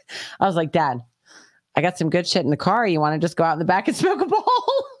 I was like, Dad, I got some good shit in the car. You want to just go out in the back and smoke a bowl?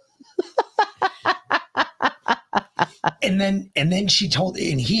 And then she told,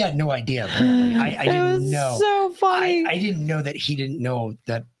 and he had no idea. Apparently. I didn't know. So funny. I didn't know that he didn't know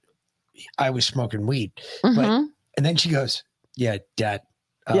that I was smoking weed. Mm-hmm. But and then she goes, "Yeah, Dad,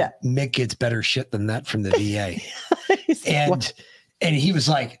 Mick gets better shit than that from the VA." and he was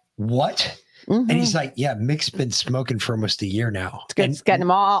like, "What?" Mm-hmm. And he's like, "Yeah, Mick's been smoking for almost a year now. It's good. It's getting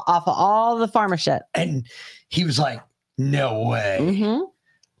him all off of all the farmer shit." And he was like, "No way." Mm-hmm.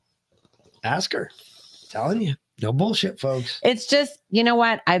 Ask her. I'm telling you. No bullshit, folks. It's just, you know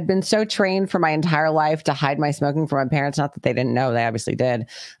what? I've been so trained for my entire life to hide my smoking from my parents. Not that they didn't know, they obviously did.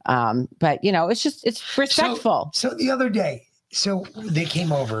 But you know, it's respectful. So the other day, so they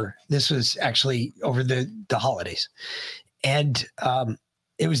came over. This was actually over the holidays. And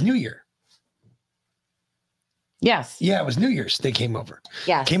it was New Year. Yes. Yeah, it was New Year's. They came over.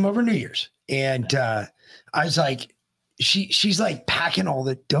 Yeah. Came over New Year's. And I was like, she's like packing all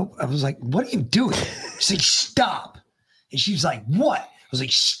the dope. I was like, what are you doing? She's like, stop. And she's like, what? I was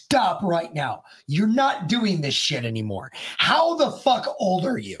like, stop right now. You're not doing this shit anymore. How the fuck old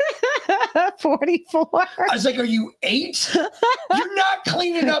are you? 44. I was like, are you 8? You're not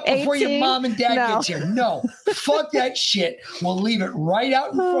cleaning up before 18? your mom and dad gets here. No, fuck that shit. We'll leave it right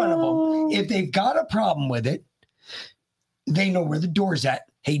out in front of them. If they've got a problem with it, they know where the door's at.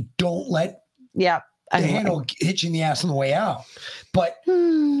 Hey, don't let. Yeah. to handle hitching the ass on the way out. But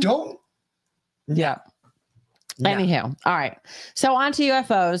don't. Yeah. Anyhow, all right. So on to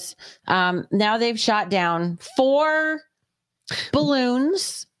UFOs. Now they've shot down 4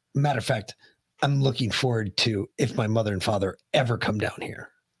 balloons. Matter of fact, I'm looking forward to if my mother and father ever come down here.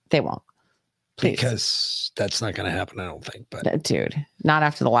 They won't. Please. Because that's not going to happen, I don't think. But dude, not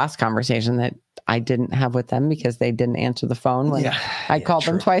after the last conversation that I didn't have with them because they didn't answer the phone when I called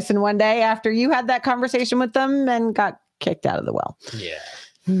them twice in one day after you had that conversation with them and got kicked out of the well. Yeah.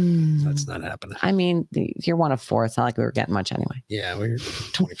 That's not happening. I mean, you're one of 4. It's not like we were getting much anyway. Yeah, we're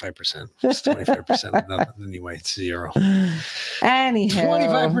 25%. It's 25% of nothing anyway. It's 0. Anyhow,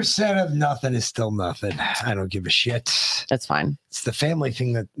 25% of nothing is still nothing. I don't give a shit. That's fine. It's the family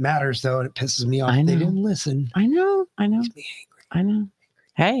thing that matters, though, and it pisses me off. They didn't listen. I know. Makes me angry. I know.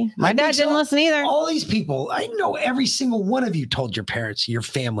 Hey, my dad didn't listen either. All these people, I know every single one of you told your parents, your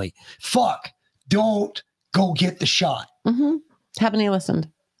family, fuck, don't go get the shot. Haven't they listened?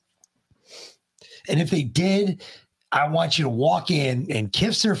 And if they did, I want you to walk in and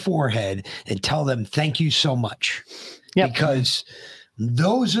kiss their forehead and tell them thank you so much. Because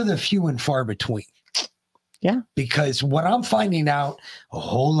those are the few and far between. Yeah. Because what I'm finding out, a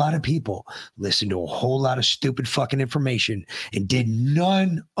whole lot of people listen to a whole lot of stupid fucking information and did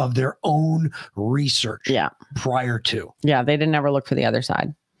none of their own research prior to. Yeah, they didn't ever look for the other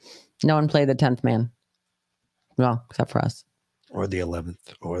side. No one played the 10th man. Well, except for us. Or the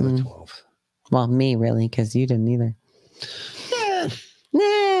 11th or the 12th. Well, me, really, because you didn't either.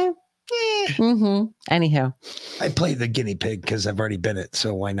 Anyhow. I played the guinea pig because I've already been it,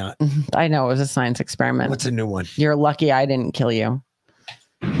 so why not? I know, it was a science experiment. What's a new one? You're lucky I didn't kill you.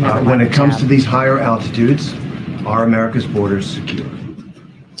 When it comes to these higher altitudes, are America's borders secure?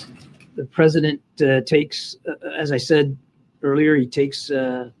 The president takes, as I said earlier, he takes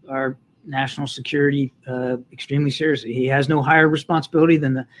our national security extremely seriously. He has no higher responsibility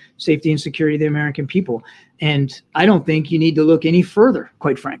than the safety and security of the American people. And I don't think you need to look any further,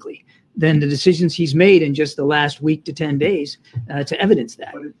 quite frankly, than the decisions he's made in just the last week to 10 days to evidence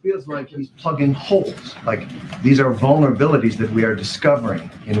that. But it feels like he's plugging holes. Like these are vulnerabilities that we are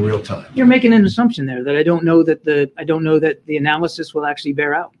discovering in real time. You're making an assumption there that I don't know that the analysis will actually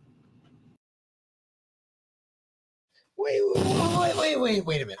bear out.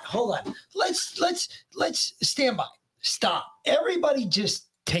 Wait a minute. Hold on. Let's stand by. Stop. Everybody just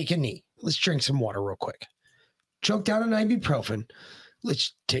take a knee. Let's drink some water real quick. Choke down an ibuprofen.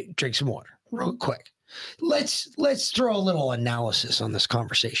 Let's drink some water real quick. Let's throw a little analysis on this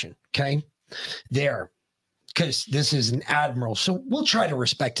conversation. Okay. Because this is an admiral. So we'll try to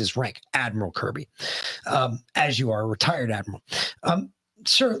respect his rank, Admiral Kirby, as you are a retired admiral.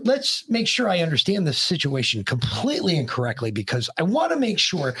 Sir, let's make sure I understand the situation completely and correctly because I want to make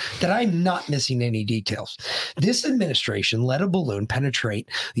sure that I'm not missing any details. This administration let a balloon penetrate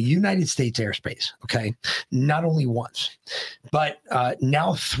the United States airspace, okay? Not only once, but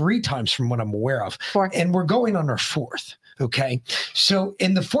now 3 times from what I'm aware of. 4. And we're going on our 4th. Okay. So,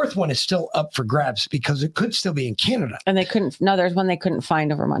 and the 4th one is still up for grabs because it could still be in Canada. And there's one they couldn't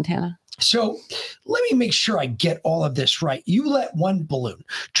find over Montana. So let me make sure I get all of this right. You let one balloon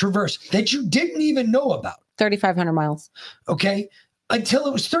traverse that you didn't even know about. 3,500 miles. Okay. Until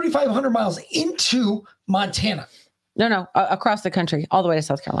it was 3,500 miles into Montana. No, across the country, all the way to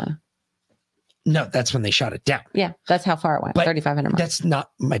South Carolina. No, that's when they shot it down. Yeah, that's how far it went. 3,500 miles. That's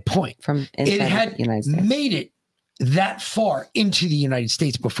not my point. From inside it had the United States. Made it that far into the United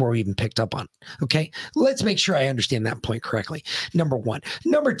States before we even picked up on it. Okay. Let's make sure I understand that point correctly. Number 1.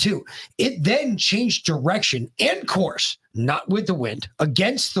 Number 2, it then changed direction and course, not with the wind,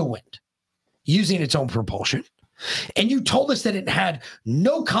 against the wind, using its own propulsion. And you told us that it had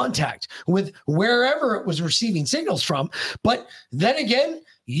no contact with wherever it was receiving signals from. But then again,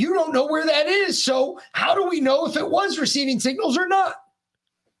 you don't know where that is. So how do we know if it was receiving signals or not?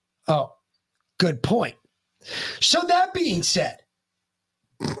 Oh, good point. So that being said,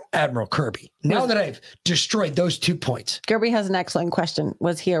 Admiral Kirby, now that I've destroyed those 2 points. Kirby has an excellent question.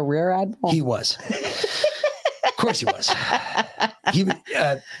 Was he a rear admiral? He was. Of course he was. He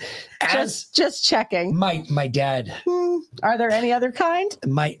just checking. My dad. Are there any other kind?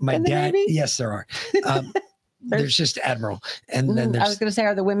 My dad. Navy? Yes, there are. There's just admiral. And then there's, I was going to say,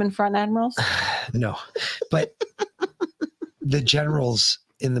 are the women front admirals? No, but the generals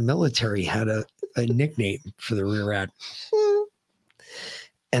in the military had a nickname for the rear ad,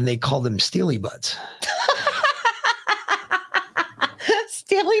 and they called them Steely Buds.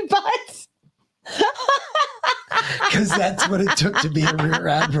 Steely Buds, because that's what it took to be a rear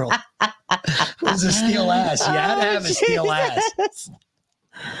admiral. It was a steel ass. You had to have a steel ass.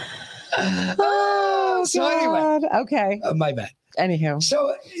 Oh, So anyway. Okay. My bad. Anywho.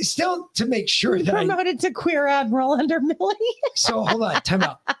 So still to make sure that promoted to queer admiral under Millie. So hold on, time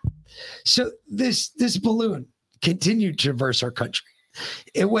out. So this balloon continued to traverse our country.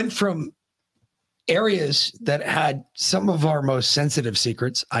 It went from areas that had some of our most sensitive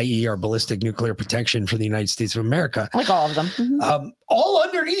secrets, i.e. our ballistic nuclear protection for the United States of America. Like all of them. Mm-hmm. All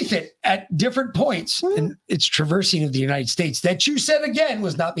underneath it at different points in its traversing of the United States that you said again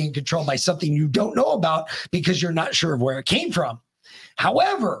was not being controlled by something you don't know about because you're not sure of where it came from.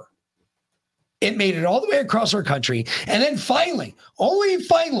 However, it made it all the way across our country. And then finally, only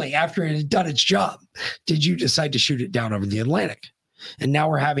finally, after it had done its job, did you decide to shoot it down over the Atlantic. And now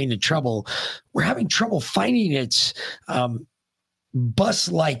we're having trouble finding its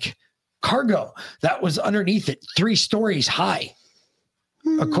bus-like cargo that was underneath it 3 stories high,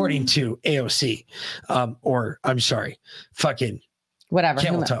 according to AOC. Or I'm sorry, fucking whatever.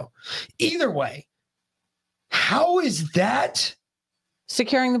 Camel toe. Either way, how is that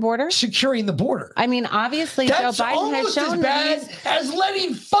securing the border? Securing the border. I mean, obviously, that's Joe Biden has shown as bad as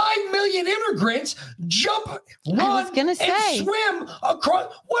letting 5 million immigrants jump, run, and swim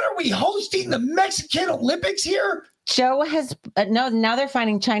across. What are we hosting? The Mexican Olympics here? Joe has no. Now they're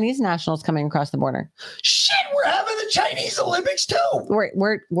finding Chinese nationals coming across the border. Shit, we're having the Chinese Olympics too.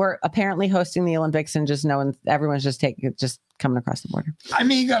 We're apparently hosting the Olympics and just knowing everyone's just coming across the border. I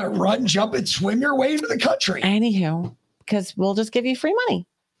mean, you got to run, jump, and swim your way into the country. Anywho. Because we'll just give you free money.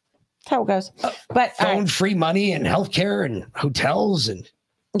 That's how it goes. But phone free money and healthcare and hotels and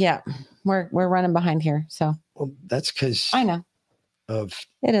yeah, we're running behind here. So that's because I know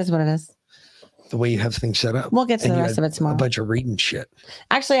it is what it is. The way you have things set up. We'll get to the rest of it tomorrow. A bunch of reading shit.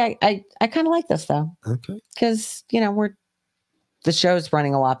 Actually, I kind of like this though. Okay. Because the show's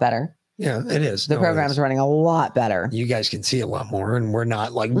running a lot better. Yeah, it is. The program's running a lot better. You guys can see a lot more, and we're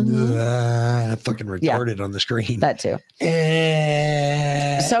not like fucking retarded on the screen. That too.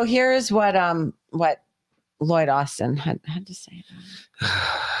 So here's what Lloyd Austin had to say.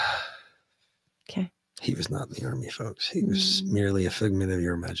 Okay. He was not in the army, folks. He was merely a figment of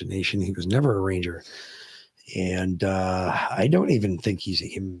your imagination. He was never a ranger. And I don't even think he's a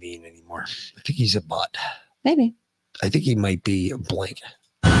human being anymore. I think he's a bot. Maybe. I think he might be a blank.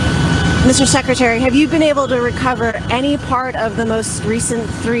 Mr. Secretary, have you been able to recover any part of the most recent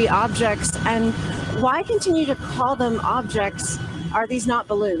 3 objects? And why continue to call them objects? Are these not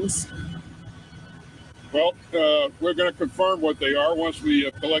balloons? Well, we're going to confirm what they are once we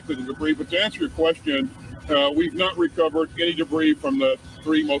have collected the debris. But to answer your question, we've not recovered any debris from the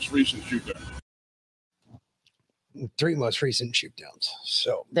 3 most recent shootdowns. 3 most recent shootdowns.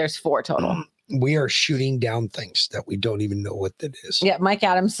 So there's 4 total. We are shooting down things that we don't even know what that is. Yeah, Mike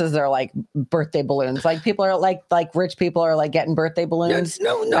Adams says they're like birthday balloons. Like people are like rich people are like getting birthday balloons.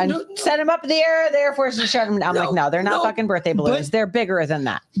 No. Set them up in the air. The Air Force is shutting them down. I'm like, no, they're not fucking birthday balloons. They're bigger than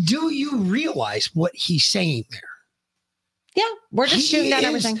that. Do you realize what he's saying there? Yeah, we're just shooting down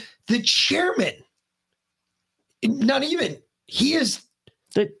everything. The chairman. Not even. He is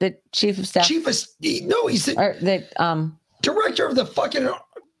the chief of staff. He's the director of the fucking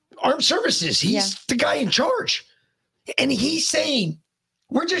Armed Services. He's the guy in charge. And he's saying,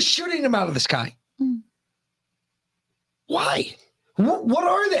 we're just shooting them out of the sky. Why? What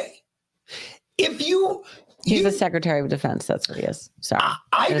are they? He's the Secretary of Defense. That's what he is. Sorry.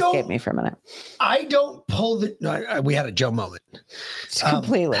 It escaped me for a minute. I don't pull we had a Joe moment.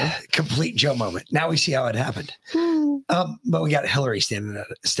 Complete Joe moment. Now we see how it happened. But we got Hillary staring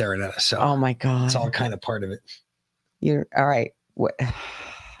at us. So oh my God. It's all kind of part of it. You're all right.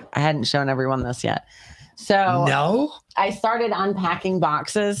 I hadn't shown everyone this yet. So no, I started unpacking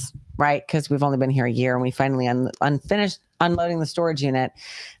boxes, right? Because we've only been here a year and we finally unfinished unloading the storage unit.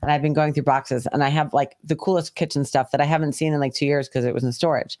 And I've been going through boxes and I have like the coolest kitchen stuff that I haven't seen in like 2 years because it was in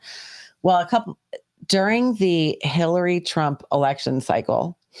storage. Well, during the Hillary Trump election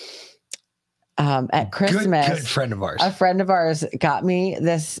cycle, at Christmas, good friend of ours. A friend of ours got me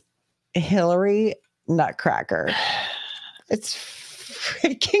this Hillary nutcracker. It's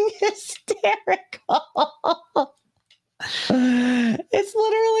freaking hysterical. It's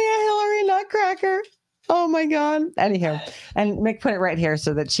literally a Hillary nutcracker. Oh my God. Anyhow, and Mick put it right here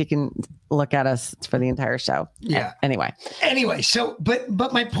so that she can look at us for the entire show. Yeah. Anyway, so but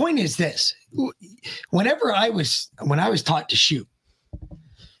my point is this. When I was taught to shoot,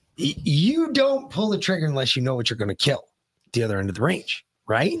 you don't pull the trigger unless you know what you're going to kill at the other end of the range,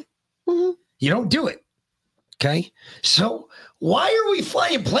 right? Mm-hmm. You don't do it. Okay. So why are we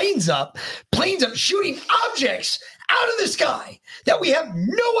flying planes up, shooting objects out of the sky that we have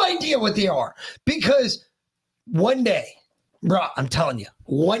no idea what they are? Because one day Bro, I'm telling you,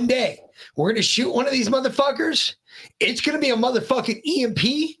 one day we're going to shoot one of these motherfuckers. It's going to be a motherfucking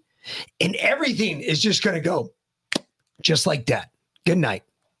EMP, and everything is just going to go just like that. Good night.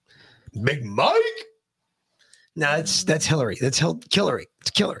 Big Mike. No, that's Hillary. That's Hillary.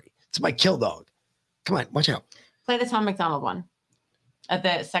 It's Hillary. It's my kill dog. Come on, watch out. Play the Tom McDonald one at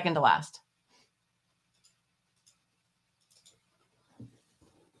the second to last.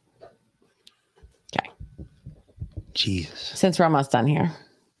 Okay. Jesus. Since we're almost done here,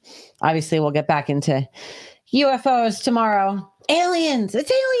 obviously we'll get back into UFOs tomorrow. Aliens.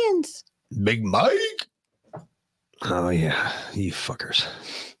 It's aliens. Big Mike. Oh, yeah. You fuckers.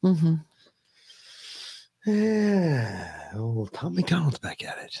 Mm-hmm. Yeah. Oh, Tom McDonald's back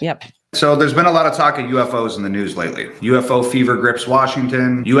at it. Yep. So there's been a lot of talk of UFOs in the news lately. UFO fever grips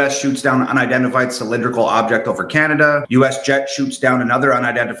Washington. U.S. shoots down unidentified cylindrical object over Canada. U.S. jet shoots down another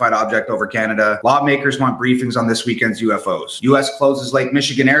unidentified object over Canada. Lawmakers want briefings on this weekend's UFOs. U.S. closes Lake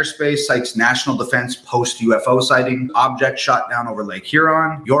Michigan airspace, cites national defense post-UFO sighting. Object shot down over Lake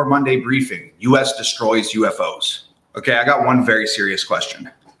Huron. Your Monday briefing. U.S. destroys UFOs. Okay, I got one very serious question.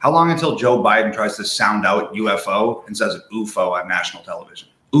 How long until Joe Biden tries to sound out UFO and says UFO on national television?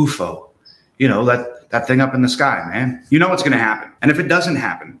 UFO. You know, that thing up in the sky, man. You know what's going to happen. And if it doesn't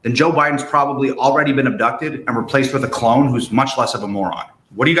happen, then Joe Biden's probably already been abducted and replaced with a clone who's much less of a moron.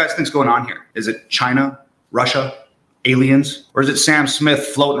 What do you guys think's going on here? Is it China, Russia, aliens, or is it Sam Smith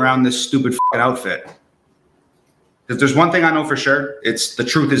floating around this stupid fucking outfit? Because there's one thing I know for sure, it's the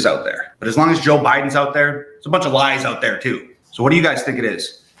truth is out there. But as long as Joe Biden's out there, there's a bunch of lies out there too. So what do you guys think it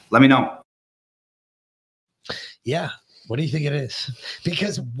is? Let me know. Yeah. What do you think it is?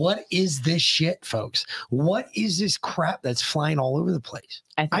 Because what is this shit, folks? What is this crap that's flying all over the place?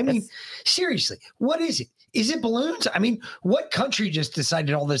 I mean, seriously, what is it? Is it balloons? I mean, what country just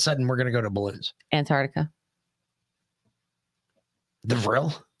decided all of a sudden we're going to go to balloons? Antarctica. The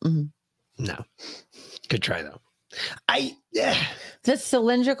Vril? Mm-hmm. No. Good try, though. The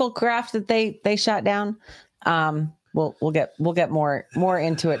cylindrical craft that they shot down. We'll get more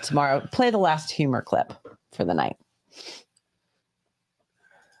into it tomorrow. Play the last humor clip for the night.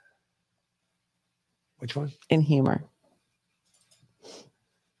 Which one? In humor.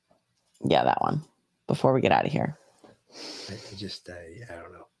 Yeah, that one. Before we get out of here. I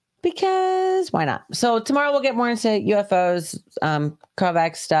don't know. Because why not? So tomorrow we'll get more into UFOs,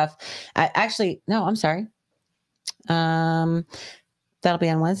 Kovacs stuff. No, I'm sorry. That'll be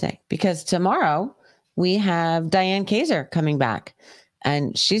on Wednesday because tomorrow we have Diane Kaiser coming back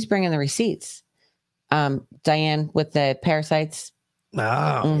and she's bringing the receipts. Diane with the parasites.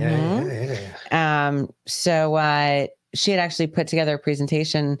 Oh, yeah. So she had actually put together a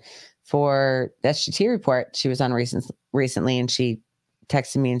presentation for the SGT report. She was on recently and she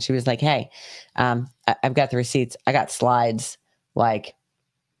texted me and she was like, hey, I've got the receipts. I got slides. Like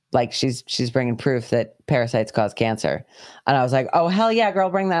she's bringing proof that parasites cause cancer. And I was like, oh, hell yeah, girl,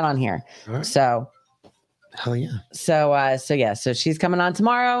 bring that on here. Right. So hell yeah. So she's coming on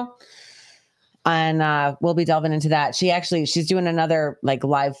tomorrow. And we'll be delving into that. She's doing another like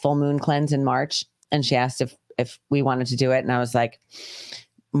live full moon cleanse in March. And she asked if we wanted to do it. And I was like,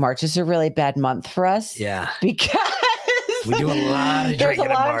 March is a really bad month for us. Yeah. Because we do a lot of there's drinking.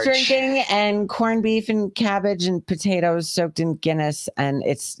 A lot of drinking and corned beef and cabbage and potatoes soaked in Guinness. And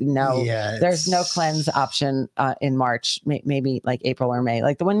there's no cleanse option in March, maybe like April or May.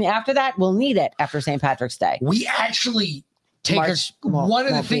 Like the one after that, we'll need it after St. Patrick's Day. We actually one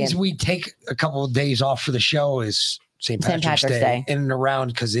of the things we take a couple of days off for the show is St. Patrick's Day in and around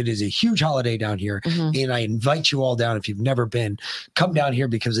because it is a huge holiday down here. Mm-hmm. And I invite you all down. If you've never been, come down here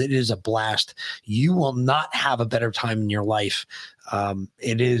because it is a blast. You will not have a better time in your life.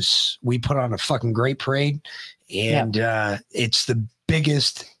 We put on a fucking great parade and it's the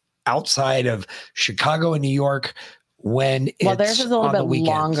biggest outside of Chicago and New York. Theirs is a little bit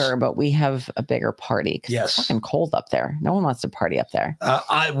longer, but we have a bigger party because it's fucking cold up there. No one wants to party up there.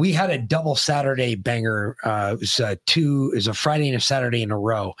 We had a double Saturday banger. It was a Friday and a Saturday in a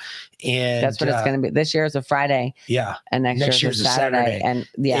row, and that's what it's going to be. This year is a Friday, and next year's a Saturday, and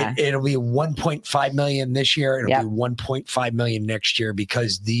it'll be 1.5 million this year. It'll be 1.5 million next year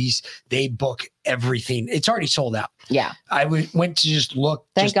because they book everything. It's already sold out. Yeah, I went to just look.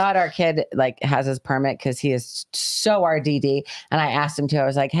 Thank God our kid has his permit because he is so RDD. And I asked him to. I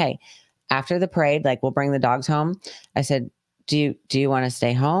was like, hey, after the parade, we'll bring the dogs home. I said, do you want to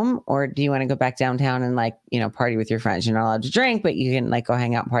stay home or do you want to go back downtown and party with your friends? You're not allowed to drink, but you can go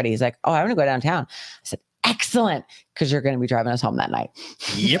hang out and party. He's like, oh, I want to go downtown. I said, excellent, because you're going to be driving us home that night.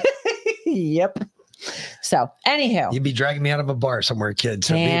 Yep. Yep. So, anywho. You'd be dragging me out of a bar somewhere, kid.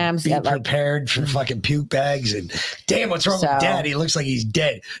 So be prepared for fucking puke bags and damn, what's wrong with Dad? He looks like he's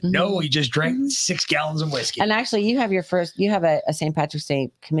dead. No, he just drank 6 gallons of whiskey. And actually, you have a St. Patrick's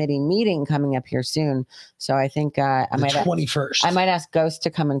Day committee meeting coming up here soon. So I think I might 21st. I might ask Ghost to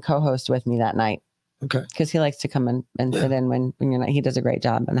come and co-host with me that night. Okay. Because he likes to come and sit in when you're not. He does a great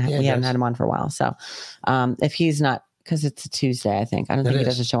job, and we haven't had him on for a while. So if he's not, because it's a Tuesday, I think. I don't think he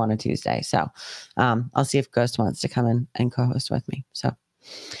does a show on a Tuesday. So I'll see if Ghost wants to come in and co-host with me. So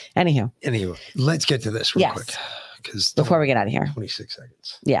anywho, let's get to this real quick. Because before we get out of here, 26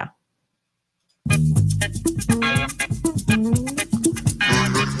 seconds. Yeah.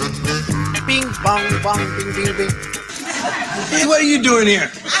 Bing, bong, bong, bing, bing, bing. Hey, what are you doing here?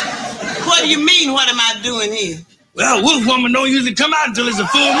 What do you mean, what am I doing here? Well, Wolf Woman don't usually come out until it's a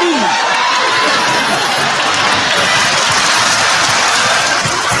full moon.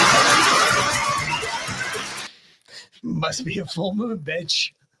 Must be a full moon,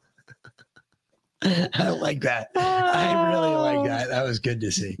 bitch. I like that. I really like that. That was good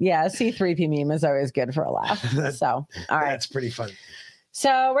to see. Yeah, C3P meme is always good for a laugh. So, all right. That's pretty fun.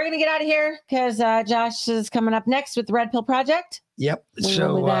 So we're going to get out of here because Josh is coming up next with the Red Pill Project. Yep.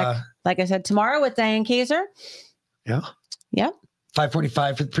 We'll be back, like I said, tomorrow with Diane Kaiser. Yeah. Yep.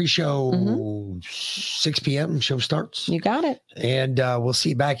 5:45 for the pre-show. 6 p.m. show starts. You got it. And we'll see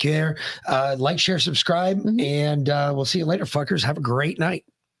you back here. Like, share, subscribe, and we'll see you later, fuckers. Have a great night.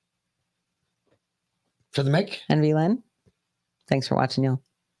 For the Mick and VLen. Thanks for watching, y'all.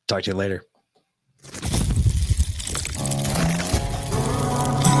 Talk to you later.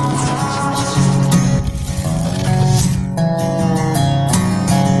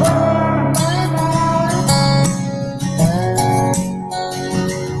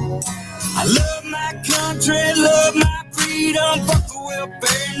 I love my country, love my freedom. Fuck the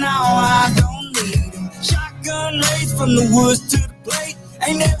welfare, now I don't need them. Shotgun race from the woods to the plate.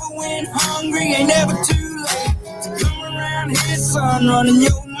 Ain't never went hungry, ain't never too late to come around here, son, running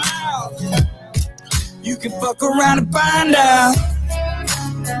your mouth. You can fuck around and find out.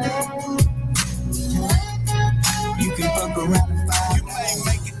 You can fuck around and find out. You may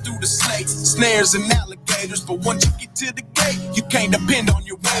make it through the snakes, snares, and alligators, but once you get to the gate, you can't depend on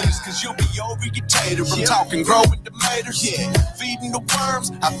your waiters, cause you'll be over-irritated. I'm talking growing tomatoes, feeding the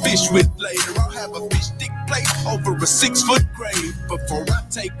worms I fish with later. I'll have a fish stick plate over a 6-foot grave before I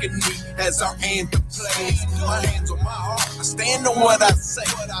take a knee as our anthem plays. My hands on my heart, I stand on what I say,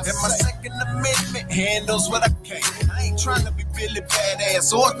 and my Second Amendment handles what I can. I ain't trying to be Billy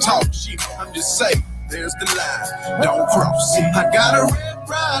Badass or talk shit, I'm just saying, there's the line, don't cross it. I got a Red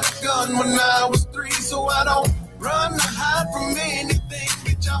Ryder gun when I was 3, so I don't run or hide from anything.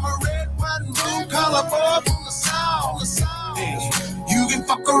 Bitch, I'm a red, white, and blue collar boy from the South. You can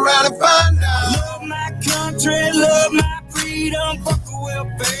fuck around and find out. Love my country, love my freedom. Fuck the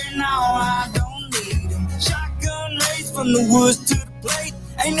welfare, now I don't need them. Shotgun race from the woods to the plate.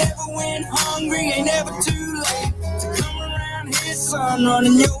 Ain't never went hungry, ain't never too late to come around here, son,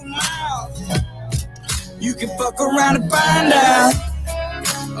 running your mouth. You can fuck around and find out.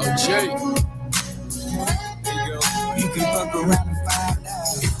 Oh, Jay. You can fuck around and find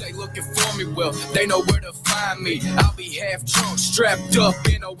out. If they looking for me, well, they know where to find me. I'll be half drunk, strapped up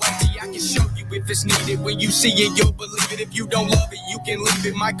in a whitey. I can show you if it's needed. When you see it, you'll believe it. If you don't love it, you can leave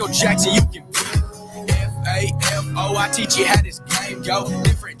it. Michael Jackson, you can beat it. F-A-F-O, I teach you how this game go.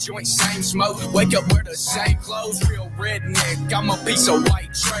 Different joints, same smoke. Wake up, wear the same clothes. Real redneck, I'm a piece of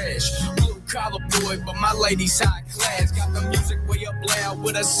white trash. Blue collar boy, but my lady's high class. Got the music way up loud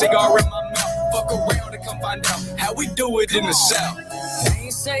with a cigar in my mouth. Fuck around and come find out how we do it in the South. I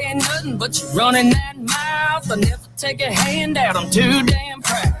ain't saying nothing, but you running that mouth. I never take a handout, I'm too damn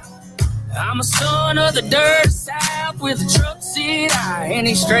proud. I'm a son of the dirty South with a truck seat eye and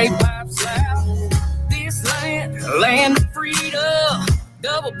a straight pipe loud. This land of freedom,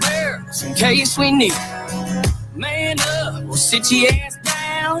 double barrels in case we need. Man up, we'll sit your ass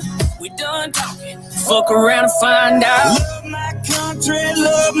down. We done talking, fuck around and find out. Love my country,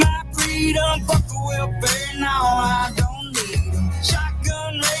 love my freedom. Fuck the welfare, now I don't need them.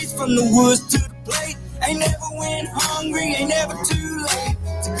 Shotgun race from the woods to the plate. Ain't never went hungry, ain't never too late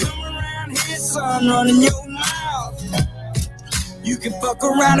to come around here, son, running your mouth. You can fuck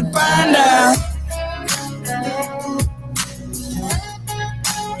around and find out.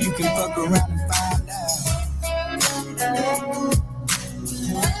 You can fuck around and